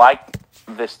don't like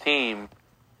this team,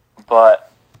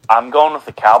 but I'm going with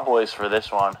the Cowboys for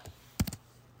this one.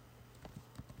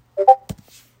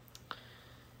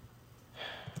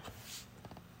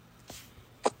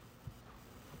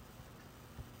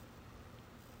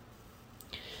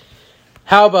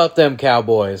 How about them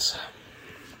Cowboys?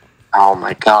 Oh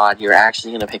my God, you're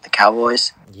actually gonna pick the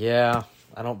Cowboys? Yeah,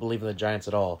 I don't believe in the Giants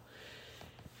at all.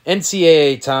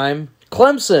 NCAA time.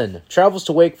 Clemson travels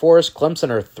to Wake Forest. Clemson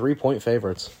are 3-point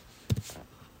favorites.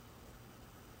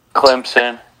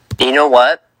 Clemson. You know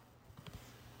what?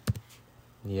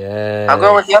 Yes. I'm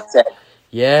going with the upset.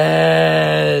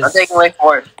 Yes. I'm taking Wake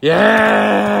Forest.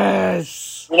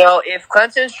 Yes. You know, if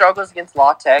Clemson struggles against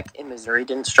La Tech and Missouri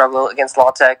didn't struggle against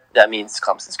La Tech, that means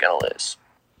Clemson's going to lose.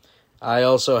 I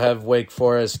also have Wake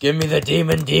Forest. Give me the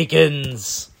Demon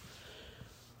Deacons.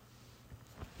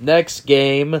 Next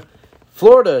game.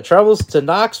 Florida travels to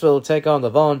Knoxville to take on the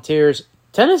Volunteers.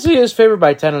 Tennessee is favored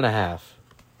by 10.5.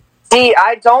 See,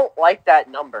 I don't like that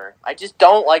number. I just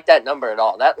don't like that number at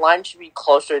all. That line should be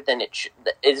closer than it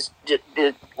is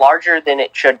larger than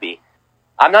it should be.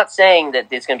 I'm not saying that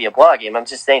it's going to be a blowout game. I'm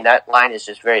just saying that line is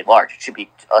just very large. It should be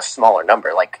a smaller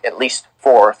number, like at least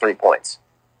 4 or 3 points.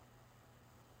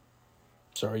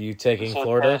 So are you taking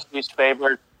Florida? Tennessee's I'm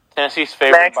favored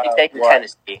actually by taking what?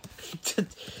 Tennessee.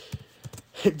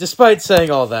 Despite saying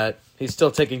all that, he's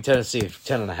still taking Tennessee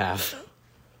 10.5.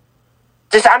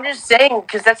 I'm just saying,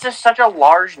 because that's just such a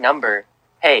large number.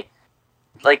 Hey,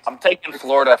 like, I'm taking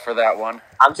Florida for that one.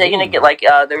 I'm taking it. Like,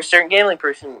 there's a certain gambling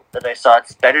person that I saw.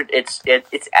 It's better. It's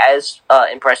as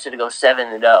impressive to go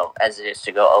 7-0 as it is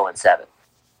to go 0-7.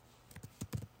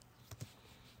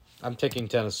 I'm taking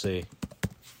Tennessee.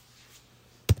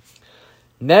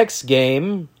 Next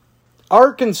game,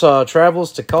 Arkansas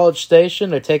travels to College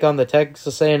Station to take on the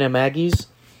Texas A&M Aggies.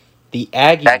 The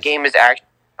Aggies. That game is actually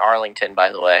in Arlington,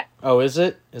 by the way. Oh, is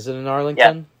it? Is it in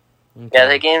Arlington? Yeah. Okay. Yeah,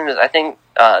 that game is. I think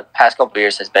past couple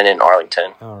years has been in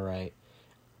Arlington. All right.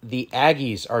 The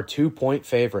Aggies are 2-point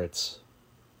favorites.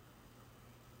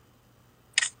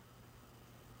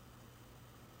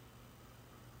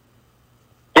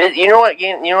 You know what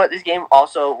game? You know what this game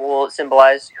also will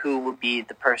symbolize? Who would be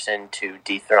the person to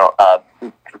dethrone,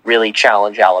 really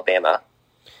challenge Alabama?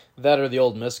 That or the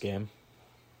Ole Miss game.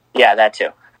 Yeah, that too.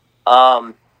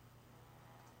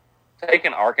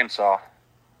 Taking Arkansas.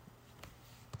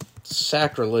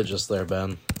 Sacrilegious there,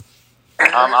 Ben.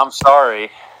 I'm sorry.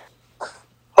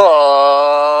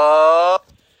 Oh,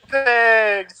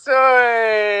 big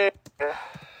sorry.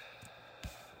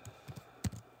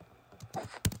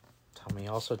 Tommy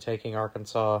also taking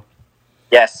Arkansas.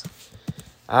 Yes.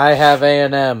 I have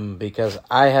A&M because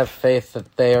I have faith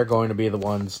that they are going to be the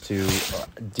ones to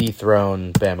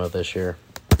dethrone Bama this year.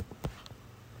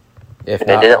 If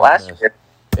They did it last year.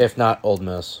 If not, Ole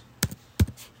Miss.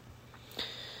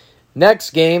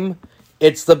 Next game,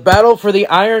 it's the battle for the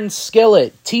Iron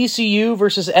Skillet. TCU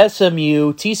versus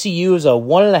SMU. TCU is a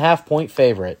 1.5-point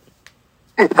favorite.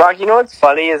 Brock, you know what's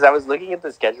funny is I was looking at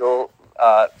the schedule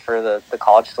for the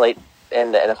college slate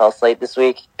and the NFL slate this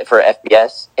week for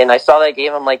FBS, and I saw that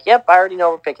game. I'm like, yep, I already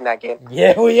know we're picking that game.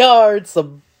 Yeah, we are. It's the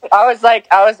I was like,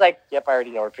 yep, I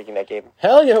already know we're picking that game.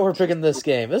 hell yeah, we're picking this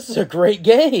game. This is a great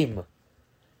game.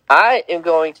 I am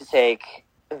going to take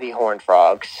the Horned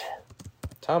Frogs.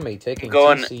 Tommy taking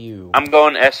Going- TCU. I'm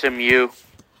going SMU.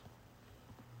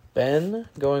 Ben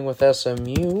going with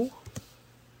SMU.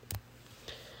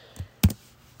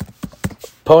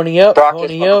 Pony up, Brock, pony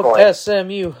just flip a up, coin.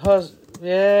 SMU.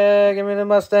 Yeah, give me the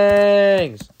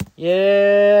Mustangs.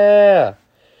 Yeah.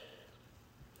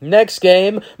 Next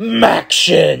game,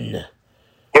 Maction.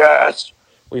 Yes,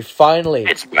 We finally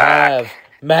It's back. have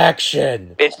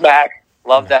Maction. it's Mac.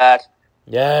 Love that.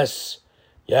 Yes.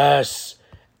 Yes.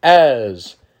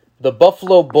 As the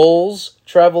Buffalo Bulls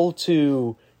travel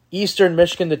to Eastern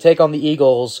Michigan to take on the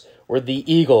Eagles, where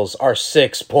the Eagles are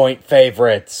 6-point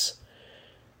favorites.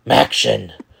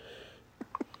 Maction.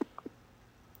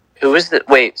 Who is the?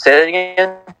 Wait, say that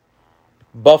again.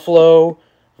 Buffalo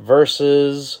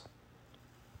versus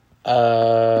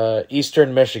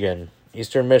Eastern Michigan.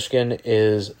 Eastern Michigan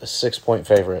is a 6-point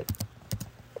favorite.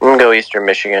 I'm gonna go Eastern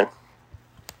Michigan.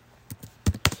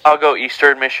 I'll go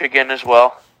Eastern Michigan as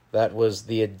well. That was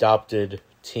the adopted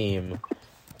team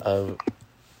of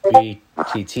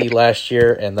BTT last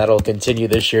year, and that'll continue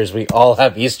this year as we all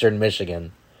have Eastern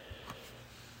Michigan.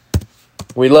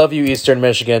 We love you, Eastern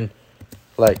Michigan.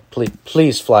 Like,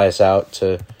 please fly us out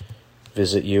to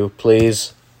visit you,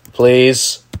 please.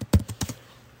 Please.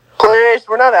 Please,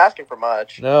 we're not asking for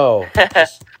much. No.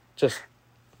 just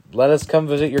let us come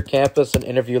visit your campus and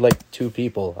interview like 2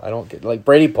 people. I don't get like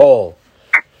Brady Pohl.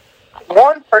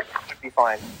 One person would be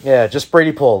fine. Yeah, just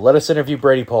Brady Pohl. Let us interview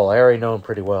Brady Pohl. I already know him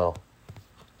pretty well.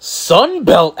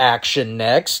 Sunbelt action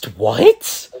next.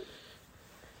 What?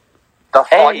 The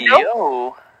fun Hey,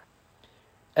 yo.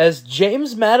 As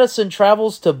James Madison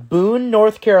travels to Boone,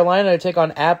 North Carolina to take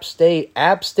on App State.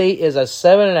 App State is a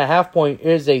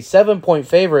 7-point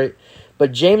favorite,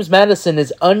 but James Madison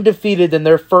is undefeated in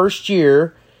their first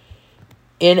year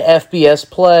in FBS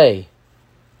play.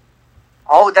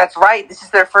 Oh, that's right. This is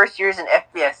their first year as an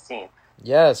FBS team.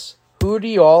 Yes. Who do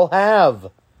you all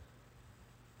have?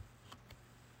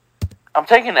 I'm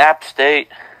taking App State.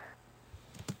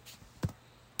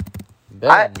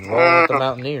 Ben, rolling with the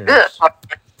Mountaineers. This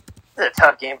is a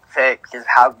tough game to pick because of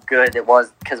how good it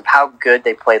was, because of how good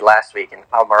they played last week and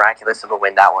how miraculous of a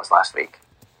win that was last week.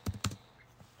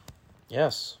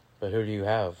 Yes, but who do you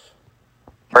have?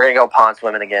 We're going to go pond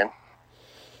swimming again.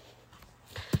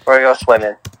 We're going to go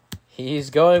swimming. He's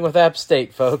going with App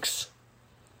State, folks.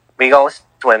 We go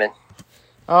swimming.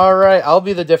 All right, I'll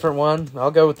be the different one.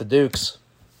 I'll go with the Dukes.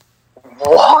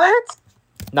 What?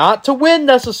 Not to win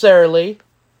necessarily,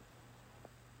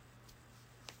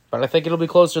 but I think it'll be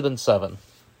closer than 7.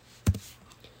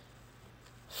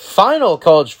 Final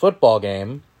college football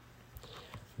game.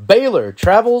 Baylor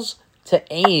travels to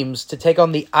Ames to take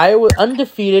on the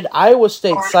undefeated Iowa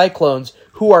State Cyclones,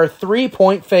 who are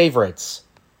 3-point favorites.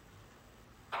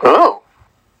 Ooh.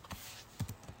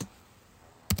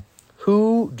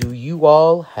 Who do you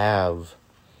all have?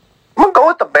 I'm going to go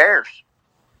with the Bears.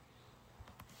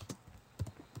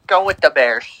 Go with the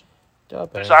Bears.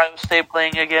 Is Iowa State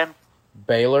playing again?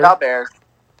 Baylor? The Bears.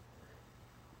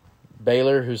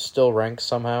 Baylor, who's still ranked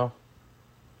somehow.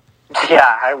 Yeah,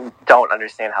 I don't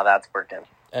understand how that's working.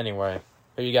 Anyway,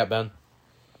 who you got, Ben?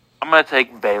 I'm going to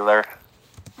take Baylor.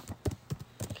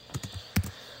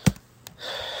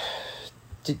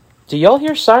 Do y'all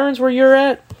hear sirens where you're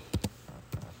at?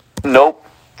 Nope.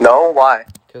 No, why?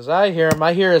 Because I hear them.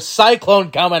 I hear a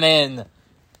cyclone coming in.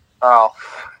 Oh,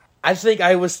 I think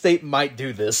Iowa State might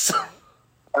do this. that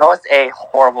was a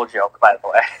horrible joke, by the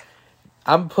way.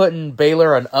 I'm putting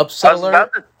Baylor on upset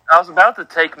alert. I was about to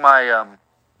take my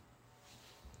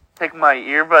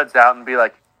earbuds out and be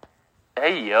like,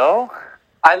 "Hey, yo."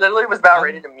 I literally was about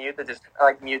ready to mute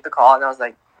the call, and I was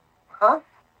like, huh?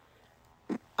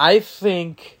 I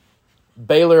think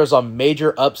Baylor is on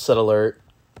major upset alert.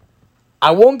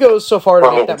 I won't go so far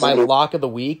to make that my lock of the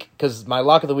week, because my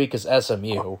lock of the week is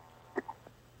SMU.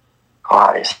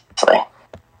 Obviously.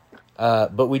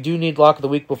 But we do need lock of the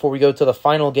week before we go to the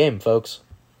final game, folks.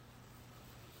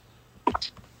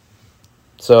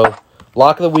 So,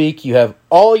 lock of the week, you have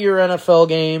all your NFL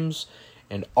games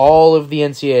and all of the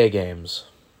NCAA games.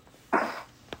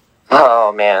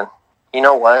 Oh, man. You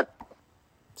know what?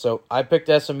 So, I picked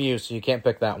SMU, so you can't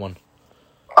pick that one.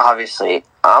 Obviously.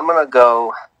 I'm going to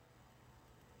go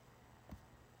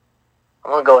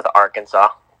with Arkansas.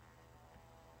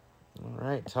 All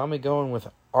right, Tommy going with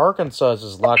Arkansas as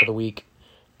his lock of the week,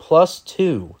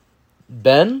 +2.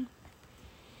 Ben?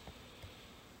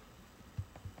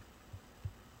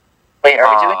 Wait,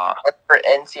 are we doing one for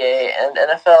NCAA and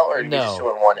NFL, or are we No. just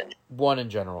doing one? One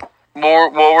in general.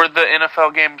 What were the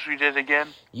NFL games we did again?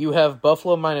 You have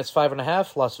Buffalo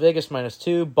 -5.5, Las Vegas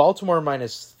 -2, Baltimore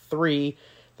 -3,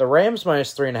 the Rams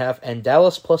 -3.5, and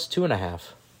Dallas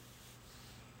 +2.5.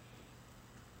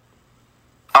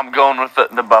 I'm going with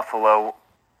the Buffalo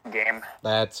game.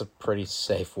 That's a pretty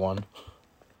safe one.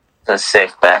 That's a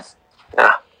safe bet.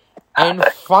 Yeah. And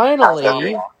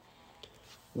finally,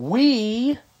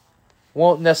 we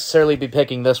won't necessarily be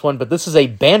picking this one, but this is a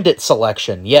Bandit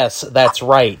selection. Yes, that's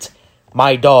right.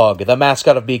 My dog, the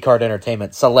mascot of B-Card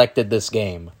Entertainment, selected this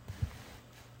game.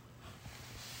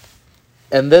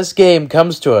 And this game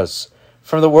comes to us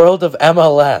from the world of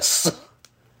MLS.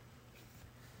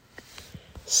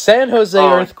 San Jose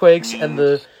Earthquakes and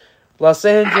the Los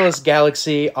Angeles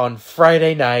Galaxy on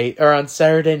Saturday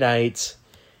night.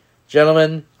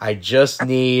 Gentlemen, I just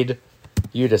need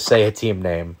you to say a team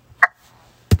name.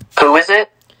 Who is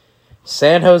it?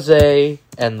 San Jose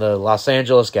and the Los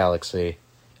Angeles Galaxy.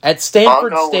 At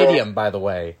Stanford I'll go Stadium, by the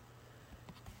way.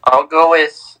 I'll go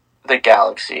with the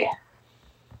Galaxy.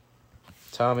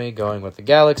 Tommy going with the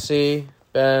Galaxy.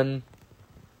 Ben.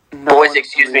 Boys,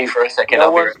 excuse me for a second. No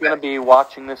I'll be one's right going to back. be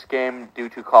watching this game due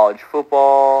to college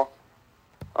football.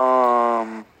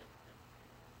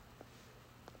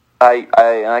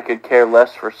 I could care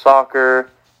less for soccer,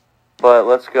 but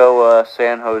let's go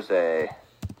San Jose.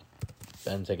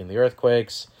 Ben taking the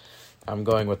Earthquakes. I'm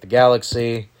going with the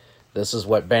Galaxy. This is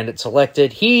what Bandit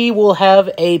selected. He will have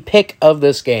a pick of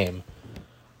this game.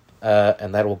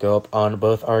 And that will go up on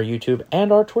both our YouTube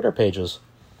and our Twitter pages.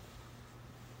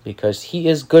 Because he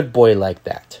is good boy like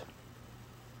that.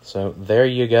 So, there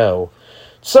you go.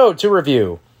 So, to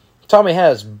review. Tommy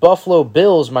has Buffalo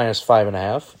Bills minus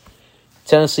 5.5.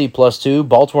 Tennessee plus 2.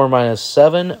 Baltimore minus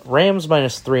 7. Rams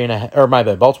minus 3.5. Or, my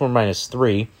bad. Baltimore minus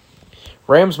 3.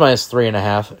 Rams minus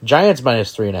 3.5. Giants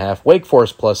minus 3.5. Wake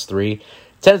Forest plus 3.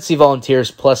 Tennessee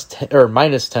Volunteers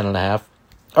minus 10.5.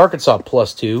 Arkansas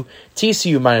plus 2.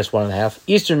 TCU minus 1.5.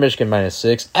 Eastern Michigan minus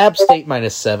 6. App State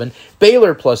minus 7.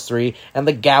 Baylor plus 3. And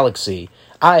the Galaxy.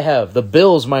 I have the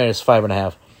Bills minus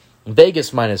 5.5.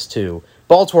 Vegas minus 2.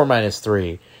 Baltimore minus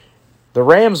 3. The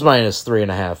Rams minus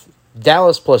 3.5.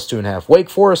 Dallas plus 2.5. Wake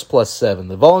Forest plus 7.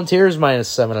 The Volunteers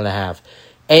minus 7.5.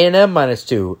 A&M minus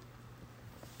 2.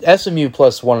 SMU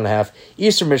plus 1.5.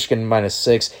 Eastern Michigan minus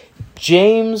 6.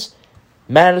 James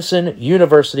Madison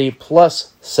University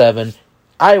plus 7.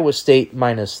 Iowa State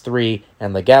minus 3.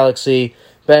 And the Galaxy.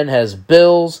 Ben has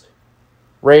Bills,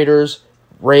 Raiders,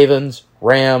 Ravens,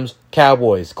 Rams,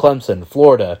 Cowboys, Clemson,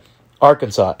 Florida,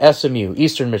 Arkansas, SMU,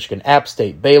 Eastern Michigan, App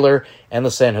State, Baylor, and the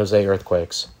San Jose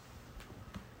Earthquakes.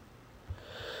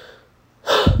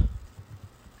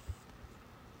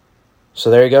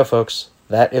 So there you go, folks.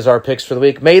 That is our picks for the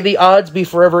week. May the odds be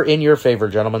forever in your favor,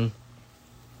 gentlemen.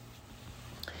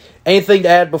 Anything to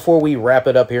add before we wrap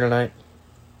it up here tonight?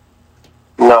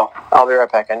 No, I'll be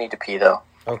right back. I need to pee, though.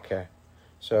 Okay.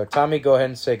 So, Tommy, go ahead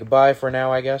and say goodbye for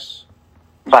now, I guess.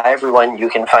 Bye, everyone. You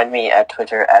can find me at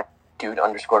Twitter at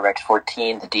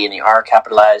dude_rex14. The D and the R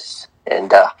capitalized.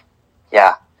 And,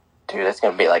 yeah. Dude, it's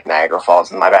going to be like Niagara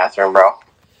Falls in my bathroom, bro.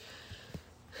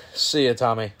 See ya,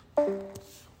 Tommy.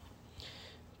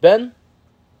 Ben?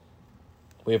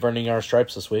 We have earning our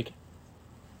stripes this week.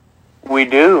 We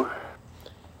do.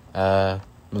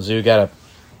 Mizzou got a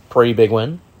pretty big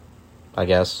win, I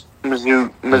guess.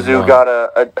 Mizzou got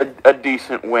a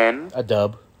decent win. A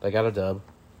dub. They got a dub.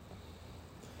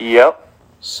 Yep.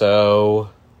 So,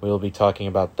 we'll be talking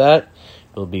about that.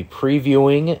 We'll be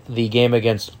previewing the game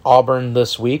against Auburn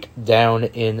this week down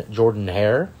in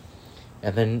Jordan-Hare.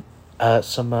 And then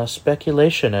some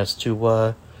speculation as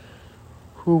to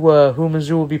who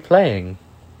Mizzou will be playing.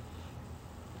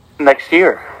 Next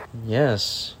year.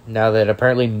 Yes. Now that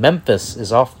apparently Memphis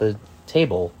is off the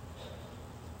table.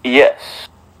 Yes.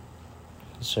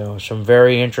 So, some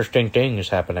very interesting things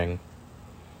happening.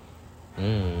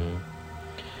 Ben,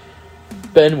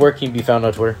 where can you be found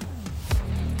on Twitter?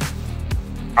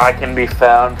 I can be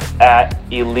found at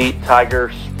Elite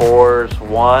Tiger Spores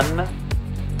 1.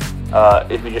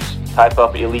 If you just type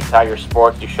up Elite Tiger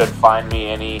Sports, you should find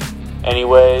me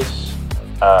anyways.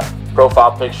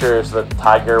 Profile picture is the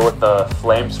tiger with the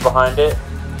flames behind it.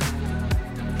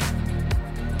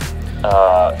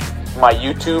 My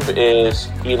YouTube is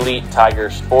Elite Tiger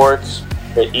Sports.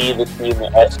 The E, the T, and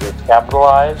the S is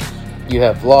capitalized. You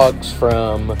have vlogs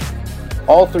from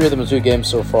all three of the Mizzou games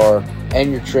so far,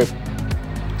 and your trip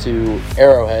to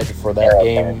Arrowhead for that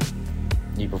game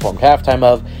you performed halftime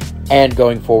of, and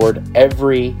going forward,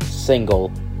 every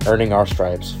single Earning Our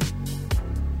Stripes.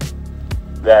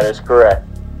 That is correct.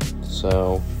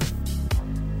 So,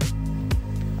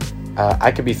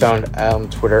 I can be found on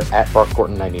Twitter at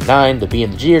BarkCorton99. The B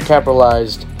and the G are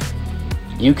capitalized.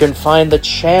 You can find the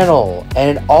channel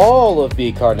and all of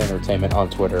B Card Entertainment on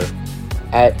Twitter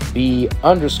at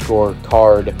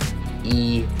B_card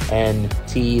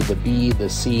ENT. The B, the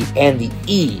C, and the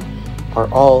E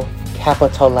are all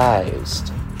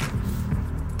capitalized.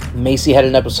 Macy had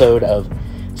an episode of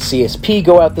CSP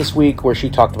go out this week where she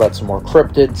talked about some more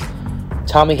cryptids.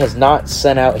 Tommy has not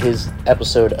sent out his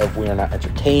episode of We Are Not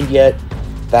Entertained yet.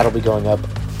 That'll be going up.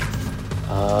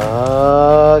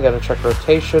 Gotta check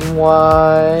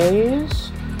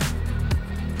rotation-wise.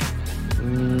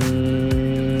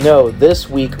 No, this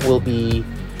week will be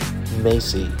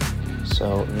Macy.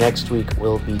 So next week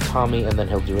will be Tommy, and then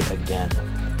he'll do it again.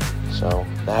 So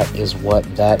that is what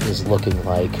that is looking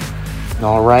like.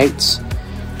 Alright.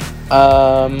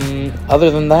 Other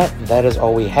than that, that is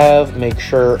all we have. Make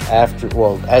sure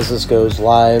as this goes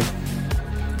live,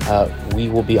 we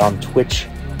will be on Twitch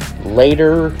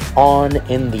later on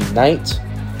in the night,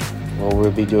 where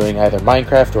we'll be doing either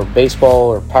Minecraft or baseball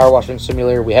or power washing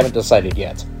simulator. We haven't decided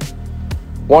yet.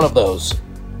 One of those.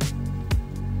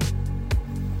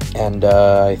 And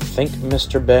I think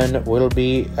Mr. Ben will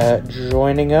be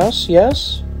joining us,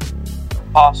 yes?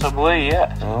 Possibly,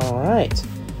 yes. Alright.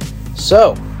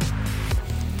 So,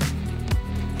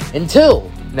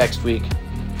 until next week,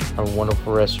 have a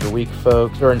wonderful rest of your week,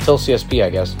 folks. Or until CSP, I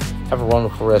guess. Have a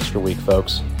wonderful rest of your week,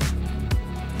 folks.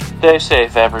 Stay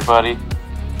safe, everybody.